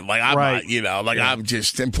nothing. Like I'm not, I'm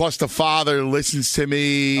just, and plus the father listens to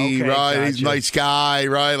me, right? Gotcha. He's a nice guy,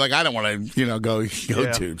 right? Like I don't want to, go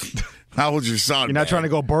to. How old's your son? You're not trying to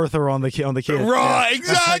go birther on the kid, right? Yeah.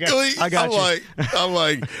 Exactly. I got you. I'm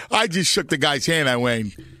like, I just shook the guy's hand. I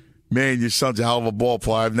went, man, your son's a hell of a ball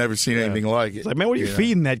player. I've never seen anything like it. It's like, man, what are you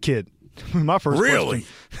feeding that kid? My first really?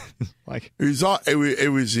 Like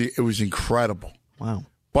it was incredible. Wow.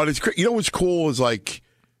 But it's what's cool is like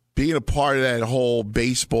being a part of that whole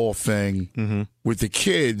baseball thing with the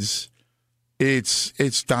kids.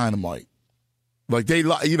 It's dynamite. Like they,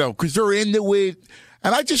 because they're into it,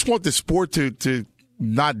 and I just want the sport to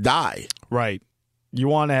not die. Right. You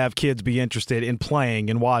want to have kids be interested in playing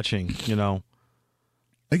and watching.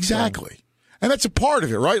 Exactly, and that's a part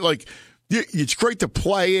of it, right? Like it's great to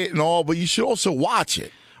play it and all, but you should also watch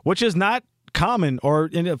it, which is not common for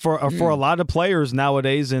a lot of players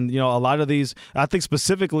nowadays. And a lot of these, I think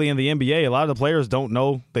specifically in the NBA, a lot of the players don't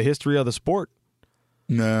know the history of the sport.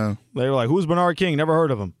 No, they were like, "Who's Bernard King? Never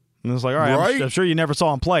heard of him." And it's like, all right, I'm sure you never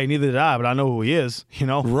saw him play. Neither did I, but I know who he is.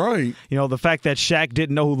 Right? The fact that Shaq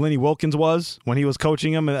didn't know who Lenny Wilkins was when he was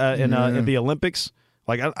coaching him in the Olympics.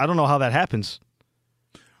 Like, I don't know how that happens.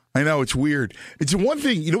 I know, it's weird. It's one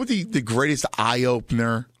thing. You know what the greatest eye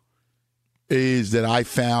opener is that I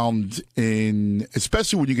found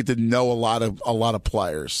especially when you get to know a lot of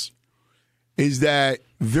players, is that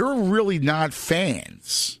they're really not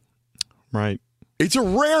fans. Right. It's a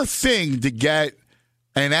rare thing to get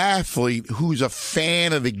an athlete who's a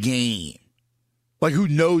fan of the game, like who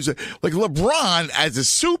knows it. Like LeBron as a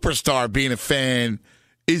superstar being a fan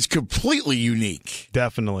is completely unique.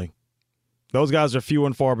 Definitely. Those guys are few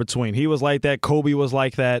and far between. He was like that. Kobe was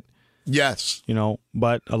like that. Yes.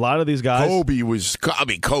 But a lot of these guys.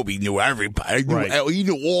 Kobe knew everybody. He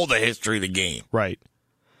knew all the history of the game. Right.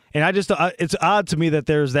 And it's odd to me that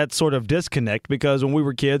there's that sort of disconnect, because when we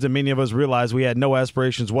were kids, and many of us realized we had no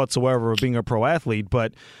aspirations whatsoever of being a pro athlete,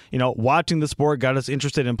 but, watching the sport got us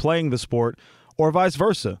interested in playing the sport, or vice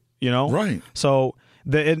versa, Right. So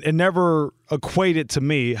it never equated to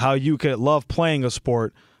me how you could love playing a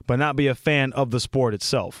sport but not be a fan of the sport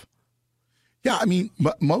itself. Yeah, I mean,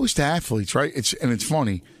 most athletes, right? It's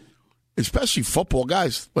funny, especially football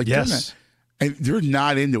guys, like yes, and they're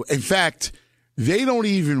not into it. In fact, they don't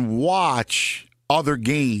even watch other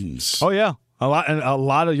games. Oh yeah, a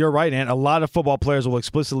lot of you're right, and a lot of football players will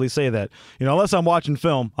explicitly say that. Unless I'm watching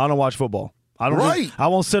film, I don't watch football. I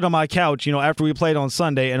won't sit on my couch, after we played on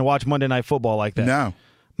Sunday and watch Monday Night Football like that. No,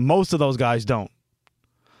 most of those guys don't.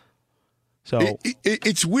 So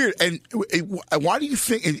it's weird, and why do you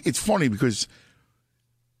think it's funny? Because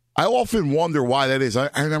I often wonder why that is. I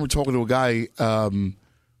remember talking to a guy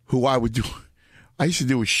who I used to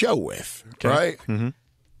do a show with, right? Mm-hmm.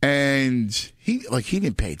 And he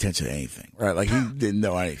didn't pay attention to anything, right? Like he didn't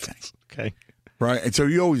know anything, okay, right? And so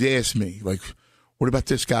he always asked me, like, "What about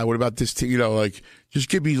this guy? What about this team?" Like just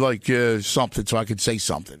give me like something so I could say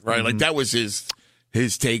something, right? Mm-hmm. Like that was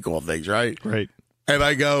his take on things, right? Right. And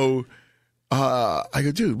I go,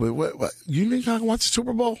 dude, what? You think I can watch the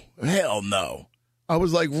Super Bowl? Hell no. I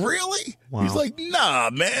was like, really? Wow. He's like, nah,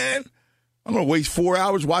 man. I'm going to waste 4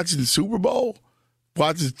 hours watching the Super Bowl?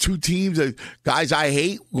 Watching two teams, guys I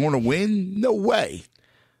hate, going to win? No way.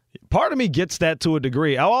 Part of me gets that to a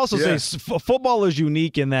degree. I'll also say football is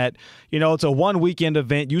unique in that, it's a one-weekend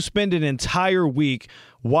event. You spend an entire week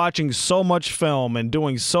watching so much film and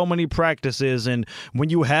doing so many practices, and when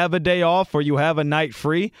you have a day off or you have a night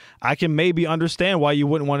free, I can maybe understand why you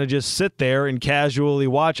wouldn't want to just sit there and casually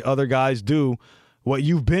watch other guys do what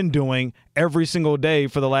you've been doing every single day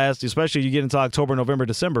for the last, especially you get into October, November,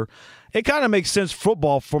 December, it kind of makes sense from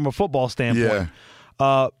a football standpoint.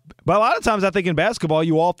 Yeah. But a lot of times I think in basketball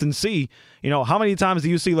you often see, how many times do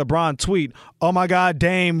you see LeBron tweet, "Oh my God,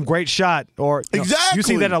 Dame, great shot," or exactly. You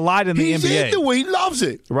see that a lot in the NBA. He's into it. He loves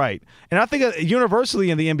it. Right. And I think universally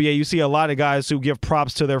in the NBA you see a lot of guys who give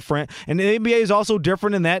props to their friend. And the NBA is also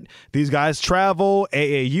different in that these guys travel,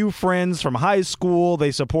 AAU friends from high school,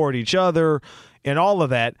 they support each other and all of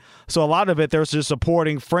that. So a lot of it they're just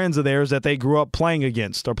supporting friends of theirs that they grew up playing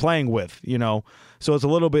against or playing with, So it's a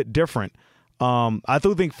little bit different. I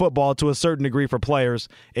do think football, to a certain degree for players,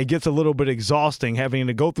 it gets a little bit exhausting having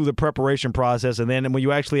to go through the preparation process, and then when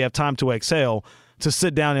you actually have time to exhale, to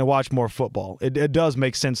sit down and watch more football. It does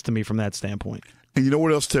make sense to me from that standpoint. And you know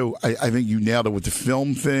what else, too? I think you nailed it with the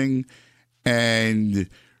film thing, and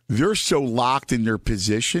they're so locked in their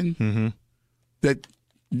position that,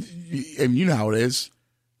 and you know how it is,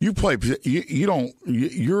 you play,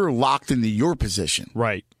 you're locked into your position.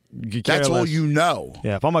 Right. That's all you know.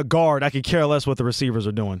 Yeah, if I'm a guard, I could care less what the receivers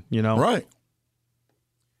are doing, Right.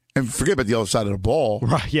 And forget about the other side of the ball.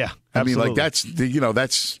 Right, yeah. Absolutely. I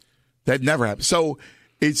mean, that never happens. So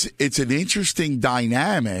it's an interesting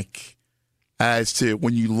dynamic as to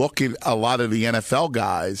when you look at a lot of the NFL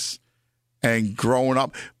guys and growing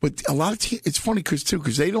up. But a lot of teams, it's funny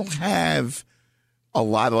because they don't have a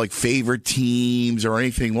lot of favorite teams or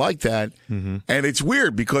anything like that. And it's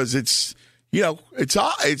weird because it's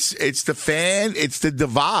the fan, it's the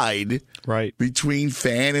divide between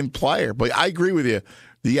fan and player. But I agree with you.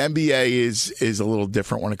 The NBA is a little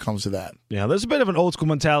different when it comes to that. Yeah, there's a bit of an old school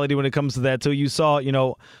mentality when it comes to that too. You saw, I don't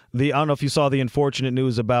know if you saw the unfortunate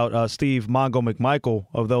news about Steve Mongo McMichael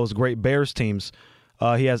of those great Bears teams.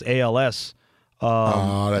 He has ALS.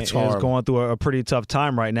 That's hard. He's going through a pretty tough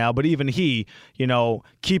time right now. But even he,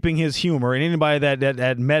 keeping his humor, and anybody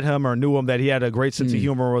that met him or knew him that he had a great sense of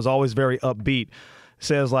humor, was always very upbeat.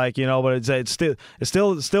 Says but it's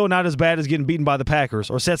still not as bad as getting beaten by the Packers,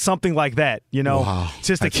 or said something like that. Wow,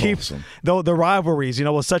 just to keep awesome. the rivalries.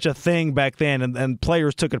 Was such a thing back then, and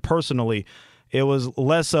players took it personally. It was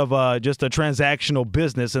less of just a transactional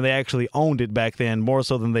business, and they actually owned it back then more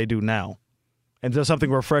so than they do now. And there's something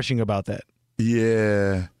refreshing about that.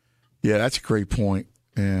 Yeah, that's a great point.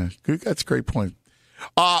 Yeah, that's a great point.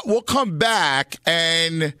 We'll come back,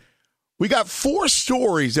 and we got 4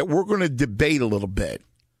 stories that we're going to debate a little bit.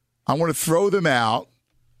 I want to throw them out,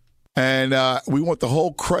 and we want the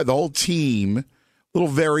whole team, a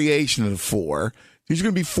little variation of the 4. These are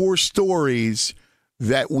going to be 4 stories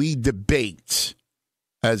that we debate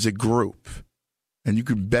as a group, and you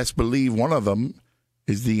can best believe one of them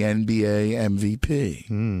is the NBA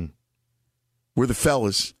MVP. We're the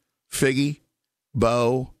fellas, Figgy,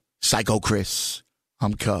 Bo, Psycho Chris.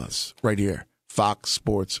 I'm Cuz, right here, Fox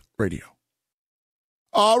Sports Radio.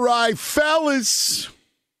 All right, fellas.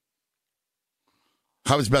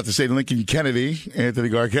 I was about to say Lincoln Kennedy, Anthony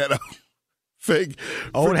Gargano. Fig.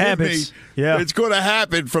 Old habits. Yeah. It's going to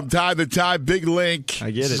happen from time to time. Big Link.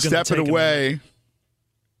 I get it. Stepping away.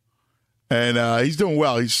 And he's doing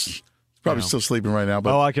well. He's probably still sleeping right now.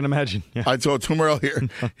 But I can imagine. Yeah. I told him earlier.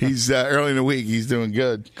 He's early in the week. He's doing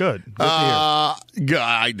good. Good. Good to hear.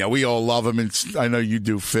 I know. We all love him. And I know you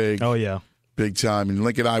do, Fig. Oh, yeah. Big time. And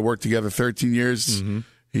Link and I worked together 13 years.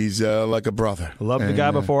 He's like a brother. I loved the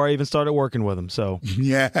guy before I even started working with him. So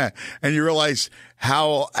yeah. And you realize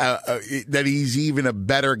how that he's even a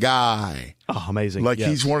better guy. Oh, amazing. Like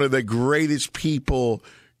he's one of the greatest people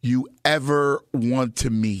you ever want to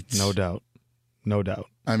meet. No doubt. No doubt.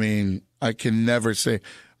 I mean, I can never say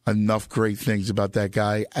enough great things about that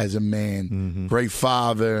guy as a man. Great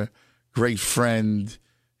father, great friend.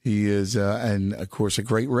 He is, and of course, a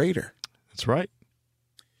great Raider. That's right.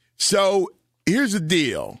 So here's the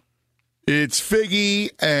deal. It's Figgy,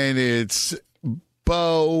 and it's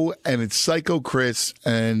Bo, and it's Psycho Chris,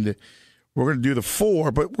 and we're going to do the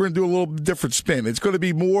 4, but we're going to do a little different spin. It's going to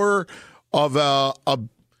be more of a I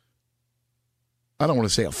don't want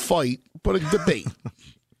to say a fight, but a debate.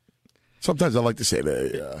 Sometimes I like to say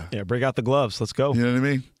that. Yeah, break out the gloves. Let's go. You know what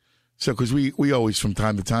I mean? So, because we always, from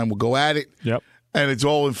time to time, will go at it. Yep. And it's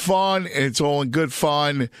all in fun, and it's all in good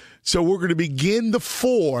fun. So we're going to begin the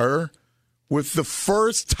 4 with the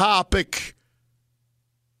first topic.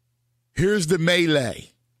 Here's the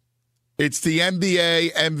melee. It's the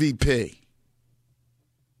NBA MVP.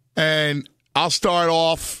 And I'll start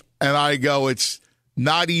off, and I go, it's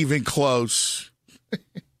not even close.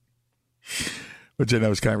 Which I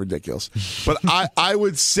know is kind of ridiculous. But I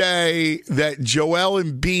would say that Joel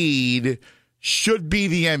Embiid should be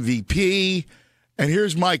the MVP. And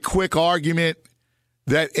here's my quick argument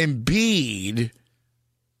that Embiid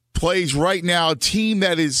plays right now a team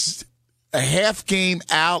that is a half game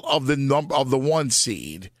out of the 1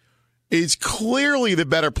 seed, is clearly the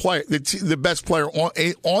better player, the best player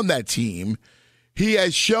on that team. He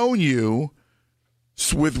has shown you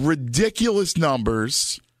with ridiculous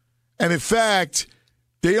numbers, and in fact,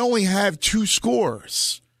 they only have 2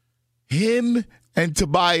 scorers, him and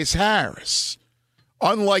Tobias Harris.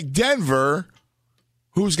 Unlike Denver,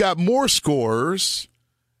 who's got more scorers,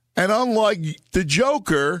 and unlike the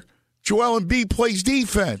Joker, Joel Embiid plays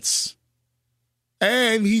defense.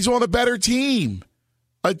 And he's on a better team.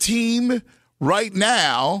 A team right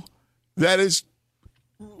now that is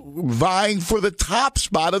vying for the top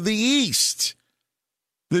spot of the East.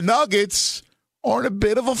 The Nuggets are in a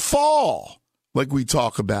bit of a fall, like we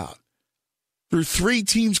talk about. There are 3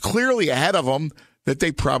 teams clearly ahead of them that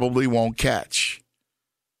they probably won't catch.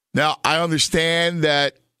 Now, I understand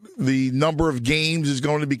that the number of games is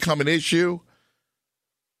going to become an issue,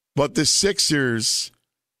 but the Sixers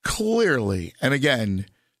clearly, and again,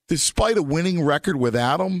 despite a winning record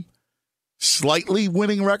without him, slightly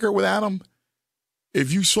winning record without him,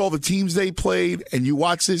 if you saw the teams they played and you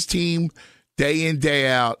watch this team day in, day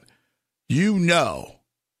out, you know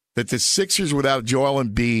that the Sixers without Joel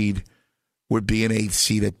Embiid would be an 8th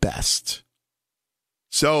seed at best.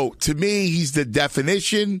 So, to me, he's the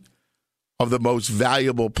definition of the most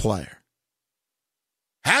valuable player.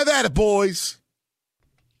 Have at it, boys.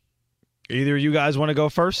 Either of you guys want to go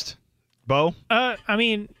first? Bo? I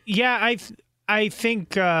mean, yeah, I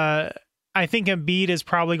think Embiid is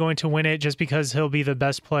probably going to win it just because he'll be the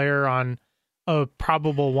best player on a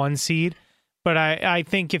probable 1 seed. But I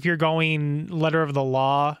think if you're going letter of the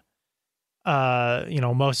law,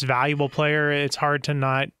 most valuable player, it's hard to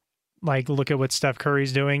not look at what Steph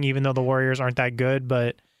Curry's doing, even though the Warriors aren't that good,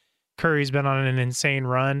 but Curry's been on an insane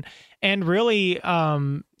run. And really,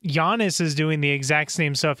 Giannis is doing the exact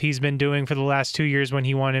same stuff he's been doing for the last 2 years when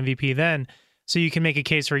he won MVP then. So you can make a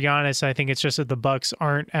case for Giannis. I think it's just that the Bucks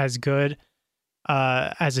aren't as good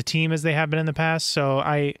as a team as they have been in the past. So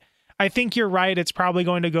I think you're right. It's probably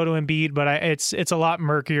going to go to Embiid, but it's a lot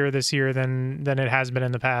murkier this year than it has been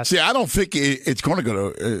in the past. See, I don't think it's going to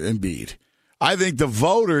go to Embiid. I think the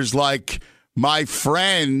voters, like my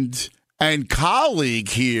friend and colleague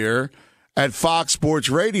here at Fox Sports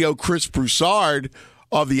Radio, Chris Broussard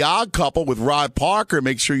of The Odd Couple with Rod Parker,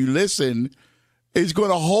 make sure you listen, is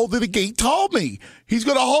going to hold it against. He told me he's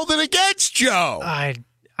going to hold it against Joe. I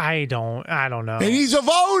don't know. And he's a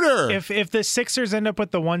voter. If the Sixers end up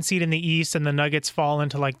with the 1 seed in the East and the Nuggets fall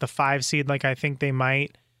into the 5 seed, like I think they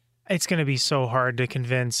might, it's going to be so hard to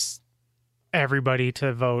convince everybody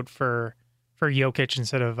to vote for Jokic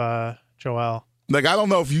instead of Joel. I don't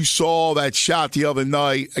know if you saw that shot the other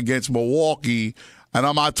night against Milwaukee, and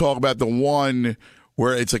I'm not talking about the one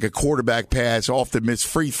where it's like a quarterback pass off the missed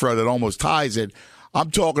free throw that almost ties it.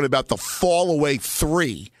 I'm talking about the fall-away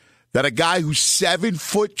 3 that a guy who's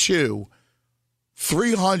 7'2",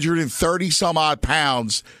 330-some-odd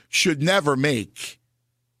pounds should never make.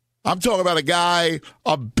 I'm talking about a guy,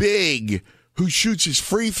 a big, who shoots his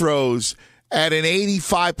free throws at an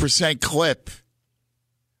 85% clip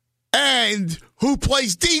and who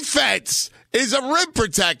plays defense, is a rim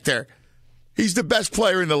protector. He's the best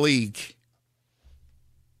player in the league.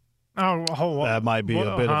 Oh, hold on. That might be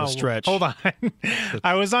a bit of a stretch. Hold on.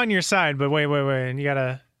 I was on your side, but wait.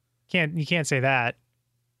 You can't say that.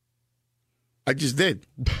 I just did.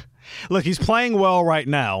 Look, he's playing well right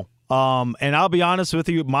now. And I'll be honest with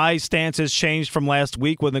you, my stance has changed from last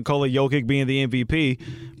week with Nikola Jokic being the MVP,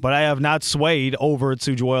 but I have not swayed over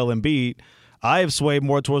to Joel Embiid. I have swayed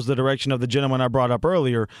more towards the direction of the gentleman I brought up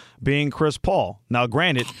earlier, being Chris Paul. Now,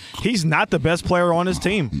 granted, he's not the best player on his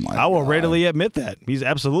team. I will readily admit that. He's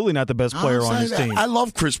absolutely not the best player on his team. I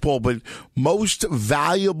love Chris Paul, but most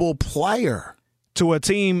valuable player. To a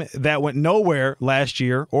team that went nowhere last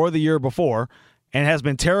year or the year before and has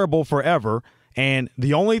been terrible forever. And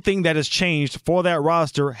the only thing that has changed for that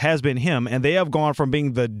roster has been him. And they have gone from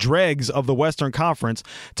being the dregs of the Western Conference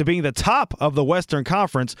to being the top of the Western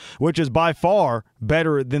Conference, which is by far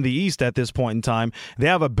better than the East at this point in time. They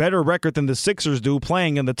have a better record than the Sixers do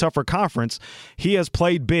playing in the tougher conference. He has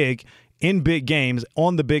played big in big games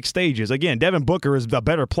on the big stages. Again, Devin Booker is a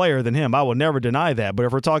better player than him. I will never deny that. But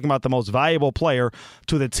if we're talking about the most valuable player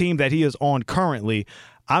to the team that he is on currently,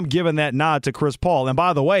 I'm giving that nod to Chris Paul. And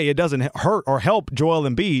by the way, it doesn't hurt or help Joel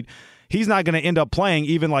Embiid. He's not going to end up playing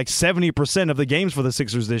even 70% of the games for the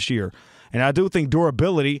Sixers this year. And I do think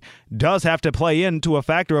durability does have to play into a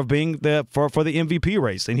factor of being for the MVP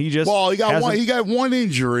race. And he just he got one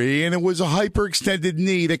injury, and it was a hyperextended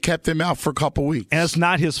knee that kept him out for a couple weeks. And it's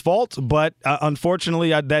not his fault, but unfortunately,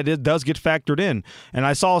 that does get factored in. And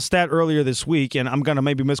I saw a stat earlier this week, and I'm going to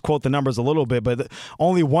maybe misquote the numbers a little bit, but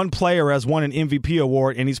only one player has won an MVP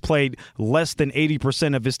award, and he's played less than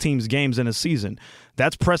 80% of his team's games in a season.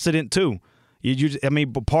 That's precedent too.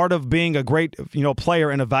 Part of being a great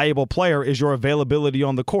player and a valuable player is your availability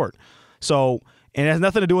on the court. So, and it has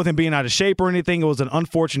nothing to do with him being out of shape or anything. It was an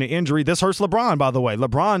unfortunate injury. This hurts LeBron, by the way.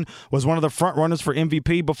 LeBron was one of the front runners for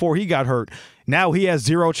MVP before he got hurt. Now he has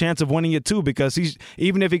zero chance of winning it too, because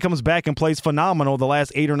even if he comes back and plays phenomenal the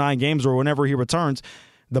last 8 or 9 games or whenever he returns,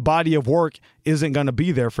 the body of work isn't going to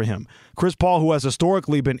be there for him. Chris Paul, who has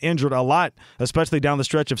historically been injured a lot, especially down the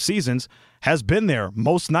stretch of seasons, has been there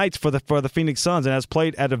most nights for the Phoenix Suns and has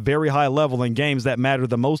played at a very high level in games that matter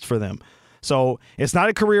the most for them. So it's not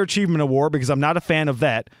a career achievement award because I'm not a fan of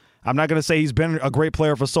that. I'm not going to say he's been a great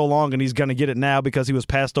player for so long and he's going to get it now because he was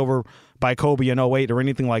passed over by Kobe in 2008 or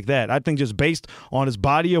anything like that. I think just based on his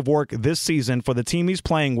body of work this season for the team he's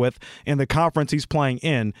playing with and the conference he's playing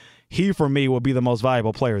in, he, for me, will be the most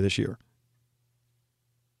valuable player this year.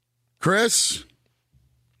 Chris?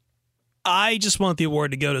 I just want the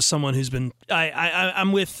award to go to someone who's been I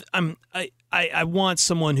want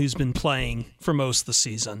someone who's been playing for most of the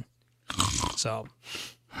season. So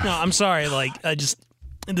no, I'm sorry,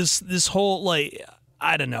 this whole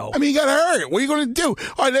I don't know. I mean, you got hurt. What are you going to do?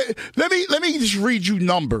 All right, let me just read you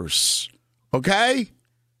numbers. Okay?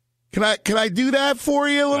 Can I do that for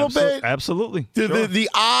you a little bit? Absolutely. The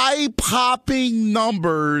eye-popping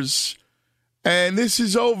numbers, and this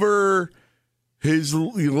is over his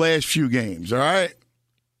last few games, all right?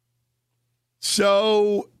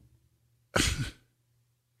 So,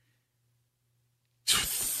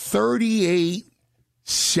 38,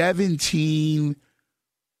 17,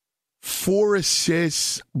 4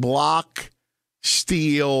 assists, block,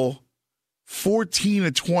 steal, 14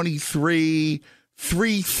 of 23,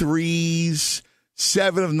 3 threes,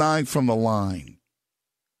 7 of 9 from the line.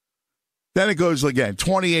 Then it goes again,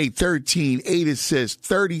 28, 13, 8 assists,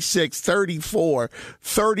 36, 34,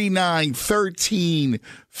 39, 13,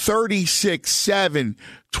 36, 7,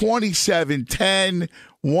 27, 10,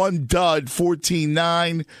 1 dud, 14,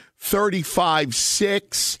 9, 35,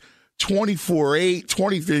 6, 24, 8,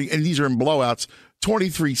 23, and these are in blowouts,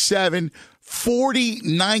 23, 7, 40,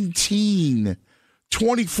 19,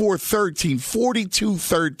 24, 13, 42,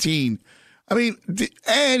 13. I mean,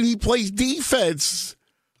 and he plays defense.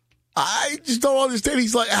 I just don't understand.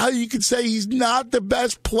 He's how you could say he's not the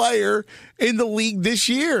best player in the league this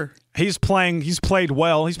year. He's played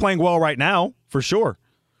well. He's playing well right now, for sure.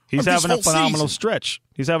 He's having a phenomenal stretch.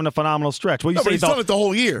 He's having a phenomenal stretch. Well, but he's done it the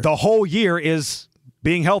whole year. The whole year is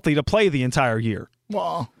being healthy to play the entire year.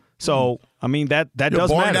 Well, so I mean that does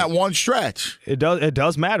matter. That one stretch. It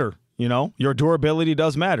does matter. Your durability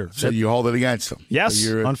does matter. So you hold it against him. Yes,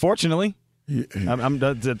 so unfortunately.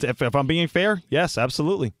 If I'm being fair, yes,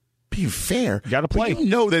 absolutely. Being fair, you got to play. But you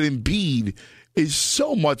know that Embiid is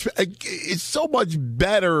so much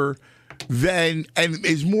better than and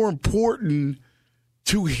is more important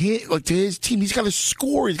to him, to his team. He's got to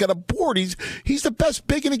score. He's got a board. He's the best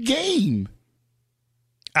big in the game.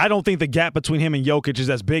 I don't think the gap between him and Jokic is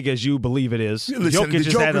as big as you believe it is. Listen, Jokic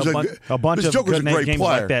has had a bunch of good games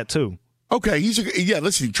like that too. Okay,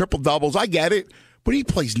 listen, triple doubles. I get it, but he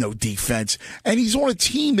plays no defense, and he's on a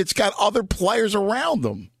team that's got other players around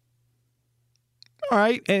him. All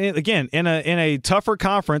right, and again, in a tougher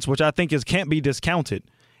conference, which I think can't be discounted.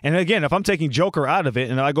 And again, if I'm taking Joker out of it,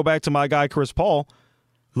 and I go back to my guy Chris Paul,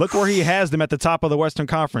 look where he has them at the top of the Western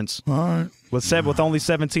Conference. All right. With only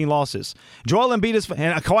 17 losses. Joel Embiid is,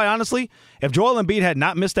 and quite honestly, if Joel Embiid had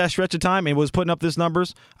not missed that stretch of time and was putting up these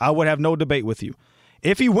numbers, I would have no debate with you.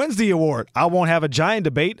 If he wins the award, I won't have a giant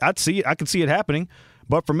debate. I can see it happening.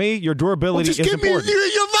 But for me, your durability is important. Just give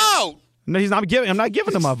me your vote. No, I'm not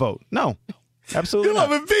giving him my vote. No. Absolutely. You love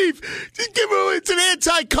Embiid. Just give him it's an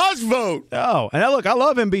anti-Cuz vote. Oh, and look, I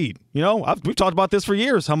love Embiid. We've talked about this for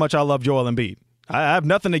years, how much I love Joel Embiid. I have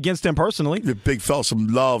nothing against him personally. The big fella some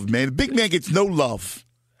love, man. The big man gets no love.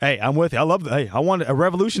 Hey, I'm with you. I want a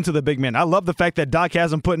revolution to the big man. I love the fact that Doc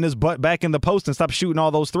has him putting his butt back in the post and stop shooting all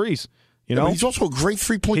those threes. But he's also a great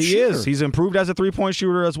three-point shooter. He is. He's improved as a three-point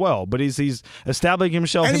shooter as well. But he's establishing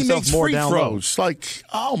himself and he makes more free down throws. low.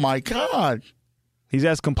 Oh my God. He's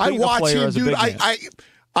as complete a player as a big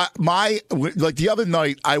man. The other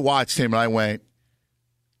night, I watched him and I went,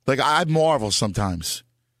 I marvel sometimes.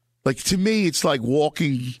 To me, it's like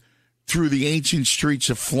walking through the ancient streets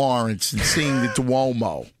of Florence and seeing the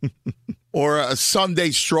Duomo. or a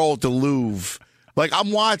Sunday stroll at the Louvre. Like,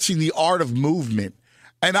 I'm watching The Art of Movement,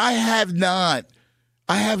 and I have not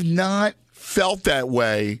felt that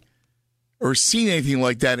way or seen anything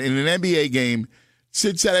like that in an NBA game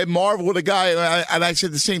since I marveled with a guy, and I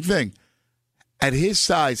said the same thing. At his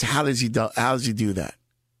size, how does he do that?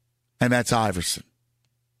 And that's Iverson.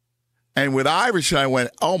 And with Iverson, I went,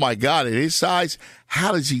 oh, my God, at his size,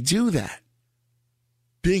 how does he do that?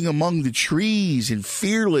 Being among the trees and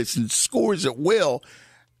fearless and scores at will.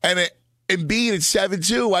 And being at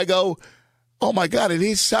 7'2", I go, oh, my God, at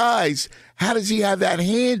his size, how does he have that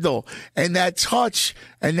handle and that touch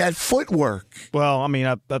and that footwork? Well, I mean,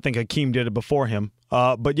 I think Hakeem did it before him.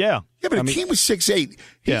 But, yeah. Yeah, but Hakeem was 6'8".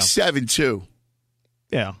 He's 7'2".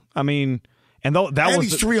 Yeah. I mean, and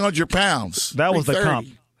he's 300 pounds. That was the comp.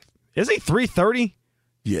 Is he 330?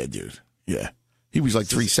 Yeah, dude. Yeah. He was like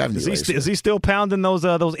 370. Is he still pounding those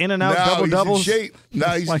in and out double doubles? He's in shape. No,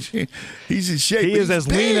 he's in shape. He is as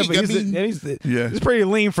lean. He's pretty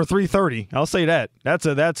lean for 330. I'll say that.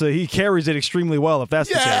 He carries it extremely well. If that's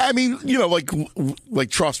the case. Yeah, I mean, like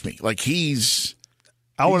trust me, like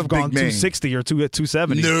I would have gone 260 or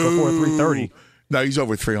 270 before 330. No, he's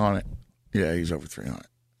over 300. Yeah, he's over 300.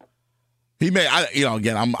 He may,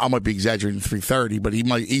 again, I might be exaggerating 330, but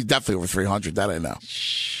he's definitely over 300. That I know.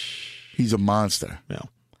 He's a monster. Yeah.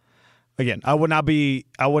 Again, I would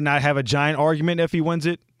not have a giant argument if he wins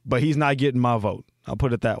it, but he's not getting my vote. I'll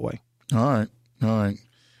put it that way. All right.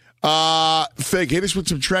 Fig, hit us with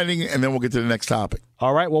some trending, and then we'll get to the next topic.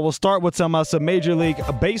 All right, well, we'll start with some Major League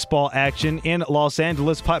Baseball action in Los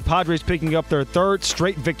Angeles. Padres picking up their third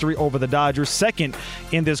straight victory over the Dodgers, second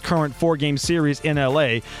in this current four-game series in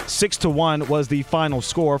L.A. 6-1 was the final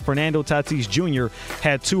score. Fernando Tatis Jr.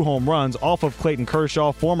 had 2 home runs off of Clayton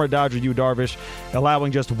Kershaw, former Dodger Yu Darvish,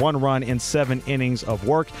 allowing just 1 run in 7 innings of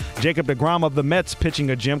work. Jacob deGrom of the Mets pitching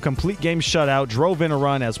a gem, complete game shutout, drove in a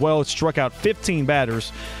run as well, struck out 15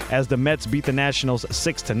 batters as the Mets beat the Nationals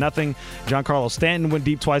 6-0. Giancarlo Stanton went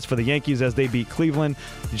deep twice for the Yankees as they beat Cleveland.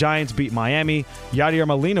 Giants beat Miami. Yadier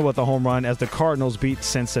Molina with a home run as the Cardinals beat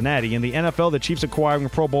Cincinnati. In the NFL, the Chiefs acquiring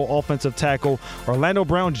Pro Bowl offensive tackle Orlando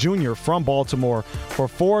Brown Jr. from Baltimore for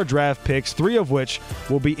 4 draft picks, 3 of which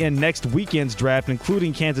will be in next weekend's draft,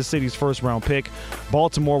 including Kansas City's first-round pick.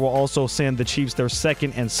 Baltimore will also send the Chiefs their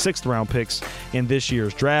 2nd and 6th-round picks in this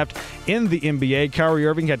year's draft. In the NBA, Kyrie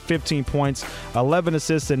Irving had 15 points, 11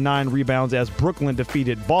 assists, and 9 rebounds as Brooklyn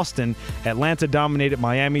defeated Boston. Atlanta dominated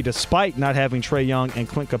Miami despite not having Trae Young and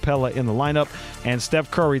Clint Capella in the lineup. And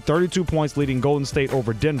Steph Curry, 32 points, leading Golden State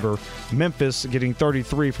over Denver. Memphis getting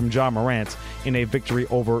 33 from Ja Morant in a victory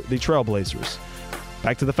over the Trailblazers.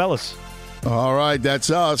 Back to the fellas. All right,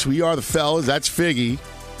 that's us. We are the fellas. That's Figgy.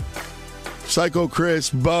 Psycho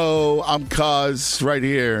Chris, Bo, I'm Cuz, right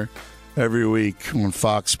here every week on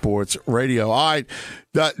Fox Sports Radio. All right,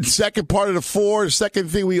 the second part of the 4, the second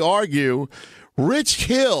thing we argue, Rich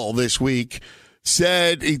Hill this week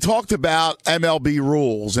said he talked about MLB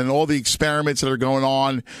rules and all the experiments that are going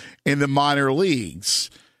on in the minor leagues.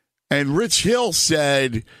 And Rich Hill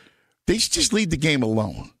said they should just leave the game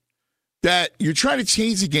alone. That you're trying to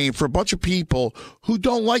change the game for a bunch of people who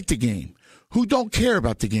don't like the game, who don't care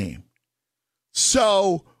about the game.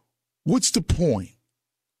 So what's the point?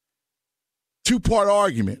 2-part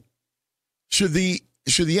argument. Should the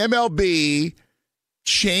MLB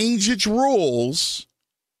change its rules?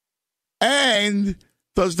 And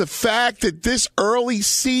does the fact that this early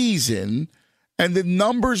season and the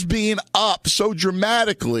numbers being up so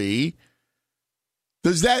dramatically,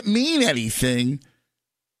 does that mean anything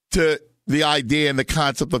to the idea and the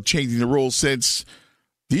concept of changing the rules, since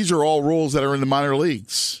these are all rules that are in the minor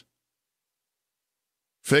leagues?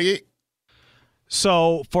 Figgy?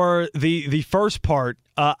 So for the first part,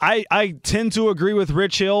 I tend to agree with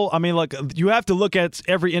Rich Hill. I mean, look, you have to look at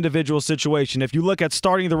every individual situation. If you look at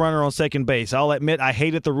starting the runner on second base, I'll admit I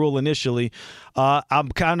hated the rule initially. I'm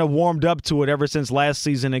kind of warmed up to it ever since last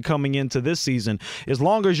season and coming into this season. As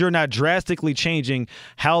long as you're not drastically changing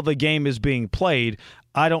how the game is being played,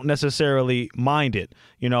 I don't necessarily mind it.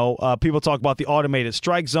 People talk about the automated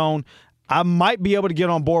strike zone. I might be able to get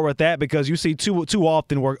on board with that because you see too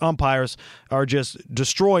often where umpires are just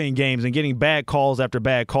destroying games and getting bad calls after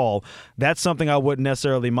bad call. That's something I wouldn't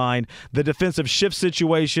necessarily mind. The defensive shift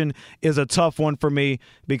situation is a tough one for me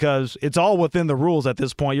because it's all within the rules at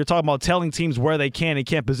this point. You're talking about telling teams where they can and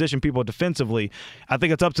can't position people defensively. I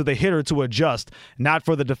think it's up to the hitter to adjust, not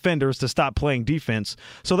for the defenders to stop playing defense.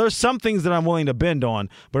 So there's some things that I'm willing to bend on.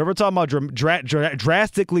 But if we're talking about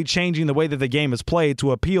drastically changing the way that the game is played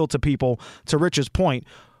to appeal to people, to Rich's point,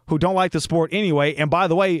 who don't like the sport anyway, and by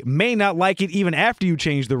the way, may not like it even after you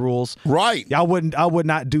change the rules. Right. I would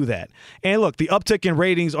not do that. And look, the uptick in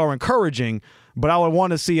ratings are encouraging, but I would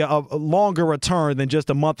want to see a longer return than just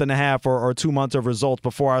a month and a half or 2 months of results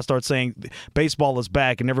before I start saying baseball is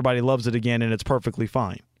back and everybody loves it again and it's perfectly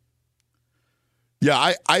fine.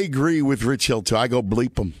 Yeah, I agree with Rich Hill, too. I go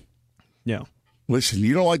bleep them. Yeah. Listen,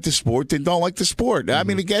 you don't like the sport, then don't like the sport. I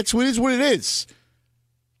mean, it is what it is.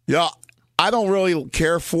 Yeah, I don't really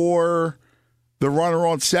care for the runner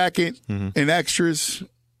on second and extras.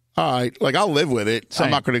 All right, like I'll live with it. Same.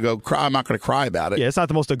 I'm not going to cry. I'm not going to cry about it. Yeah, it's not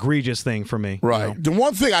the most egregious thing for me. Right. You know? The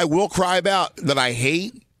one thing I will cry about that I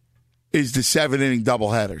hate is the 7-inning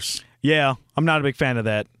doubleheaders. Yeah, I'm not a big fan of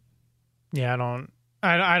that. Yeah,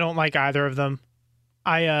 I don't like either of them.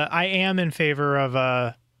 I am in favor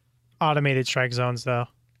of automated strike zones, though.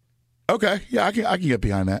 Okay, yeah, I can get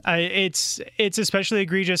behind that. It's especially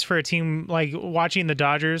egregious for a team like watching the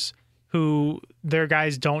Dodgers, who their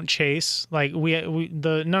guys don't chase. Like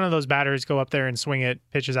none of those batters go up there and swing at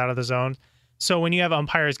pitches out of the zone. So when you have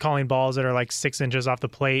umpires calling balls that are like 6 inches off the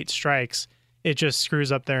plate strikes, it just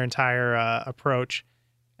screws up their entire approach.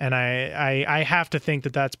 And I have to think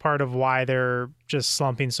that that's part of why they're just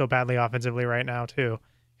slumping so badly offensively right now too,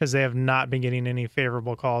 because they have not been getting any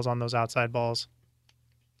favorable calls on those outside balls.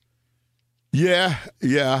 Yeah,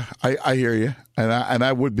 I hear you, and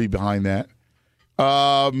I would be behind that.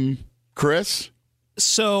 Chris?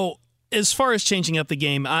 So as far as changing up the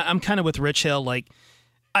game, I'm kind of with Rich Hill. Like,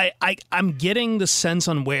 I'm getting the sense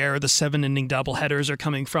on where the 7-inning doubleheaders are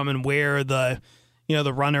coming from and where the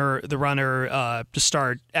runner to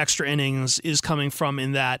start extra innings is coming from.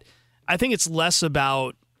 In that, I think it's less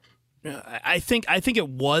about. I think it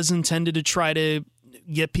was intended to try to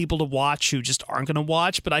get people to watch who just aren't going to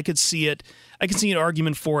watch, but I could see an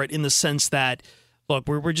argument for it in the sense that, look,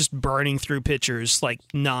 we're just burning through pitchers like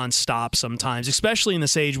nonstop sometimes, especially in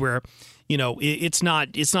this age where, it's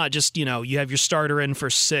not just, you have your starter in for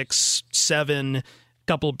 6, 7,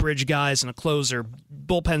 couple of bridge guys and a closer.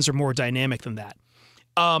 Bullpens are more dynamic than that.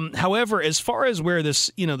 However, as far as where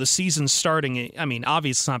this, the season's starting, I mean,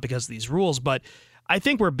 obviously it's not because of these rules, but I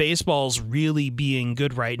think where baseball's really being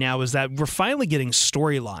good right now is that we're finally getting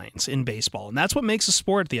storylines in baseball. And that's what makes a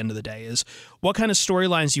sport at the end of the day, is what kind of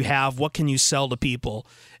storylines you have, what can you sell to people.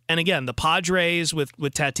 And again, the Padres with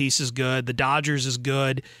Tatis is good. The Dodgers is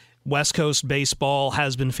good. West Coast baseball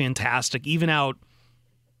has been fantastic. Even out,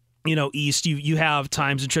 East, you have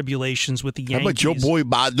times and tribulations with the Yankees. How about your boy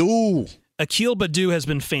Baddoo? Akil Baddoo has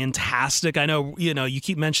been fantastic. I know, you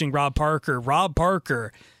keep mentioning Rob Parker. Rob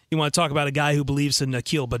Parker, you want to talk about a guy who believes in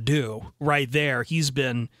Akil Baddoo right there. He's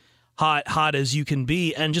been hot as you can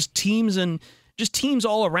be. And just teams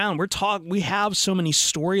all around. We have so many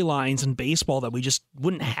storylines in baseball that we just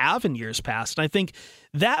wouldn't have in years past. And I think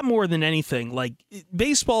that more than anything, like,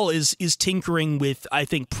 baseball is tinkering with, I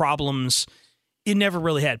think, problems it never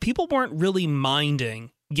really had. People weren't really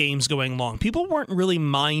minding games going long. People weren't really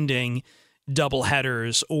minding double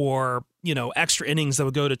headers or, extra innings that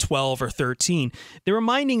would go to 12 or 13. They were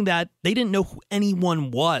minding that they didn't know who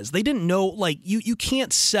anyone was. They didn't know, like, you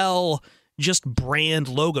can't sell just brand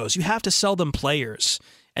logos. You have to sell them players.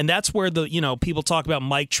 And that's where people talk about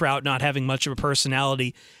Mike Trout not having much of a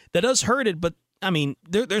personality. That does hurt it, but I mean,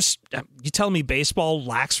 there's you tell me baseball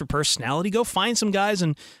lacks for personality? Go find some guys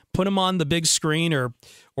and put them on the big screen or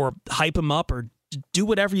hype them up or do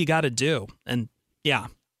whatever you got to do. And yeah.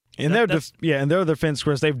 In their defense,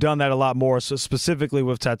 Chris, they've done that a lot more, so specifically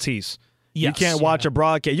with Tatis. Yes, you can't watch a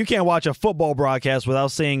broadcast. You can't watch a football broadcast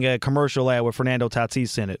without seeing a commercial ad with Fernando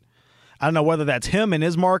Tatis in it. I don't know whether that's him and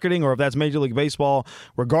his marketing or if that's Major League Baseball.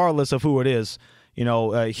 Regardless of who it is,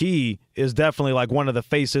 he is definitely like one of the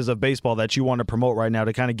faces of baseball that you want to promote right now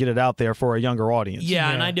to kind of get it out there for a younger audience.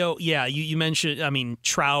 Yeah, and I know. Yeah, you mentioned. I mean,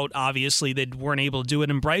 Trout. Obviously, they weren't able to do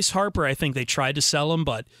it. And Bryce Harper, I think they tried to sell him,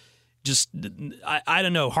 but just I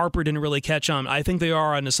don't know. Harper didn't really catch on. I think they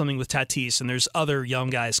are onto something with Tatis, and there's other young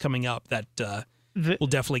guys coming up that will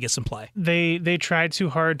definitely get some play. They tried too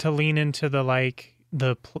hard to lean into the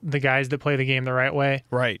guys that play the game the right way.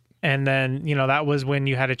 Right. And then, that was when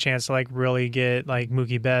you had a chance to really get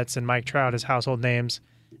Mookie Betts and Mike Trout as household names.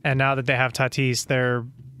 And now that they have Tatis, they're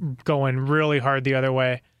going really hard the other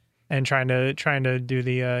way and trying to do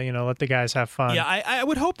the let the guys have fun. Yeah, I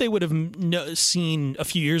would hope they would have seen a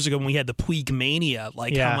few years ago when we had the Puig mania,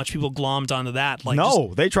 how much people glommed onto that.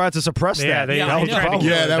 They tried to suppress that.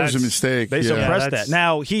 That was a mistake. They suppressed that.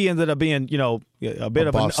 Now he ended up being a bit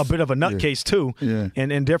of a nutcase too,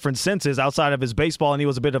 in different senses outside of his baseball, and he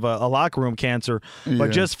was a bit of a locker room cancer.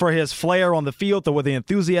 But just for his flair on the field, with the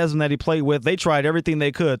enthusiasm that he played with, they tried everything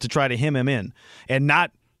they could to try to hem him in and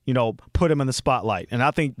not put him in the spotlight. And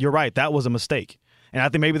I think you're right. That was a mistake. And I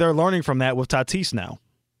think maybe they're learning from that with Tatis now.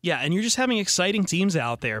 Yeah, and you're just having exciting teams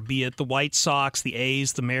out there, be it the White Sox, the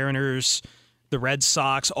A's, the Mariners, the Red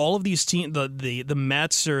Sox, all of these teams, the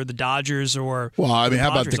Mets or the Dodgers or Well, I mean,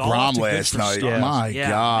 how about Dodgers, DeGrom last night? Yeah. My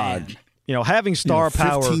God. Man. Having star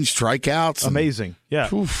power. 15 strikeouts. Amazing. Yeah.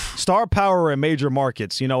 Star power in major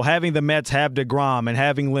markets. Having the Mets have DeGrom and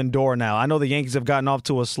having Lindor now. I know the Yankees have gotten off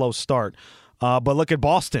to a slow start. But look at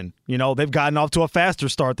Boston. They've gotten off to a faster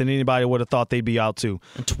start than anybody would have thought they'd be out to.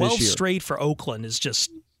 And 12 this year. straight for Oakland is just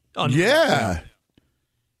unreal.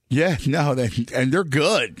 Yeah, no, and they're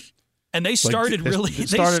good. And they started They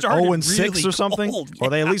started 0-6 really or something? cold. Or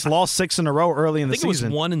they at least lost 6 in a row early in the season. I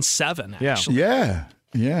think it was 1-7, actually.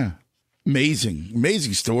 Yeah.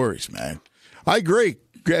 Amazing stories, man. I agree.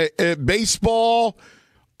 Baseball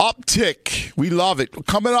uptick. We love it.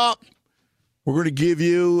 Coming up, we're going to give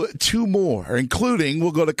you 2 more, including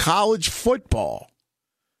we'll go to college football.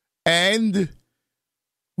 And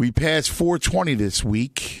we passed 420 this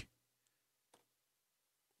week.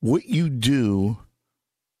 What you do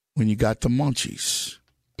when you got the munchies.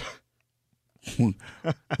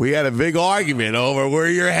 We had a big argument over where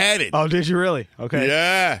you're headed. Oh, did you really? Okay.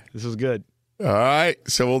 Yeah. This is good. All right.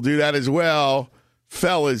 So we'll do that as well.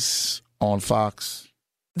 Fellas on Fox.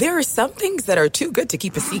 There are some things that are too good to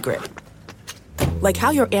keep a secret. Like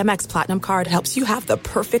how your Amex Platinum card helps you have the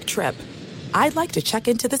perfect trip. I'd like to check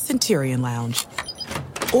into the Centurion Lounge.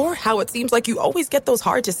 Or how it seems like you always get those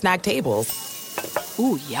hard-to-snag tables.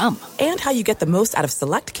 Ooh, yum. And how you get the most out of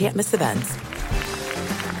select can't-miss events.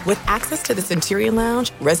 With access to the Centurion Lounge,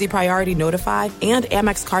 Resi Priority Notified, and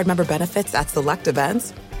Amex card member benefits at select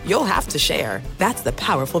events, you'll have to share. That's the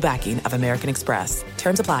powerful backing of American Express.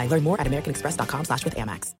 Terms apply. Learn more at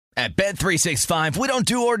americanexpress.com/withAmex. At Bet365, we don't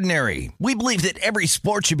do ordinary. We believe that every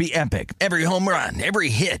sport should be epic. Every home run, every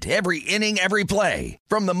hit, every inning, every play.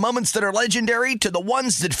 From the moments that are legendary to the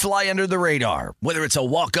ones that fly under the radar. Whether it's a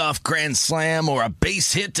walk-off grand slam or a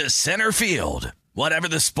base hit to center field. Whatever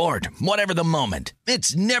the sport, whatever the moment,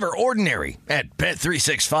 it's never ordinary at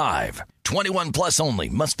Bet365. 21 plus only.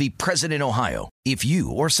 Must be present in Ohio. If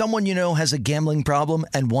you or someone you know has a gambling problem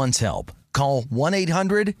and wants help, call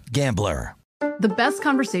 1-800-GAMBLER. The best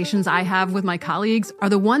conversations I have with my colleagues are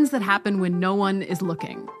the ones that happen when no one is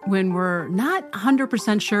looking, when we're not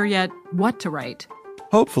 100% sure yet what to write.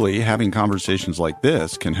 Hopefully, having conversations like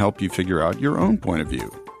this can help you figure out your own point of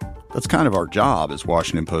view. That's kind of our job as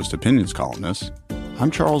Washington Post opinions columnists.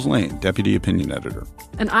 I'm Charles Lane, Deputy Opinion Editor.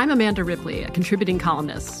 And I'm Amanda Ripley, a contributing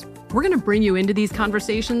columnist. We're going to bring you into these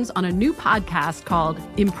conversations on a new podcast called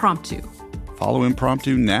Impromptu. Follow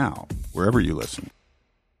Impromptu now, wherever you listen.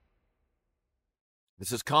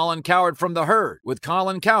 This is Colin Cowherd from The Herd with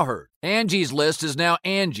Colin Cowherd. Angie's List is now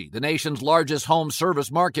Angie, the nation's largest home service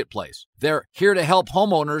marketplace. They're here to help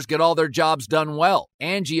homeowners get all their jobs done well.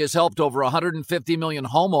 Angie has helped over 150 million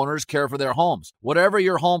homeowners care for their homes. Whatever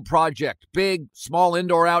your home project, big, small,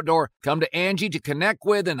 indoor, outdoor, come to Angie to connect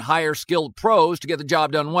with and hire skilled pros to get the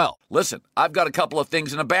job done well. Listen, I've got a couple of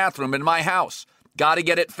things in a bathroom in my house. Got to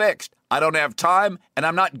get it fixed. I don't have time, and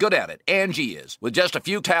I'm not good at it. Angie is. With just a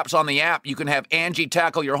few taps on the app, you can have Angie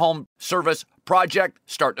tackle your home service project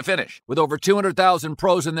start to finish. With over 200,000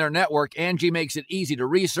 pros in their network, Angie makes it easy to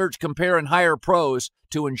research, compare, and hire pros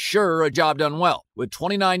to ensure a job done well. With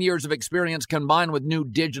 29 years of experience combined with new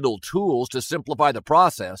digital tools to simplify the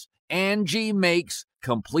process, Angie makes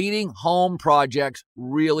completing home projects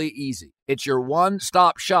really easy. It's your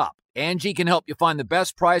one-stop shop. Angie can help you find the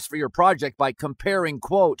best price for your project by comparing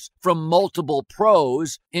quotes from multiple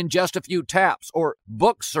pros in just a few taps, or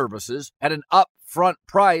book services at an upfront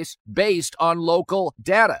price based on local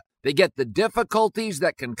data. They get the difficulties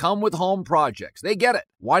that can come with home projects. They get it.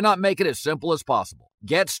 Why not make it as simple as possible?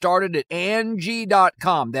 Get started at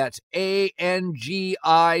Angie.com. That's ANGI.com,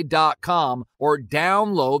 or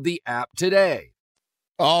download the app today.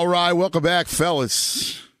 All right, welcome back,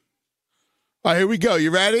 fellas. All right, here we go.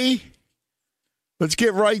 You ready? Let's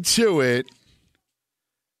get right to it.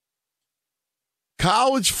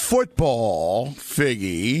 College football,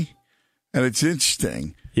 Figgy, and it's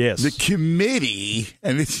interesting. Yes. The committee,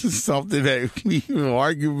 and this is something that we've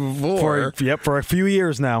argued before. For a few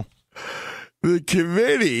years now. The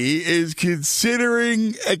committee is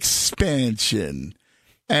considering expansion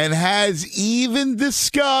and has even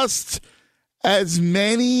discussed as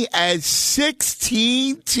many as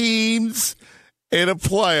 16 teams in a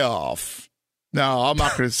playoff. Now, I'm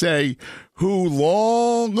not going to say who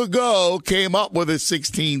long ago came up with a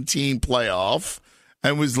 16-team playoff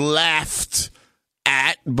and was laughed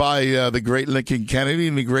at by the great Lincoln Kennedy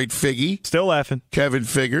and the great Figgy. Still laughing. Kevin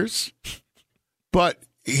Figures. But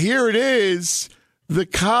here it is. The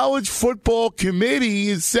college football committee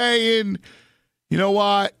is saying, you know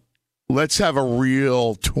what? Let's have a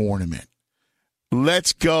real tournament.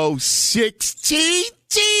 Let's go 16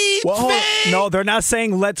 teams. Well, no, they're not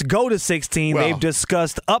saying let's go to 16. Well, they've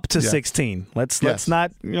discussed up to 16. Let's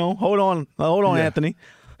not, hold on, Anthony.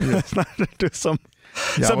 Let's not do some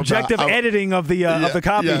subjective editing of the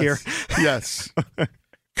copy here. Yes.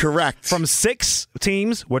 Correct. From 6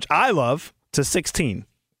 teams, which I love, to 16.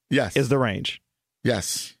 Yes. Is the range.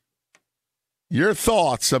 Yes. Your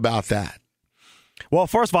thoughts about that? Well,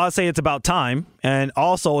 first of all, I'd say it's about time. And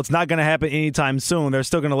also, it's not going to happen anytime soon. They're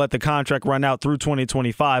still going to let the contract run out through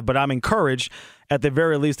 2025. But I'm encouraged, at the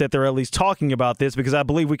very least, that they're at least talking about this because I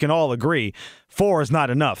believe we can all agree 4 is not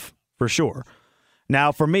enough, for sure.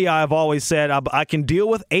 Now, for me, I've always said I can deal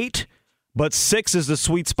with 8, but 6 is the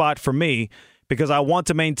sweet spot for me because I want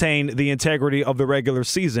to maintain the integrity of the regular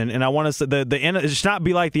season, and I want to it should not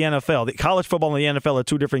be like the NFL. The college football and the NFL are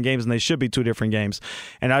 2 different games, and they should be 2 different games.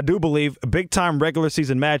 And I do believe big-time regular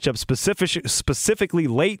season matchups, specifically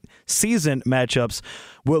late season matchups,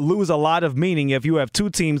 will lose a lot of meaning if you have 2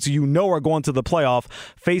 teams are going to the playoff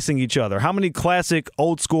facing each other. How many classic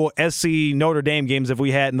old-school SC Notre Dame games have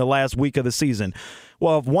we had in the last week of the season?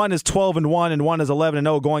 Well, if one is 12-1 and one is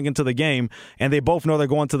 11-0 going into the game, and they both know they're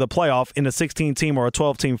going to the playoff in a 16-team or a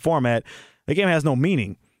 12-team format, the game has no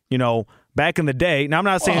meaning. Back in the day, now I'm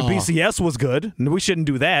not saying BCS was good. We shouldn't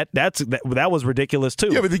do that. That was ridiculous too.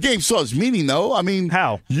 Yeah, but the game still has meaning, though. I mean,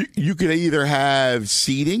 how you could either have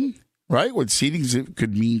seeding, right? When seeding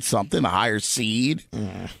could mean something, a higher seed.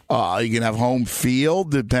 You can have home field,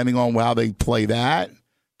 depending on how they play that.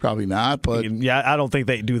 Probably not, but yeah, I don't think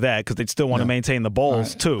they do that because they'd still want to maintain the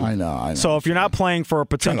bowls too. I know. So if you're not playing for a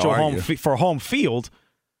potential home field,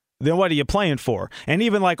 then what are you playing for? And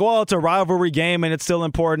even it's a rivalry game and it's still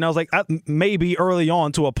important. I was like, maybe early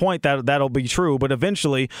on to a point that'll be true, but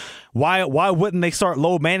eventually, why wouldn't they start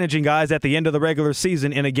low managing guys at the end of the regular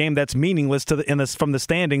season in a game that's meaningless from the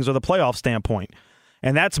standings or the playoff standpoint?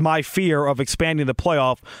 And that's my fear of expanding the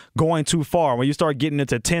playoff going too far when you start getting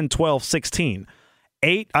into 10, 12, 16.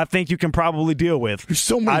 8, I think you can probably deal with. There's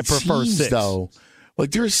so many I prefer teams, 6. though.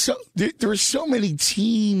 There are so many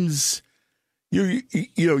teams. You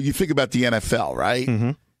think about the NFL, right?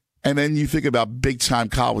 Mm-hmm. And then you think about big time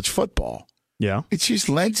college football. Yeah, it just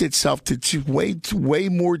lends itself to way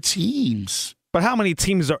more teams. But how many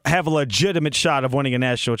teams have a legitimate shot of winning a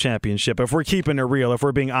national championship? If we're keeping it real, if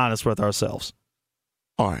we're being honest with ourselves.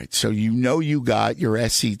 All right, so you got your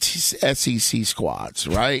SEC squads,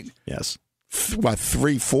 right? Yes.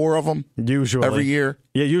 3, 4 of them usually every year.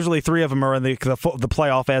 Yeah, usually 3 of them are in the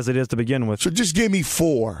playoff as it is to begin with. So just give me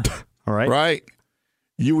 4. All right, right?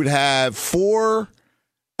 You would have 4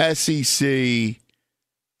 SEC.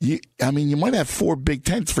 You might have 4 Big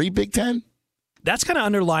Ten, 3 Big Ten. That's kind of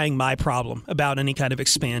underlying my problem about any kind of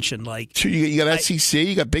expansion. So you got SEC,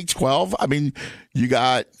 you got Big 12. You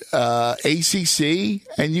got ACC,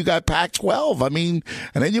 and you got Pac-12.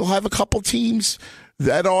 And then you'll have a couple teams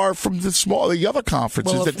that are from the other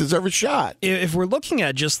conferences that deserve a shot. If we're looking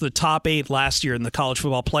at just the top 8 last year in the college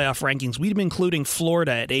football playoff rankings, we'd be including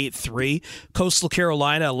Florida at 8-3, Coastal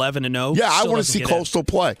Carolina 11-0. Yeah, I want to see Coastal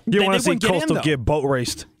play. You want to see Coastal get boat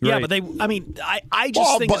raced? Yeah, right. but I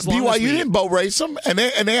just think as long BYU as didn't boat race them, and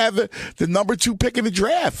they have the number 2 pick in the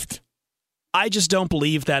draft. I just don't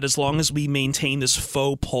believe that as long as we maintain this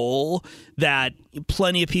faux poll, that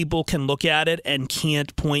plenty of people can look at it and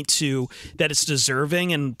can't point to that it's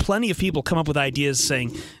deserving. And plenty of people come up with ideas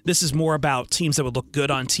saying this is more about teams that would look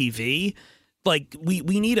good on TV.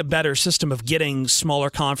 We need a better system of getting smaller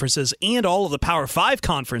conferences and all of the Power 5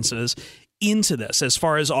 conferences into this as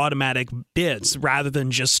far as automatic bids rather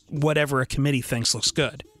than just whatever a committee thinks looks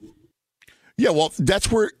good. Yeah, well,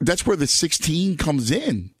 that's where the 16 comes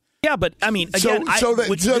in. Yeah, but again,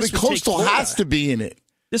 the Coastal has to be in it.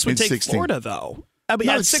 This would take 16. Florida, though.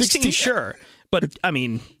 At 16, sure, but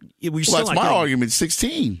we still. That's my argument.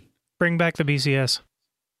 16. Bring back the BCS.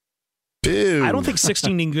 Ew. I don't think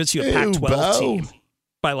 16 even gets you a Pac-12 team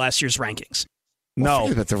by last year's rankings.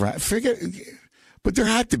 Well, but there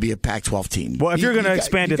had to be a Pac-12 team. Well, if you're going to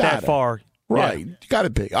expand it that far, right? You got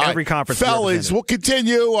to be. Every conference, fellas. We'll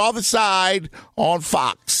continue on the side on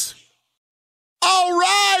Fox. All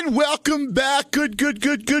right, welcome back. Good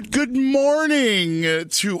morning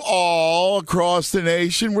to all across the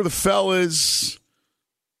nation. We're the fellas.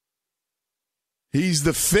 He's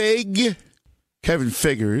the Fig, Kevin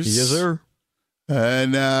Figures. Yes, sir.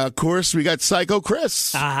 And, of course, we got Psycho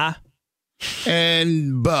Chris. Uh-huh.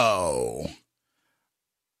 And Bo.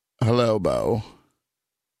 Hello, Bo.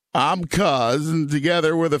 I'm Cuz, and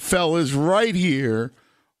together we're the fellas right here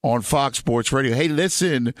on Fox Sports Radio. Hey,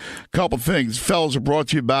 listen, a couple things. Fellas are brought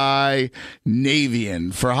to you by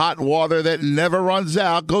Navien. For hot water that never runs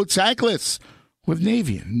out, go tankless with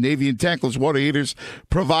Navien. Navien tankless water heaters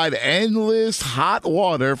provide endless hot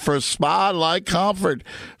water for spa-like comfort.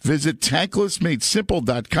 Visit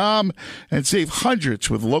tanklessmadesimple.com and save hundreds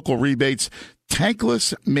with local rebates.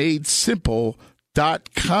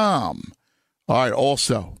 Tanklessmadesimple.com. All right,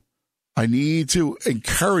 also, I need to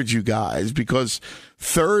encourage you guys because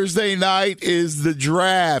Thursday night is the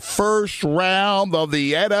draft, first round of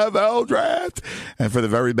the NFL draft. And for the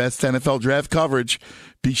very best NFL draft coverage,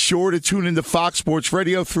 be sure to tune into Fox Sports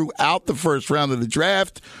Radio throughout the first round of the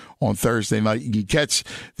draft. On Thursday night, you can catch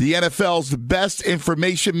the NFL's best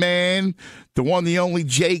information man, the one, the only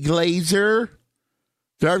Jay Glazer.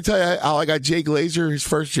 Did I ever tell you how I got Jay Glazer his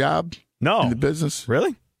first job? No. In the business?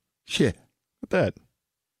 Really? Shit. Look at that.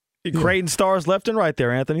 You're creating stars left and right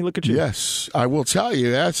there, Anthony. Look at you. Yes, I will tell you.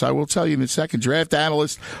 Yes, I will tell you in a second. Draft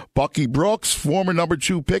analyst Bucky Brooks, former number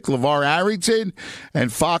 2 pick LeVar Arrington,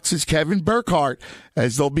 and Fox's Kevin Burkhardt,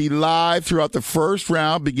 as they'll be live throughout the first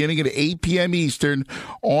round beginning at 8 p.m. Eastern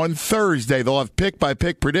on Thursday. They'll have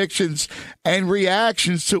pick-by-pick predictions and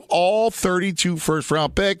reactions to all 32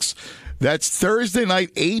 first-round picks. That's Thursday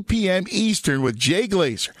night, 8 p.m. Eastern with Jay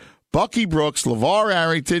Glazer, Bucky Brooks, LeVar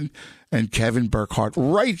Arrington, and Kevin Burkhardt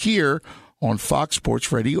right here on Fox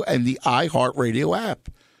Sports Radio and the iHeartRadio app.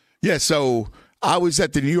 Yeah, so I was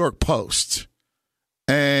at the New York Post,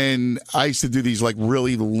 and I used to do these like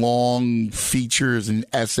really long features and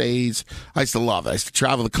essays. I used to love it. I used to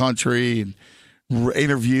travel the country and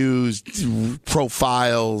interviews,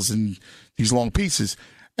 profiles, and these long pieces.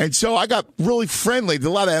 And so I got really friendly, did a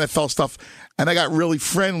lot of NFL stuff, and I got really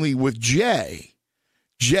friendly with Jay.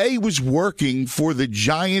 Jay was working for the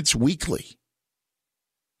Giants Weekly,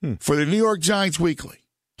 for the New York Giants Weekly.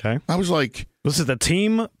 Okay. I was like... Was it the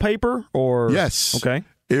team paper or... Yes. Okay.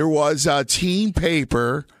 It was a team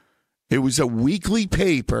paper. It was a weekly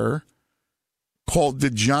paper called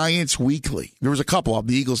the Giants Weekly. There was a couple of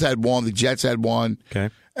them. The Eagles had one. The Jets had one.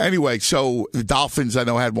 Okay. Anyway, so the Dolphins, I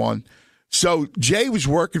know, had one. So Jay was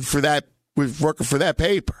working for that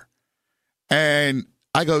paper. And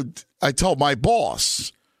I told my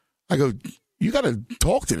boss, I go, you got to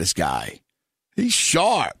talk to this guy. He's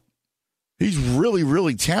sharp. He's really,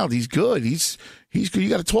 really talented. He's good. He's good. You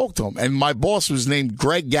got to talk to him. And my boss was named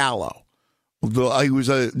Greg Gallo. He was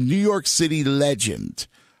a New York City legend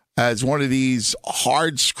as one of these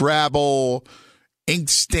hard scrabble, ink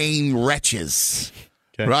stained wretches.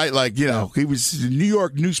 Okay. Right? Like, you know, he was a New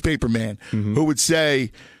York newspaper man who would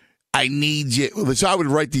say, I need you. So I would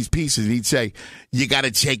write these pieces, and he'd say, you got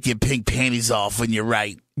to take your pink panties off when you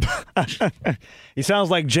write. He sounds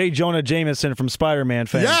like J. Jonah Jameson from Spider-Man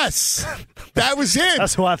fans. Yes. That was him.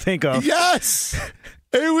 That's who I think of. Yes.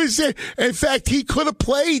 It was it. In fact, he could have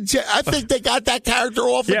played. I think they got that character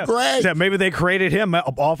off of Greg. Yeah, maybe they created him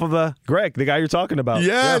off of Greg, the guy you're talking about.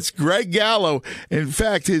 Yes, Greg Gallo. In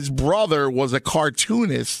fact, his brother was a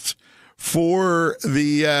cartoonist for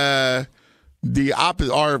our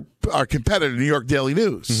competitor, New York Daily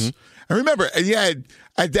News. And remember,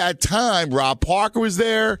 at that time, Rob Parker was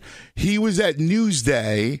there. He was at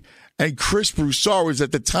Newsday, and Chris Broussard was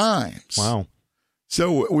at the Times. Wow!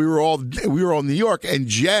 So we were all New York, and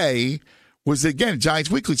Jay was again Giants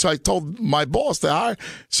Weekly. So I told my boss to hire.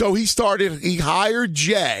 So he hired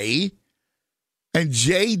Jay, and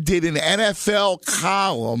Jay did an NFL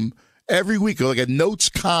column every week, like a notes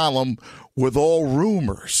column with all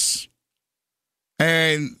rumors.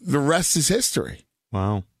 And the rest is history.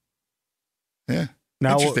 Wow. Yeah.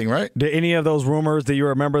 Now, interesting, right? Did any of those rumors that you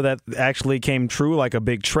remember that actually came true, like a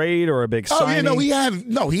big trade or a big signing? Oh, yeah,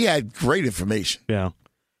 he had great information. Yeah.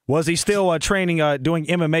 Was he still training, doing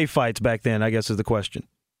MMA fights back then, I guess is the question.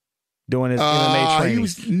 Doing his MMA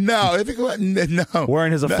training. No.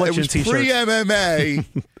 Wearing his affliction t-shirts. It was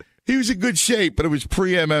pre-MMA. He was in good shape, but it was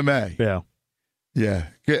pre-MMA. Yeah. Yeah.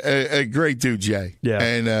 A great dude, Jay. Yeah.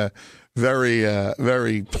 And very,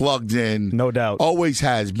 very plugged in. No doubt. Always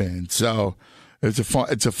has been. So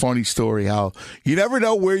it's a funny story how you never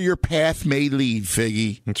know where your path may lead,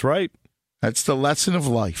 Figgy. That's right. That's the lesson of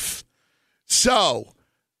life. So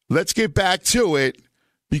let's get back to it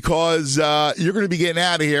because you're going to be getting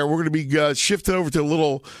out of here. We're going to be shifting over to a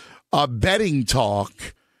little betting talk.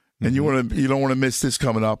 And you don't want to miss this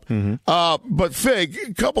coming up. But Fig,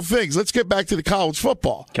 a couple things. Let's get back to the college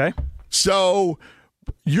football. Okay. So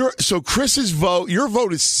Chris's vote, your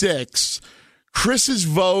vote is 6. Chris's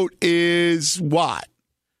vote is what?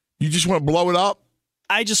 You just want to blow it up?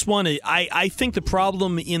 I just want to. I think the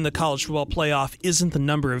problem in the college football playoff isn't the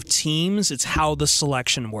number of teams; it's how the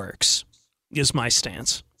selection works. Is my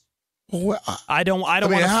stance. Well, I don't want to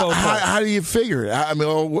focus. How do you figure it? I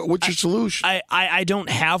mean, what's your solution? I don't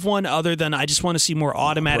have one other than I just want to see more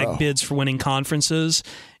automatic bids for winning conferences.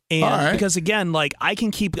 And because again, like I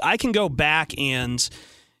can go back and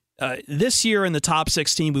this year in the top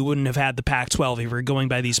 16, we wouldn't have had the Pac-12 if we were going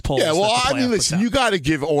by these polls. Yeah, well, I mean, listen, you got to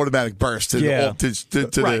give automatic burst to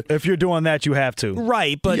the. If you're doing that, you have to.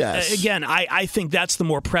 Right, but again, I think that's the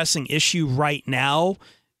more pressing issue right now.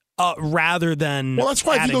 Rather than that's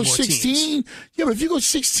why if you go 16, teams. Yeah, but if you go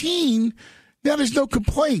 16, now there's no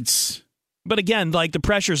complaints. But again, like the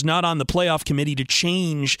pressure's not on the playoff committee to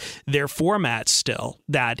change their format still.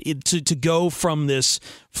 To go from this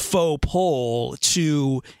faux poll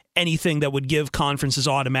to anything that would give conferences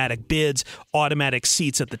automatic bids, automatic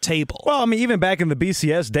seats at the table. Well, I mean, even back in the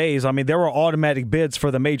BCS days, I mean, there were automatic bids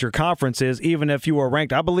for the major conferences, even if you were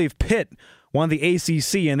ranked. I believe Pitt won the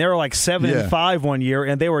ACC, and they were like 7-5 one year,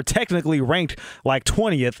 and they were technically ranked like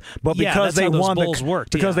 20th. But because they won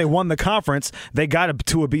they won the conference, they got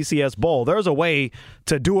to a BCS bowl. There's a way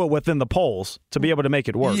to do it within the polls to be able to make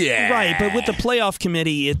it work. Yeah, right. But with the playoff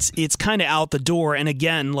committee, it's kind of out the door. And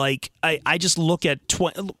again, like I just look at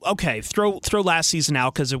throw last season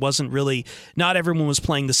out because it wasn't really not everyone was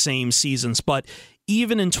playing the same seasons, but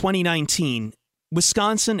even in 2019.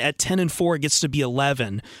 Wisconsin at 10-4 gets to be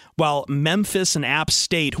 11, while Memphis and App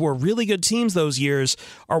State, who are really good teams those years,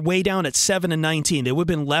 are way down at 7-19. They would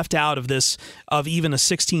have been left out of even a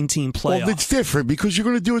 16-team playoff. Well, it's different because you're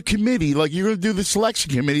going to do a committee, like you're going to do the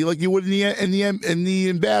selection committee, like you would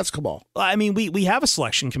in basketball. I mean, we have a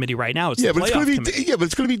selection committee right now. It's the but playoff committee. Yeah, but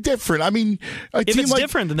it's going to be different. I mean, if it's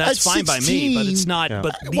different, then that's fine 16, by me. But it's not. Yeah.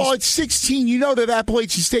 But at 16, you know that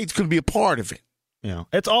Appalachian State's going to be a part of it. Yeah,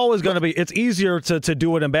 it's always going to be. It's easier to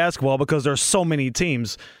do it in basketball because there's so many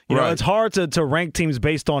teams. You know, it's hard to rank teams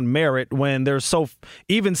based on merit when there's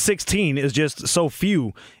even 16 is just so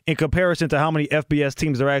few in comparison to how many FBS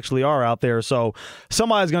teams there actually are out there. So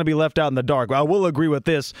somebody's going to be left out in the dark. I will agree with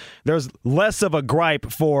this. There's less of a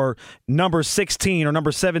gripe for number 16 or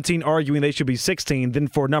number 17 arguing they should be 16 than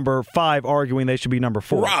for number 5 arguing they should be number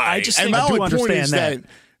 4. Right. I just think I do understand that.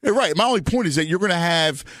 Right. My only point is that you're going to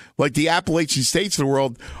have, like, the Appalachian States of the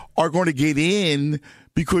world are going to get in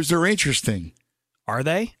because they're interesting. Are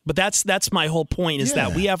they? But that's my whole point is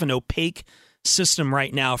that we have an opaque system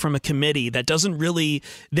right now from a committee that doesn't really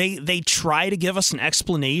they try to give us an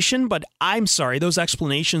explanation, but I'm sorry, those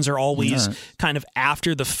explanations are always kind of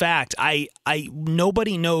after the fact.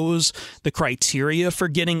 Nobody knows the criteria for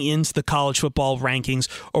getting into the college football rankings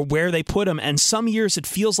or where they put them, and some years it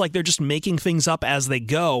feels like they're just making things up as they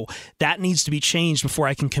go. That needs to be changed before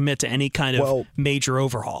I can commit to any kind of major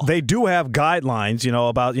overhaul. They do have guidelines,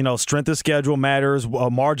 about strength of schedule matters,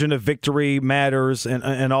 margin of victory matters,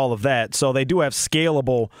 and all of that. So they do have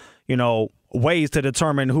scalable, ways to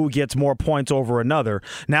determine who gets more points over another.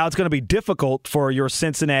 Now it's going to be difficult for your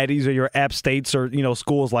Cincinnatis or your App States or,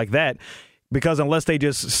 schools like that, because unless they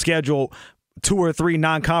just schedule 2 or 3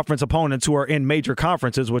 non-conference opponents who are in major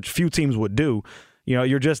conferences, which few teams would do,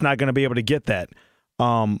 you're just not going to be able to get that.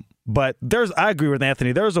 But I agree with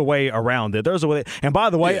Anthony. There's a way around it. There's a way. And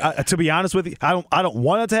by the way, to be honest with you, I don't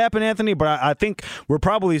want it to happen, Anthony, but I think we're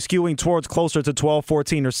probably skewing towards closer to 12,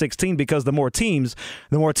 14, or 16 because the more teams,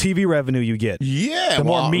 the more TV revenue you get. Yeah. The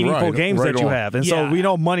more meaningful games that you have. And so we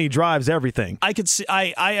know money drives everything. I could see,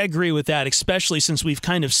 I agree with that, especially since we've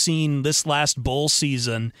kind of seen this last bowl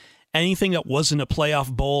season, anything that wasn't a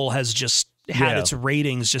playoff bowl has just had its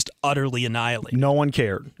ratings just utterly annihilated. No one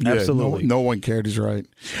cared. Absolutely. No one cared is right.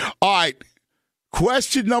 All right.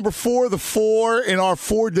 Question number 4, the 4 in our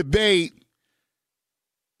 4 debate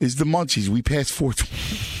is the Munchies. We passed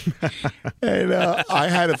 420. And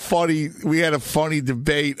we had a funny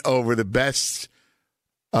debate over the best,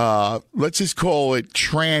 let's just call it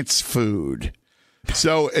trance food.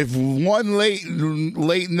 So if one late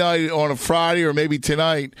night on a Friday or maybe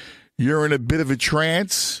tonight, you're in a bit of a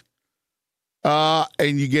trance,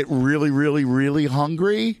 and you get really, really, really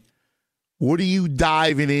hungry, what are you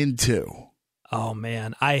diving into? Oh,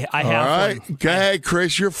 man. I have one. All right. Go ahead,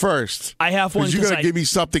 Chris. You're first. I have one. You're going to give me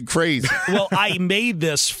something crazy. Well, I made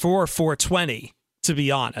this for 420, to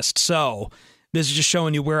be honest. So this is just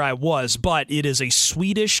showing you where I was. But it is a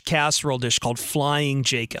Swedish casserole dish called Flying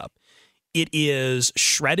Jacob. It is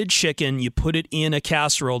shredded chicken. You put it in a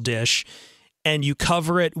casserole dish, and you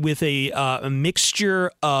cover it with a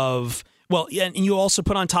mixture of Well, yeah, and you also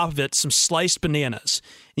put on top of it some sliced bananas,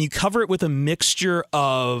 and you cover it with a mixture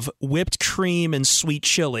of whipped cream and sweet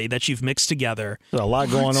chili that you've mixed together. There's a lot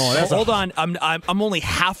going on. Hold on, I'm only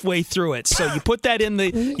halfway through it. So you put that in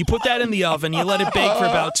the oven. You let it bake for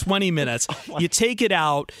about 20 minutes. You take it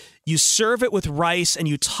out. You serve it with rice, and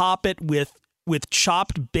you top it with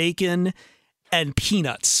chopped bacon and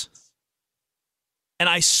peanuts. And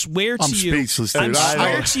I swear to you, speechless, dude. I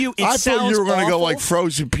swear to you, it I sounds thought you were going to go awful. like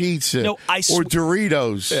frozen pizza No, or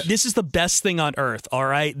Doritos. This is the best thing on earth, all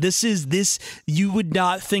right? This. You would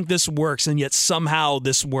not think this works, and yet somehow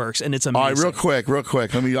this works, and it's amazing. All right, real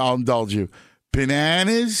quick. I'll indulge you.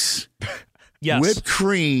 Bananas, yes. whipped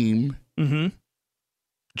cream,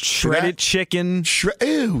 shredded chicken.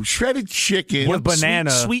 Shredded chicken. With banana.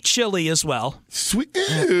 Sweet chili as well. Sweet.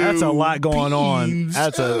 That's a lot going on.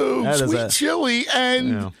 That is sweet chili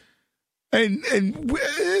and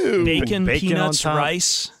bacon, peanuts, on top.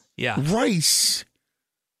 rice. Yeah. Rice.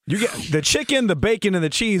 You get the chicken, the bacon, and the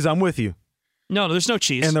cheese. I'm with you. No, there's no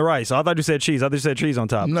cheese. And the rice. I thought you said cheese. I thought you said cheese on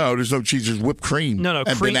top. No, there's no cheese. There's whipped cream. No,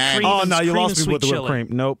 and cream. banana. Oh, no, you cream lost and me with the sweet whipped chili.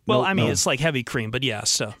 cream. Nope. Well, nope, I mean, no. it's like heavy cream, but yeah,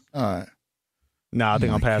 so. All right. Nah, I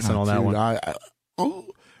think I'm passing on that dude, one.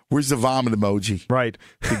 Where's the vomit emoji? Right.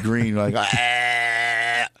 The green, like,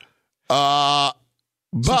 Bo,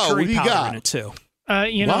 what curry do you powder got? in it too.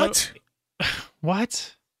 What?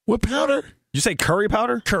 What? What powder? You say curry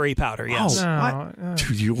powder? Curry powder, yes.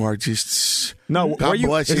 Dude, you are just no. God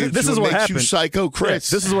bless you. This is what makes happened. You psycho,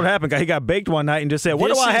 Chris. Yeah, this is what happened. He got baked one night and just said,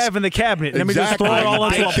 "What do I have in the cabinet? Let me just throw it all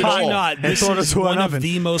into a pot and This throw it is into an one of oven."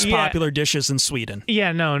 the most popular dishes in Sweden.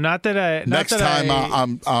 Yeah, no, not that I. Next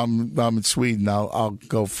time I'm in Sweden, I'll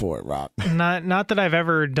go for it, Rock. Not that I've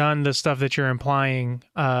ever done the stuff that you're implying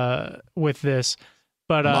with this.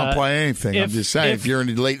 But, I'm not playing anything. I'm just saying, if you're in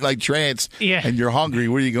a late night trance and you're hungry,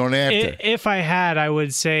 what are you going after? If I had, I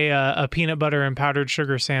would say a peanut butter and powdered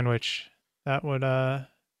sugar sandwich. That would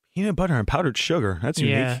peanut butter and powdered sugar. That's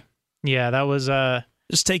unique. Yeah, that was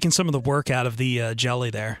just taking some of the work out of the jelly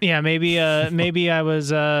there. Yeah, maybe I was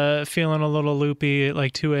feeling a little loopy at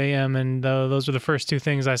like 2 a.m. and those were the first two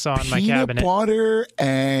things I saw in my cabinet. Peanut butter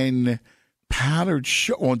and powdered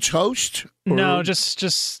sugar on toast? No,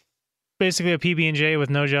 just basically a PB&J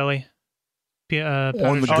with no jelly.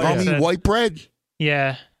 On the gummy white bread?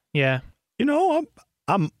 Yeah. You know,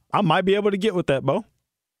 I might be able to get with that, Bo.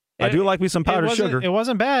 I do like me some powdered sugar. It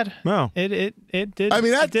wasn't bad. No. It did. I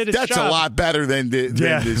mean, did its that's job. a lot better than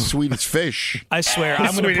the Swedish fish. I swear,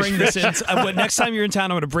 I'm going to bring this in. Next time you're in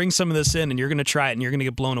town, I'm going to bring some of this in, and you're going to try it, and you're going to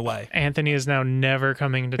get blown away. Anthony is now never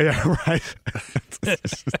coming to town. Yeah, right.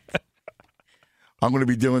 I'm going to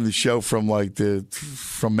be doing the show from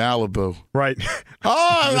Malibu. Right.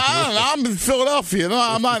 I'm in Philadelphia. No,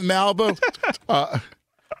 I'm not in Malibu.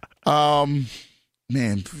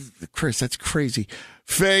 Man, Chris, that's crazy.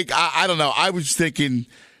 Fake. I don't know. I was thinking,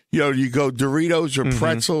 you go Doritos or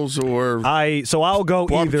pretzels or I'll go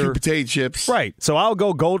barbecue either potato chips. Right. So I'll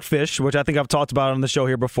go Goldfish, which I think I've talked about on the show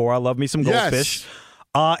here before. I love me some Goldfish.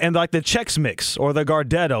 Yes. And like the Chex Mix or the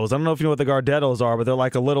Gardettos. I don't know if you know what the Gardettos are, but they're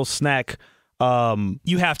like a little snack.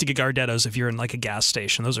 You have to get Gardettos if you're in like a gas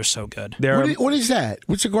station. Those are so good. What is that?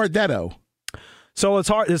 What's a Gardetto? So it's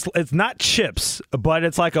hard. It's not chips, but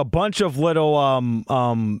it's like a bunch of little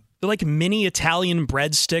They're like mini Italian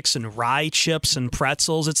breadsticks and rye chips and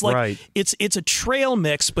pretzels. It's like it's a trail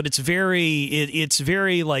mix, but it's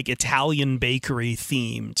very like Italian bakery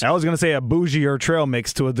themed. I was gonna say a bougie or trail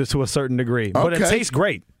mix to a certain degree, but it tastes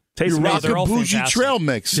great. You rock a bougie fantastic. trail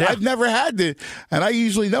mix. Yeah. I've never had it, and I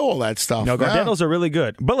usually know all that stuff. No, Gardettos are really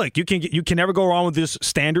good. But look, you can never go wrong with this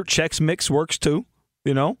standard Chex Mix works too.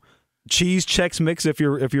 Cheese Chex Mix if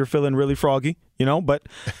you're feeling really froggy. But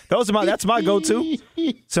that's my go-to.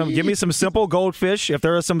 Give me some simple Goldfish. If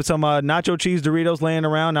there are some nacho cheese Doritos laying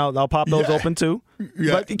around, I'll pop those open too.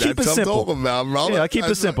 Yeah, but keep it simple. Keep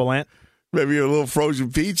it simple, Ant. Maybe a little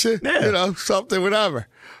frozen pizza. Yeah. Something, whatever.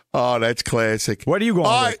 Oh, that's classic. What are you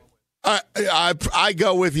going with? I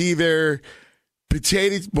go with either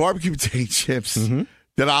barbecue potato chips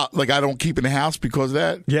that I don't keep in the house because of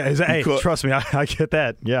that. Yeah, hey, trust me, I get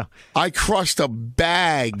that. Yeah, I crushed a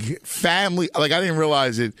bag, family. I didn't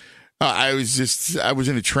realize it. I was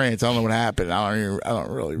in a trance. I don't know what happened. I don't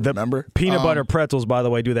really remember. Peanut butter pretzels, by the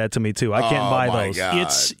way, do that to me too. I can't buy those.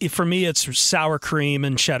 God. For me, it's sour cream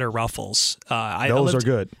and cheddar Ruffles. Those are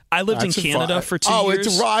good. I lived in Canada for 2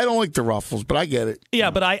 years. I don't like the Ruffles, but I get it. Yeah,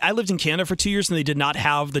 but I lived in Canada for 2 years, and they did not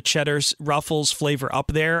have the cheddar Ruffles flavor up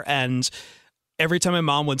there. And every time my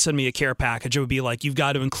mom would send me a care package, it would be like, you've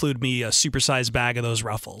got to include me a supersized bag of those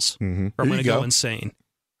Ruffles, or I'm going to go insane.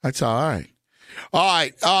 That's all right. All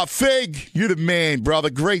right. Fig, you're the man, brother.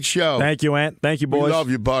 Great show. Thank you, Ant. Thank you, boys. We love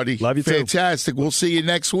you, buddy. Love you, too. Fantastic. We'll see you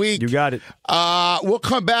next week. You got it. We'll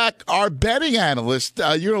come back. Our betting analyst,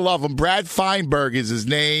 you're going to love him. Brad Feinberg is his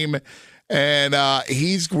name. And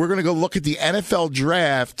we're going to go look at the NFL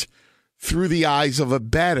draft through the eyes of a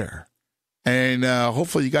bettor. And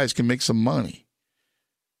hopefully you guys can make some money.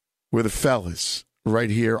 We're the fellas right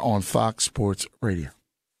here on Fox Sports Radio.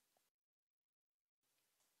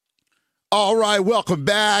 All right, welcome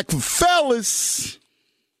back, fellas.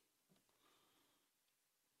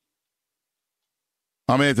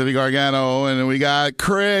 I'm Anthony Gargano, and we got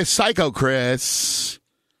Chris, Psycho Chris.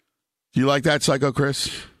 Do you like that, Psycho Chris?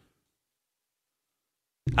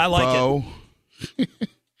 I like it.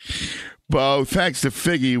 Bo, thanks to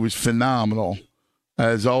Figgy, was phenomenal,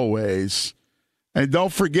 as always. And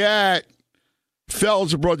don't forget,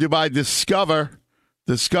 fellas are brought to you by Discover.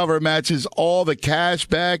 Discover matches all the cash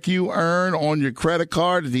back you earn on your credit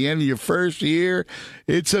card at the end of your first year.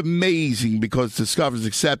 It's amazing because Discover is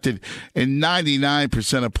accepted in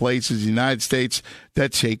 99% of places in the United States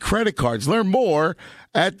that take credit cards. Learn more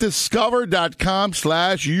at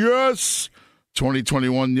discover.com/yes.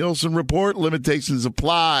 2021 Nielsen Report. Limitations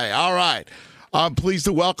apply. All right. I'm pleased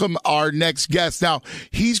to welcome our next guest. Now,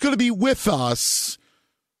 he's going to be with us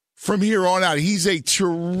from here on out. He's a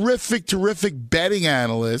terrific betting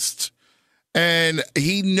analyst, and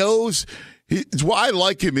he knows. Why I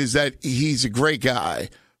like him is that he's a great guy,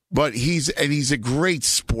 but he's a great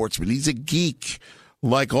sportsman. He's a geek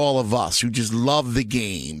like all of us who just love the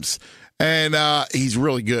games. And he's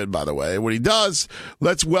really good, by the way, what he does.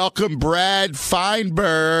 Let's welcome Brad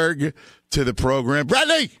Feinberg to the program.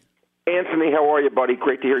 Bradley! Anthony, how are you, buddy?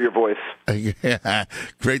 Great to hear your voice.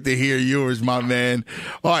 Great to hear yours, my man.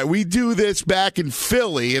 All right, we do this back in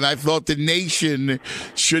Philly, and I thought the nation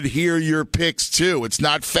should hear your picks, too. It's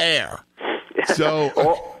not fair. So,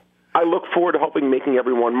 well, I look forward to making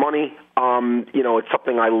everyone money. It's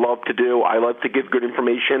something I love to do. I love to give good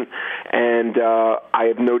information, and I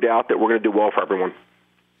have no doubt that we're going to do well for everyone.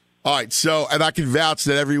 All right, so, and I can vouch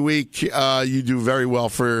that every week you do very well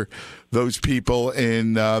for those people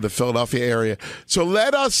in the Philadelphia area. So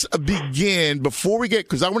let us begin before we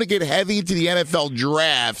because I want to get heavy into the NFL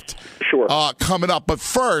draft coming up. But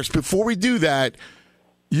first, before we do that,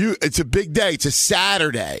 it's a big day. It's a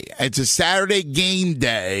Saturday. It's a Saturday game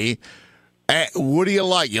day. What do you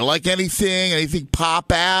like? You like anything? Anything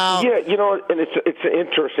pop out? Yeah, and it's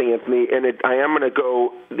interesting, Anthony. And I am going to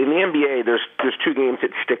go in the NBA. There's two games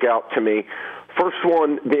that stick out to me. First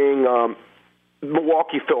one being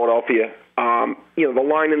Milwaukee, Philadelphia. The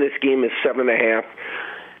line in this game is 7.5.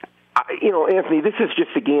 Anthony, this is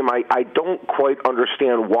just a game I don't quite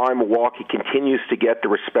understand why Milwaukee continues to get the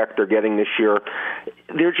respect they're getting this year.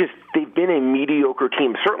 They've been a mediocre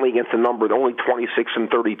team, certainly against the number. They're only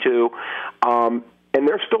 26-32. And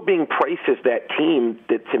they're still being praised as that team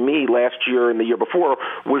that, to me, last year and the year before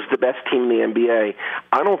was the best team in the NBA.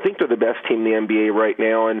 I don't think they're the best team in the NBA right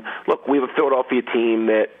now. And, look, we have a Philadelphia team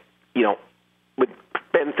that, with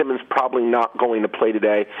Ben Simmons probably not going to play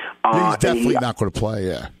today. He's definitely not going to play,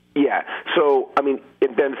 yeah. Yeah. So,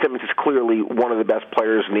 Ben Simmons is clearly one of the best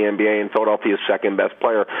players in the NBA, and Philadelphia's second best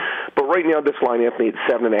player. But right now, this line, Anthony, at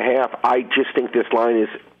 7.5, I just think this line is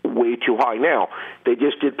way too high. Now, they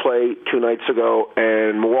just did play 2 nights ago,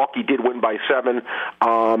 and Milwaukee did win by 7,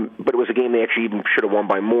 but it was a game they actually even should have won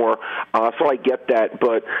by more. So I get that,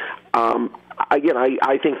 but again,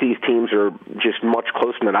 I think these teams are just much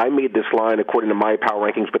closer than that. I made this line according to my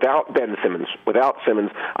power rankings without Ben Simmons. Without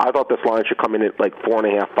Simmons, I thought this line should come in at like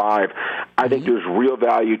 4.5, 5. I think there's real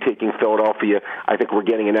value taking Philadelphia. I think we're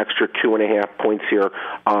getting an extra 2.5 points here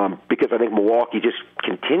because I think Milwaukee just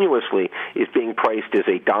continuously is being priced as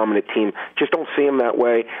a dominant team. Just don't see them that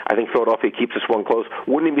way. I think Philadelphia keeps this one close.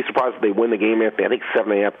 Wouldn't even be surprised if they win the game, Anthony. I think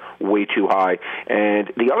 7.5, way too high.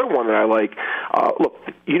 And the other one that I like, look,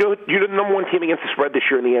 you're the number one team against the spread this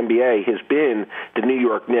year in the NBA has been the New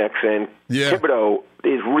York Knicks, and Thibodeau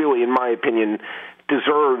is really, in my opinion,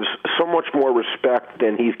 deserves so much more respect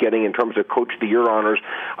than he's getting in terms of Coach of the Year honors.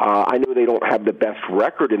 I know they don't have the best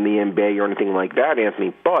record in the NBA or anything like that,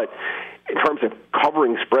 Anthony, but in terms of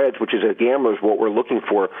covering spreads, which is a gambler's what we're looking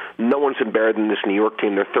for, no one's been better than this New York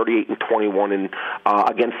team. They're 38-21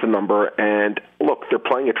 against the number, and look, they're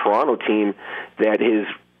playing a Toronto team that has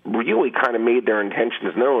really kind of made their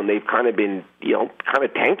intentions known. They've kind of been, kind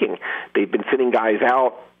of tanking. They've been sitting guys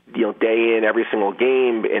out, day in every single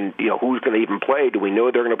game, and, who's going to even play? Do we know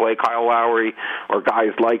they're going to play Kyle Lowry or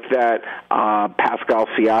guys like that, Pascal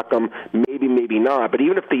Siakam? Maybe, maybe not. But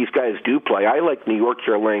even if these guys do play, I like New York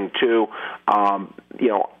here laying 2.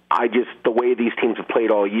 the way these teams have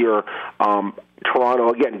played all year, Toronto,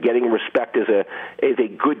 again, getting respect as a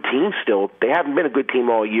good team still. They haven't been a good team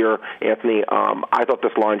all year, Anthony. I thought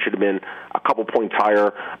this line should have been a couple points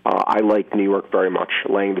higher. I like New York very much,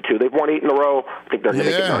 laying the 2. They've won 8 in a row. I think they're going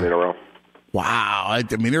to get 9 in a row. Wow. I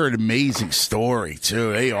mean, they're an amazing story,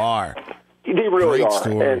 too. They are. They really Great are.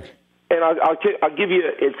 Story. And I'll give you,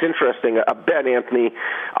 it's interesting, a bet, Anthony.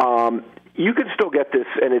 You can still get this,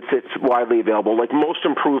 and it's widely available. Like most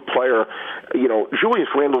improved player, Julius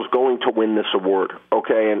Randle's going to win this award,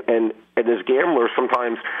 okay? And as gamblers,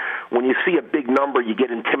 sometimes when you see a big number, you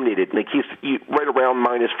get intimidated. Like he's right around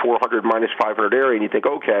minus 400, minus 500 area, and you think,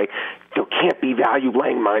 okay, there can't be value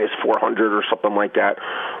laying minus 400 or something like that.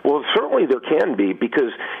 Well, certainly there can be,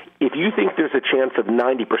 because if you think there's a chance of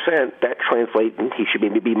 90%, that translates, and he should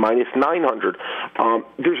maybe be minus 900.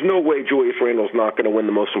 There's no way Julius Randle's not going to win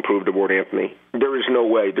the most improved award, Anthony. There is no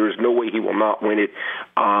way. There is no way he will not win it.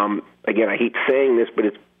 Again, I hate saying this, but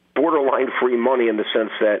it's borderline free money in the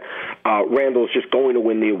sense that Randle's just going to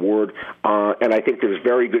win the award, and I think there's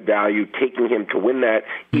very good value taking him to win that,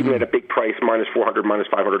 even at a big price, minus 400, minus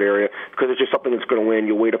 500 area, because it's just something that's going to win.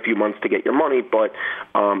 You'll wait a few months to get your money, but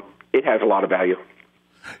it has a lot of value.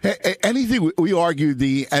 Anything, we argued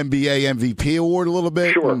the NBA MVP award a little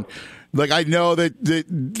bit. Sure. And, I know that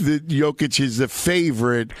Jokic is the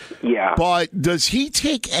favorite. Yeah. But does he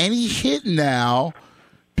take any hit now?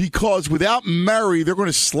 Because without Murray, they're going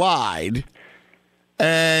to slide.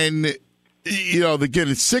 And,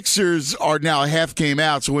 the Sixers are now a half game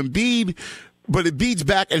out. So Embiid's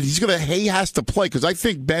back, and he has to play, because I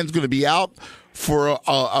think Ben's going to be out for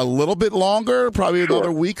a little bit longer, probably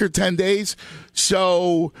another week or 10 days.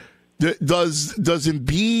 So does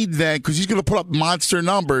Embiid then, because he's going to put up monster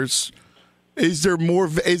numbers, is there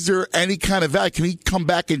any kind of value? Can he come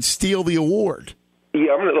back and steal the award?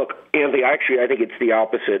 Yeah, I'm going to look, Anthony. Actually, I think it's the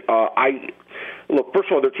opposite. Look, first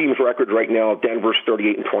of all, their team's records right now: Denver's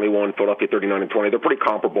 38-21, Philadelphia 39-20. They're pretty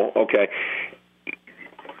comparable. Okay.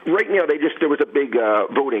 Right now, there was a big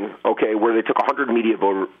voting, okay, where they took 100 media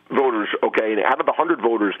voters, okay, and out of the 100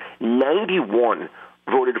 voters, 91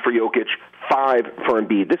 voted for Jokic, 5 for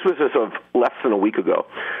Embiid. This was as of less than a week ago.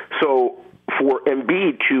 So for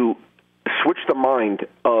Embiid to switch the mind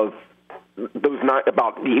of those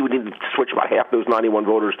he would need to switch about half those 91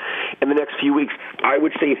 voters in the next few weeks. I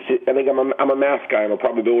would say, I think I'm a math guy, I'm a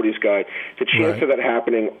probabilities guy. The chances of that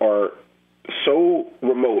happening are so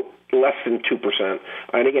remote, less than 2%.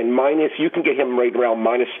 And again, you can get him right around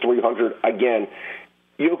minus 300 again.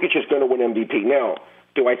 Jokic is going to win MVP. Now,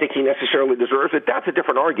 do I think he necessarily deserves it? That's a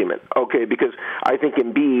different argument, okay, because I think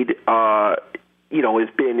Embiid, has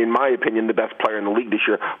been, in my opinion, the best player in the league this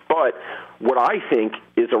year. But what I think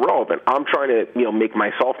is irrelevant. I'm trying to, make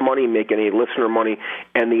myself money, make any listener money,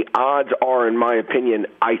 and the odds are, in my opinion,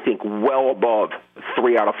 I think well above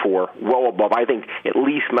 3 out of 4, well above. I think at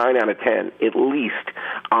least 9 out of 10, at least,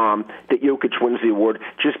 that Jokic wins the award,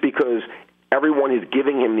 just because everyone is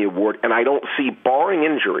giving him the award, and I don't see, barring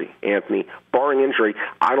injury, Anthony,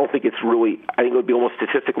 I don't think it's really, I think it would be almost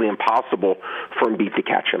statistically impossible for Embiid to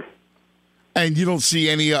catch him. And you don't see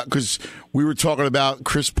any, because we were talking about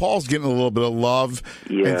Chris Paul's getting a little bit of love,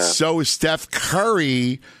 and so is Steph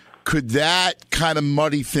Curry. Could that kind of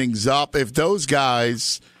muddy things up if those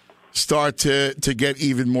guys start to get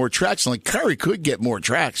even more traction? Like Curry could get more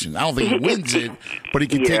traction. I don't think he wins it, but he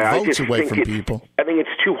can take votes away from people. I think it's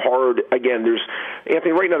too hard. Again,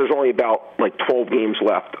 Anthony, right now there's only about 12 games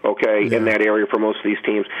left, okay, in that area for most of these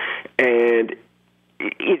teams. And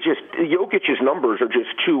Jokic's numbers are just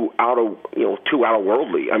too out of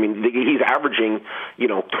worldly. I mean, he's averaging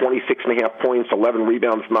 26.5 points, 11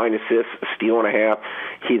 rebounds, 9 assists, a steal and a half.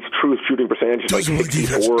 His true shooting percentage is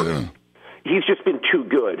 64. He's just been too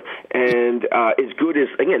good, and as good as,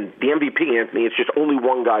 again, the MVP, Anthony, it's just only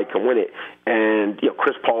one guy can win it. And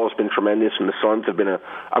Chris Paul has been tremendous, and the Suns have been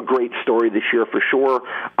a great story this year for sure.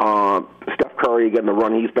 Steph Curry, again, the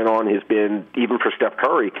run he's been on has been, even for Steph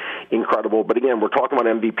Curry, incredible. But again, we're talking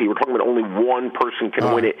about MVP. We're talking about only one person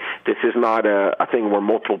can win it. This is not a thing where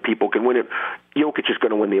multiple people can win it. Jokic is going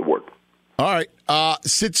to win the award. All right.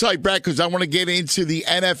 Sit tight, Brad, because I want to get into the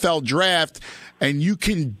NFL draft. And you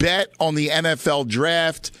can bet on the NFL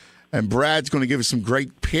draft. And Brad's going to give us some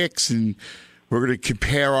great picks. And we're going to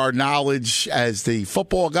compare our knowledge as the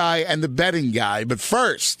football guy and the betting guy. But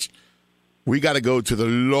first, we got to go to the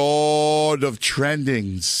Lord of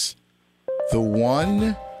Trendings. The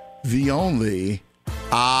one, the only,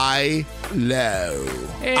 I know.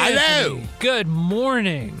 Anthony, good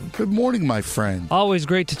morning. Good morning, my friend. Always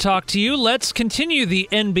great to talk to you. Let's continue the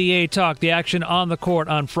NBA talk, the action on the court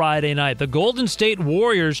on Friday night. The Golden State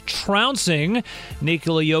Warriors trouncing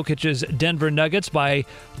Nikola Jokic's Denver Nuggets by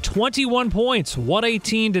 21 points,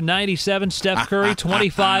 118-97. Steph Curry,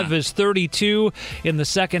 25 is 32 in the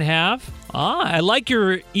second half. I like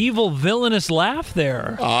your evil, villainous laugh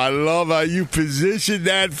there. I love how you positioned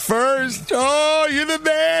that first. Oh, you're the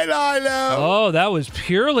man, I know. Oh, that was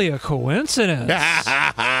purely a coincidence.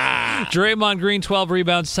 Draymond Green, 12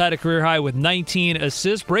 rebounds, tied a career high with 19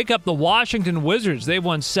 assists. Break up the Washington Wizards. They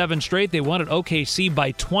won 7 straight. They won at OKC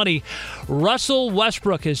by 20. Russell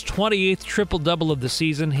Westbrook, his 28th triple-double of the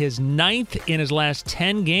season, his 9th in his last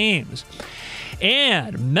 10 games.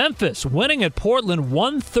 And Memphis winning at Portland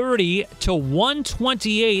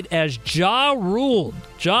 130-128 as Ja ruled.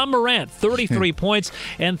 Ja Morant, 33 points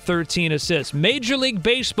and 13 assists. Major League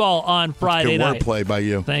Baseball on Friday night. Good wordplay by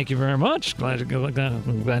you. Thank you very much. Glad you caught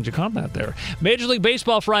that there. Major League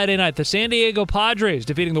Baseball Friday night. The San Diego Padres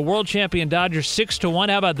defeating the world champion Dodgers 6-1.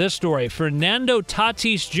 How about this story? Fernando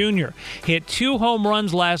Tatis Jr. hit 2 home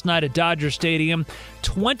runs last night at Dodger Stadium.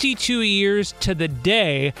 22 years to the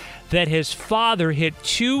day that his father hit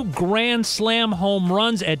 2 Grand Slam home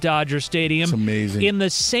runs at Dodger Stadium. It's amazing. In the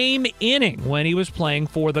same inning when he was playing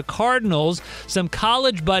for the Cardinals. Some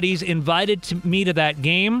college buddies invited me to that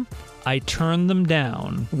game. I turned them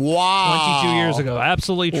down. Wow. 22 years ago.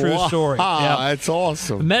 Absolutely true story. Wow, that's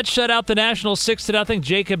awesome. Mets shut out the Nationals 6-0.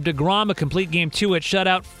 Jacob deGrom, a complete game 2 at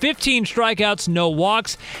shutout. 15 strikeouts, no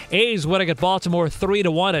walks. A's winning at Baltimore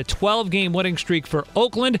 3-1. A 12-game winning streak for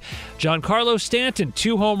Oakland. Giancarlo Stanton,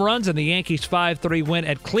 2 home runs, and the Yankees 5-3 win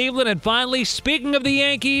at Cleveland. And finally, speaking of the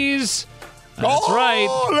Yankees... That's right.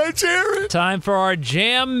 Let's hear it. Time for our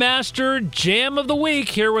Jam Master Jam of the Week.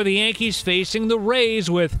 Here were the Yankees facing the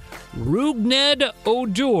Rays with Rougned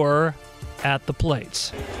Odor at the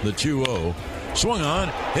plates. The 2-0. Swung on.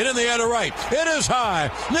 Hit in the air to right. It is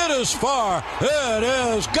high. It is far. It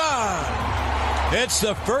is gone. It's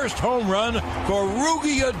the first home run for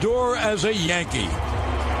Rougned Odor as a Yankee.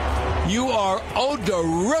 You are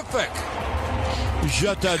odorific.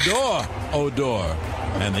 Je t'adore, Odor.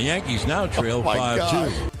 And the Yankees now trail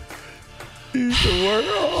 5-2. He's the worst.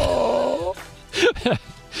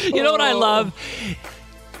 You know what I love?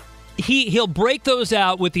 He'll break those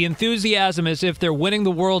out with the enthusiasm as if they're winning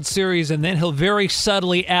the World Series, and then he'll very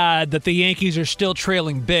subtly add that the Yankees are still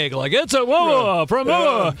trailing big. Like, it's a whoa from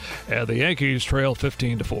and the Yankees trail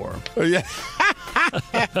 15-4.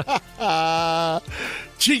 Yeah.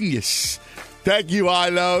 Genius. Thank you,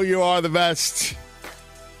 Ilo. You are the best.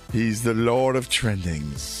 He's the Lord of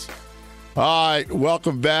Trendings. All right,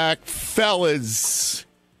 welcome back, fellas,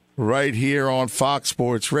 right here on Fox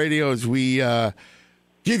Sports Radio as we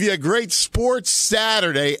give you a great sports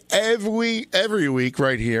Saturday every week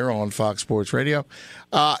right here on Fox Sports Radio.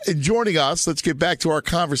 And joining us, let's get back to our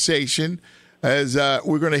conversation as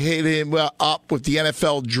we're going to hit him up with the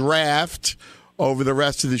NFL draft over the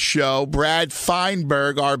rest of the show. Brad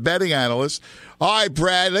Feinberg, our betting analyst. All right,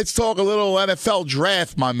 Brad, let's talk a little NFL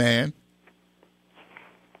draft, my man.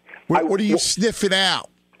 What are you sniffing out?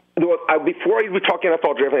 Before we talk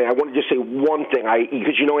NFL draft, I want to just say one thing.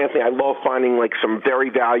 Because you know, Anthony, I love finding like some very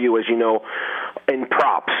value, as you know, in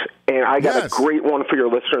props. And I got a great one for your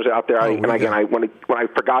listeners out there. When I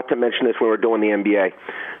forgot to mention this when we were doing the NBA,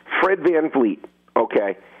 Fred VanVleet.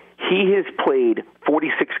 Okay, he has played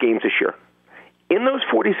 46 games this year. In those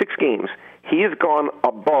 46 games, he has gone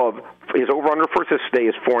above, his over-under for assists today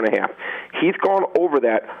is 4.5. He's gone over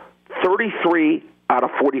that 33 out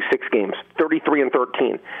of 46 games, 33 and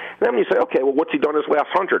 13. And then you say, okay, well, what's he done his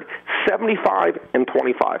last 100? 75 and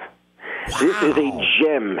 25. Wow. This is a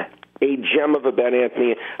gem of a bet,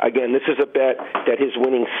 Anthony. Again, this is a bet that is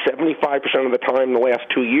winning 75% of the time in the last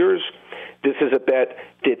 2 years. This is a bet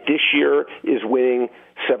that this year is winning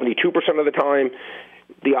 72% of the time.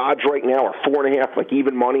 The odds right now are 4.5, like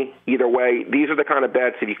even money. Either way, these are the kind of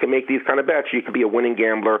bets. If you can make these kind of bets, you could be a winning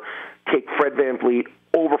gambler. Take Fred VanVleet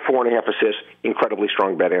over 4.5 assists. Incredibly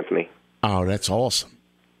strong bet, Anthony. Oh, that's awesome.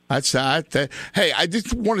 Hey, I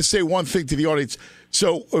just want to say one thing to the audience.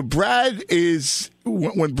 So Brad is,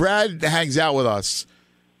 when Brad hangs out with us,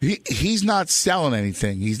 he's not selling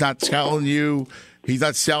anything. He's not telling you. He's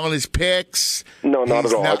not selling his picks. No, not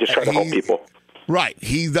at all. I just try to help people. Right.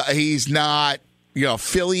 He's not,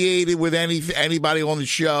 affiliated with anybody on the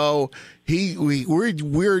show.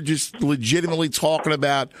 We're just legitimately talking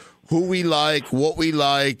about who we like, what we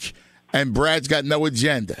like, and Brad's got no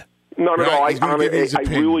agenda. Not at all. I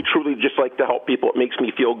really, truly just like to help people. It makes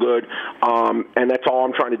me feel good, and that's all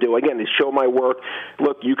I'm trying to do. Again, is show my work.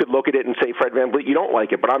 Look, you could look at it and say, Fred VanVleet, you don't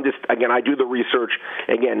like it, but I'm just, again, I do the research.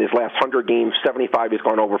 Again, his last 100 games, 75 has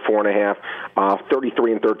gone over 4.5,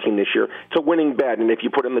 33 and 13 this year. It's a winning bet, and if you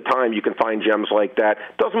put in the time, you can find gems like that.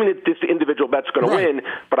 Doesn't mean that this individual bet's going to win,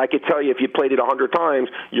 but I could tell you, if you played it 100 times,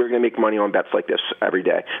 you're going to make money on bets like this every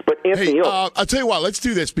day. But Anthony, I'll tell you what, let's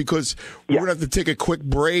do this because we're going to have to take a quick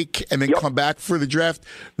break and then come back for the draft.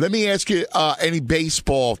 Let me ask you any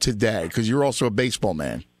baseball today, because you're also a baseball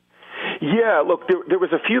man. Yeah, look, there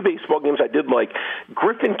was a few baseball games I did like.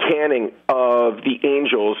 Griffin Canning of the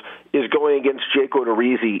Angels is going against Jake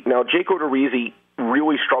Odorizzi. Now, Jake Odorizzi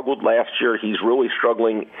really struggled last year. He's really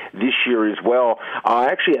struggling this year as well. I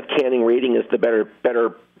actually have Canning rating as the better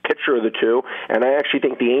pitcher of the two, and I actually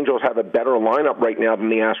think the Angels have a better lineup right now than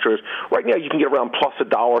the Astros. Right now, you can get around plus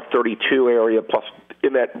 $1.32 area, plus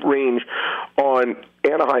in that range on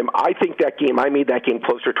Anaheim. I think that game, I made that game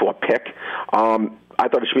closer to a pick. I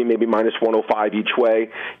thought it should be maybe minus 105 each way.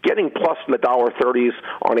 Getting plus in the $1.30s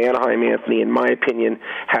on Anaheim, Anthony, in my opinion,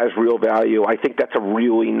 has real value. I think that's a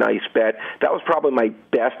really nice bet. That was probably my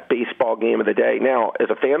best baseball game of the day. Now, as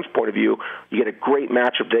a fan's point of view, you get a great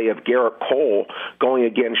matchup day of Garrett Cole going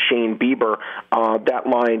against Shane Bieber. That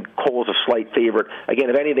line, Cole's a slight favorite. Again,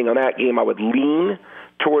 if anything on that game, I would lean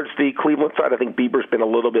towards the Cleveland side. I think Bieber's been a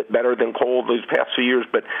little bit better than Cole these past few years,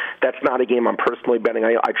 but that's not a game I'm personally betting.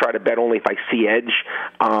 I try to bet only if I see edge.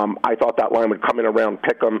 I thought that line would come in around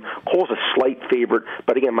pick'em. Cole's a slight favorite,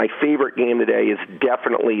 but again, my favorite game today is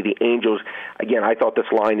definitely the Angels. Again, I thought this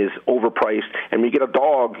line is overpriced, and when you get a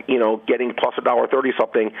dog, getting plus $1.30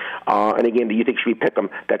 something, and again, do you think should be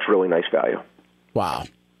pick'em? That's really nice value. Wow.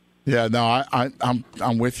 Yeah, no,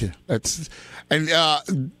 I'm with you.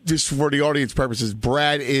 Just for the audience purposes,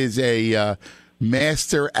 Brad is a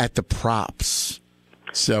master at the props,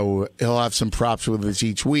 so he'll have some props with us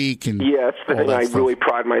each week. And that's the thing I really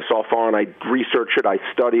pride myself on. I research it, I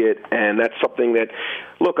study it, and that's something that,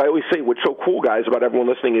 look, I always say what's so cool, guys, about everyone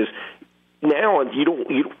listening is, now, when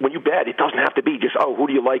you bet, it doesn't have to be just, who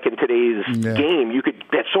do you like in today's game? You could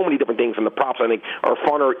bet so many different things, and the props, I think, are a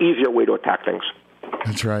funner, easier way to attack things.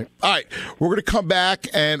 That's right. All right, we're going to come back,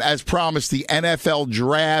 and as promised, the NFL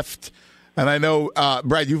draft. And I know,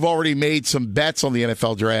 Brad, you've already made some bets on the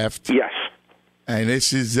NFL draft. Yes. And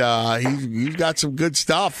this is, you've got some good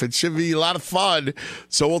stuff. It should be a lot of fun.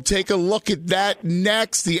 So we'll take a look at that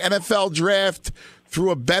next, the NFL draft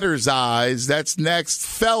through a bettor's eyes. That's next,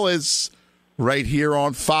 fellas, right here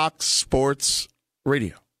on Fox Sports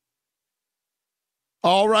Radio.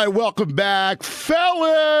 All right, welcome back,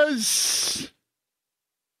 fellas.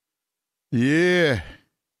 Yeah.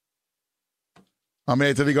 I'm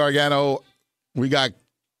Anthony Gargano. We got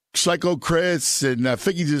Psycho Chris and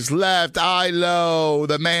Figgy just left. Ilo,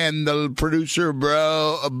 the man, the producer,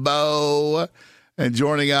 Bo. And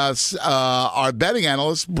joining us, our betting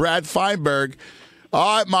analyst, Brad Feinberg.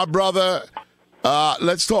 All right, my brother,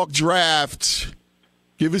 let's talk draft.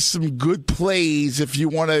 Give us some good plays if you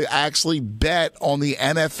want to actually bet on the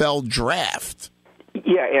NFL draft.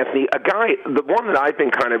 Yeah, Anthony, the one that I've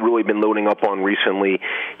been kind of really been loading up on recently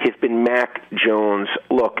has been Mac Jones.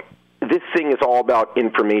 Look, this thing is all about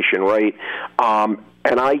information, right? And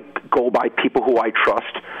I go by people who I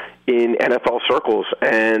trust in NFL circles,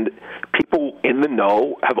 and people in the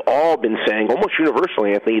know have all been saying, almost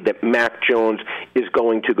universally, Anthony, that Mac Jones is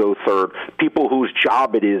going to go third. People whose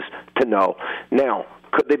job it is to know. Now,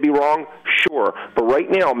 could they be wrong? Sure. But right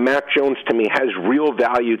now, Mac Jones, to me, has real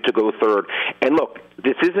value to go third. And look,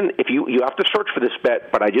 this isn't, if you have to search for this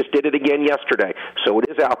bet, but I just did it again yesterday, so it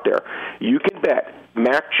is out there. You can bet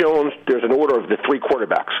Mac Jones, there's an order of the three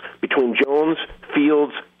quarterbacks between Jones,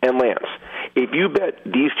 Fields, and Lance. If you bet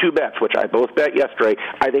these two bets, which I both bet yesterday,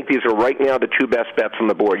 I think these are right now the two best bets on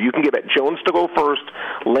the board. You can bet Jones to go first,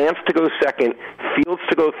 Lance to go second, Fields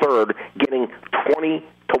to go third, getting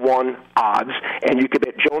 20-1 odds, and you could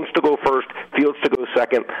bet Jones to go first, Fields to go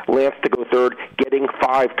second, Lance to go third, getting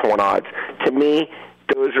 5-1 odds. To me,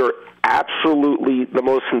 those are absolutely the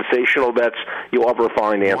most sensational bets you'll ever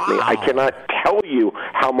find, Anthony. Wow. I cannot tell you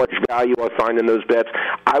how much value I find in those bets.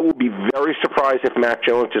 I will be very surprised if Mac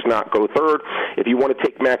Jones does not go third. If you want to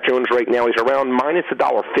take Mac Jones right now, he's around minus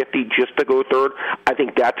 $1.50 just to go third. I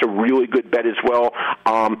think that's a really good bet as well.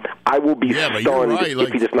 I will be stunned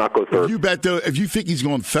if he does not go third. If you think he's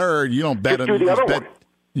going third, you don't bet him. Do the other one.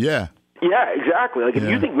 Yeah. Yeah, exactly. If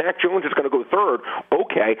you think Mac Jones is going to go third,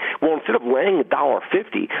 okay. Well, instead of laying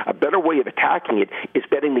 $1.50, a better way of attacking it is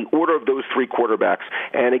betting the order of those three quarterbacks.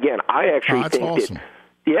 And again, I actually think that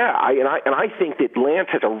Yeah, I think that Lance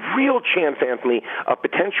has a real chance, Anthony, of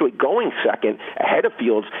potentially going second ahead of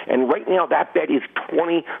Fields. And right now, that bet is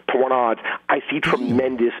 20 to 1 odds. I see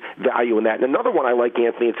tremendous value in that. And another one I like,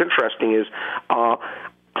 Anthony, it's interesting, is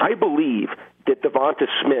I believe that Devonta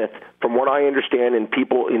Smith, from what I understand, and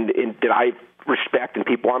people that I respect and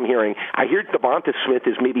people I'm hearing, I hear Devonta Smith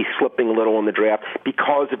is maybe slipping a little in the draft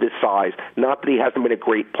because of his size. Not that he hasn't been a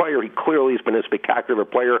great player. He clearly has been a spectacular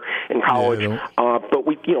player in college. But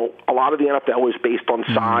a lot of the NFL is based on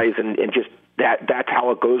size and just that's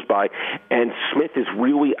how it goes by. And Smith is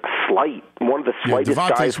really slight, one of the slightest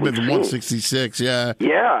Devonta guys Smith, we've seen. 166. Yeah,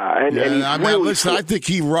 and he's listen, I think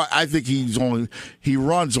he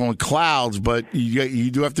runs on clouds, but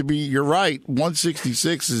you do have to be. You're right.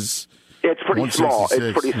 166 is. It's pretty small.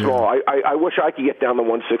 It's pretty small. I wish I could get down to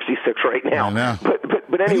 166 right now.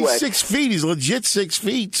 But anyway, he's 6 feet. He's legit 6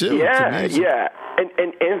 feet too. Yeah.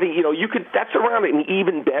 And Anthony, that's around an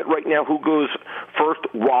even bet right now. Who goes first,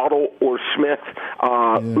 Waddle or Smith?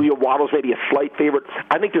 Waddle's maybe a slight favorite.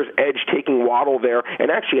 I think there's edge taking Waddle there.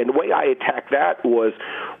 And actually, the way I attacked that was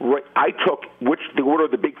I took the order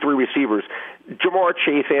of the big three receivers. Jamar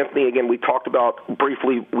Chase, Anthony, again, we talked about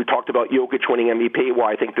Jokic winning MVP,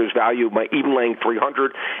 why I think there's value by even laying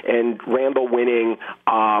 300, and Randall winning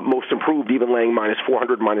most improved, even laying minus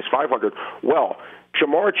 400, minus 500. Well,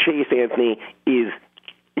 Jamar Chase, Anthony, is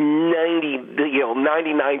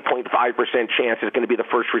 99.5% chance is going to be the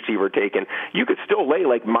first receiver taken. You could still lay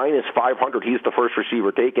like minus 500. He's the first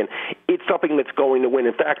receiver taken. It's something that's going to win.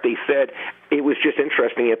 In fact, they said it was just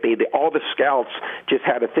interesting. All the scouts just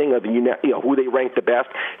had a thing of who they ranked the best.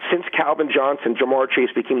 Since Calvin Johnson, Jamar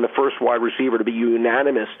Chase became the first wide receiver to be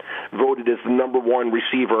unanimous voted as the number one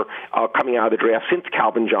receiver coming out of the draft. Since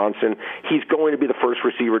Calvin Johnson, he's going to be the first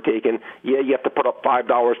receiver taken. Yeah, you have to put up $5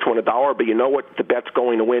 to win $1, but you know what? The bet's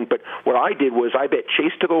going to win. But what I did was I bet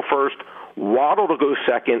Chase to go first, Waddle to go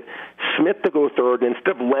second, Smith to go third, and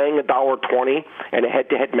instead of laying $1.20 and a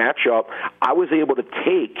head-to-head matchup, I was able to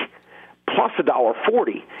take plus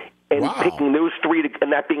 $1.40. And picking those three,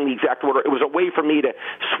 and that being the exact order, it was a way for me to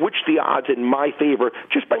switch the odds in my favor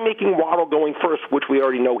just by making Waddle going first, which we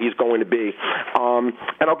already know he's going to be. And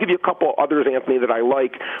I'll give you a couple others, Anthony, that I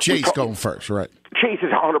like. Chase going first, right? Chase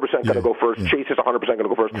is 100% going to go first. Yeah. Chase is 100% going to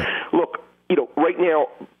go first. Yeah. Look, right now,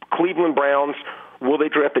 Cleveland Browns, will they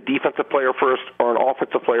draft a defensive player first or an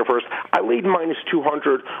offensive player first? I laid minus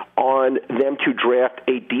 200 on them to draft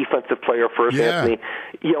a defensive player first, Anthony.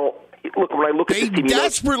 Look, when I look at this team, they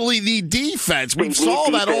desperately need defense. We saw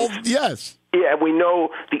that all. Yes. Yeah, we know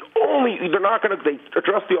they're not going to. They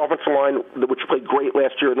address the offensive line, which played great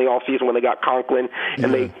last year in the offseason when they got Conklin,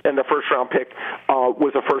 and the first round pick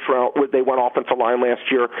was a first round. They went offensive line last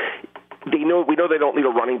year. We know they don't need a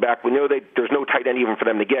running back. We know there's no tight end even for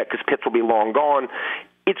them to get because Pitts will be long gone.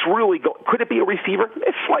 It's really could it be a receiver?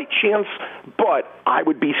 A slight chance, but I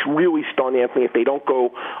would be really stunned, Anthony, if they don't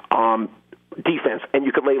go defense, and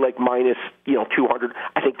you could lay like minus 200.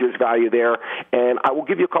 I think there's value there, and I will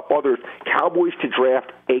give you a couple others. Cowboys to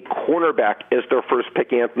draft a cornerback as their first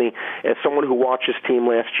pick, Anthony. As someone who watched this team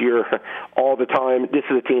last year all the time, this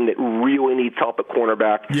is a team that really needs help at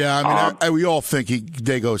cornerback. Yeah, we all think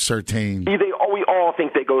they go Surtain. We all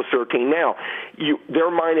think they go Surtain. Now,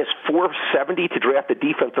 they're minus 470 to draft a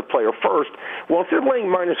defensive player first. Well, instead of laying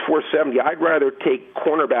minus 470, I'd rather take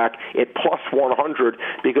cornerback at plus 100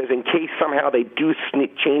 because in case somehow they do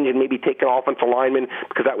change and maybe take an offensive lineman,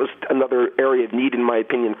 because that was another area of need, in my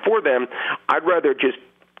opinion, for them, I'd rather just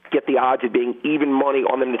get the odds of being even money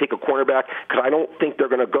on them to take a cornerback, because I don't think they're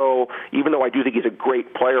going to go, even though I do think he's a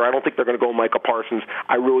great player, I don't think they're going to go Micah Parsons.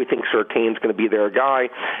 I really think Surtain's going to be their guy.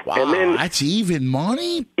 Wow, and then, that's even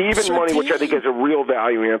money? Even money, which I think is a real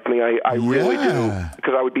value, Anthony. I really do,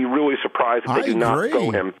 because I would be really surprised if they do not go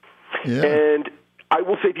him. Yeah. And I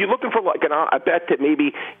will say, if you're looking for like a bet to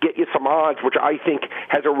maybe get you some odds, which I think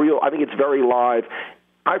I think it's very live.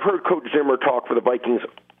 I've heard Coach Zimmer talk for the Vikings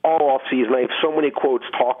all offseason. I have so many quotes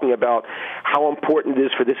talking about how important it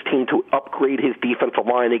is for this team to upgrade his defensive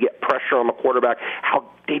line to get pressure on the quarterback, how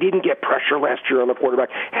they didn't get pressure last year on the quarterback,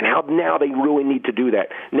 and how now they really need to do that.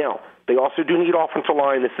 Now, they also do need offensive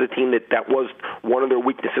line. This is a team that was one of their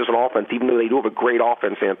weaknesses on offense, even though they do have a great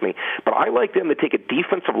offense, Anthony. But I like them to take a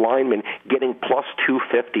defensive lineman getting plus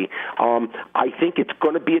 250. I think it's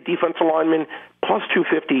going to be a defensive lineman. Plus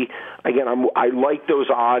 250, again, I like those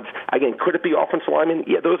odds. Again, could it be offensive lineman?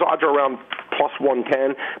 Yeah, those odds are around plus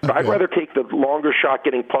 110. But I'd rather take the longer shot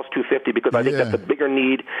getting plus 250 because I think that's a bigger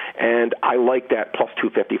need, and I like that plus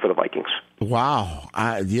 250 for the Vikings. Wow.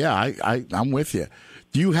 I'm with you.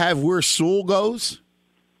 Do you have where Sewell goes?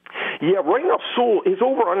 Yeah, right now, Sewell, his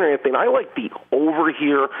over-under, Anthony, I like the over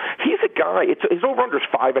here. He's a guy, his over-under is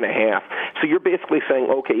 5.5. So you're basically saying,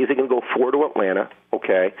 okay, is he going to go 4 to Atlanta,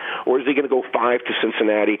 okay, or is he going to go 5 to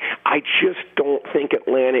Cincinnati? I just don't think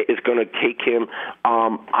Atlanta is going to take him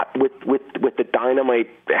with the dynamite,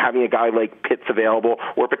 having a guy like Pitts available,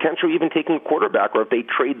 or potentially even taking a quarterback, or if they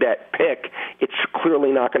trade that pick, it's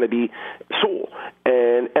clearly not going to be Sewell.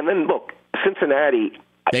 And then, look, Cincinnati,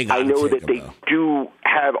 I know that they do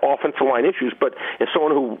have offensive line issues, but as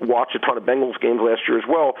someone who watched a ton of Bengals games last year as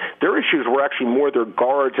well, their issues were actually more their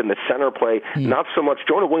guards and the center play, not so much.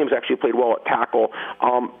 Jonah Williams actually played well at tackle.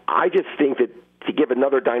 I just think that to give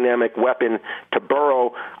another dynamic weapon to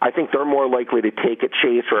Burrow, I think they're more likely to take a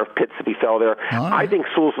Chase or if Pitts if he fell there. I think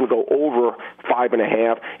Sewell's going to go over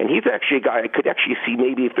 5.5, and he's actually a guy I could actually see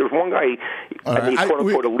maybe if there's one guy in the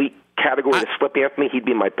quote-unquote elite category to slip, Anthony, he'd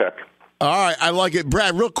be my pick. All right, I like it.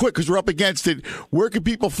 Brad, real quick, because we're up against it, where can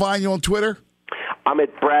people find you on Twitter? I'm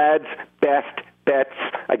at Brad's Best Bets.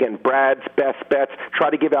 Again, Brad's Best Bets.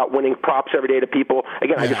 Try to give out winning props every day to people.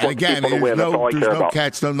 Again, I just want people to win. That's all I care about. There's no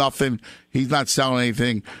catch, no nothing. He's not selling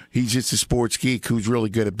anything. He's just a sports geek who's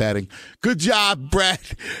really good at betting. Good job, Brad.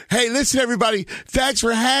 Hey, listen, everybody. Thanks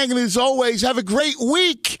for hanging as always. Have a great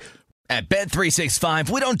week. At Bet365,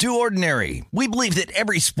 we don't do ordinary. We believe that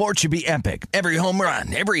every sport should be epic. Every home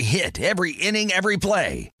run, every hit, every inning, every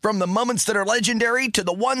play. From the moments that are legendary to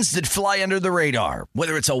the ones that fly under the radar.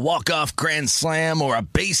 Whether it's a walk-off grand slam or a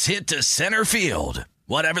base hit to center field.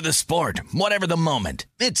 Whatever the sport, whatever the moment.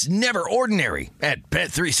 It's never ordinary at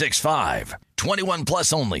Bet365. 21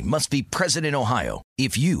 plus only. Must be present in Ohio.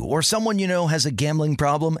 If you or someone you know has a gambling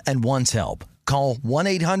problem and wants help, call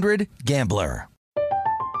 1-800-GAMBLER.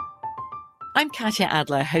 I'm Katya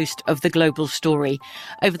Adler, host of The Global Story.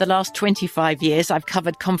 Over the last 25 years, I've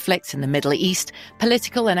covered conflicts in the Middle East,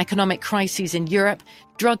 political and economic crises in Europe,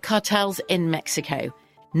 drug cartels in Mexico.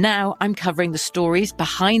 Now I'm covering the stories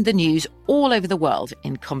behind the news all over the world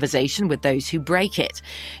in conversation with those who break it.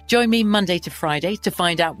 Join me Monday to Friday to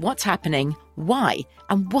find out what's happening, why,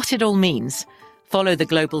 and what it all means. Follow The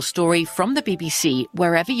Global Story from the BBC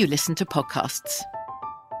wherever you listen to podcasts.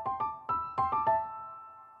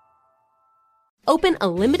 Open a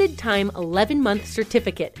limited-time 11-month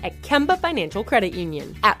certificate at Kemba Financial Credit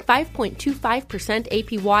Union. At 5.25%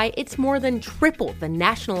 APY, it's more than triple the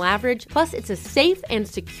national average, plus it's a safe and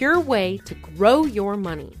secure way to grow your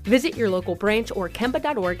money. Visit your local branch or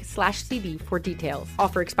kemba.org/cb for details.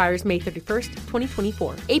 Offer expires May 31st,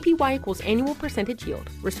 2024. APY equals annual percentage yield.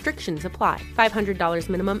 Restrictions apply. $500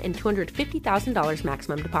 minimum and $250,000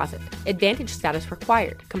 maximum deposit. Advantage status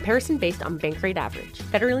required. Comparison based on bank rate average.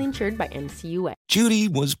 Federally insured by NCUA. Judy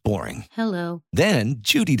was boring. Hello. Then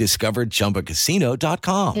Judy discovered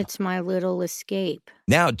ChumbaCasino.com. It's my little escape.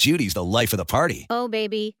 Now Judy's the life of the party. Oh,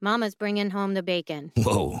 baby, mama's bringing home the bacon.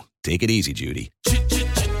 Whoa, take it easy, Judy.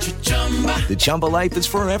 The Chumba life is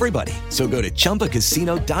for everybody. So go to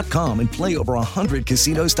ChumbaCasino.com and play over 100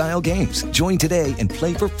 casino-style games. Join today and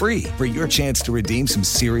play for free for your chance to redeem some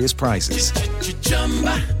serious prizes.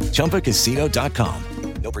 ChumbaCasino.com.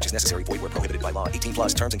 No purchase necessary. Void where prohibited by law. 18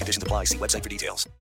 plus terms and conditions apply. See website for details.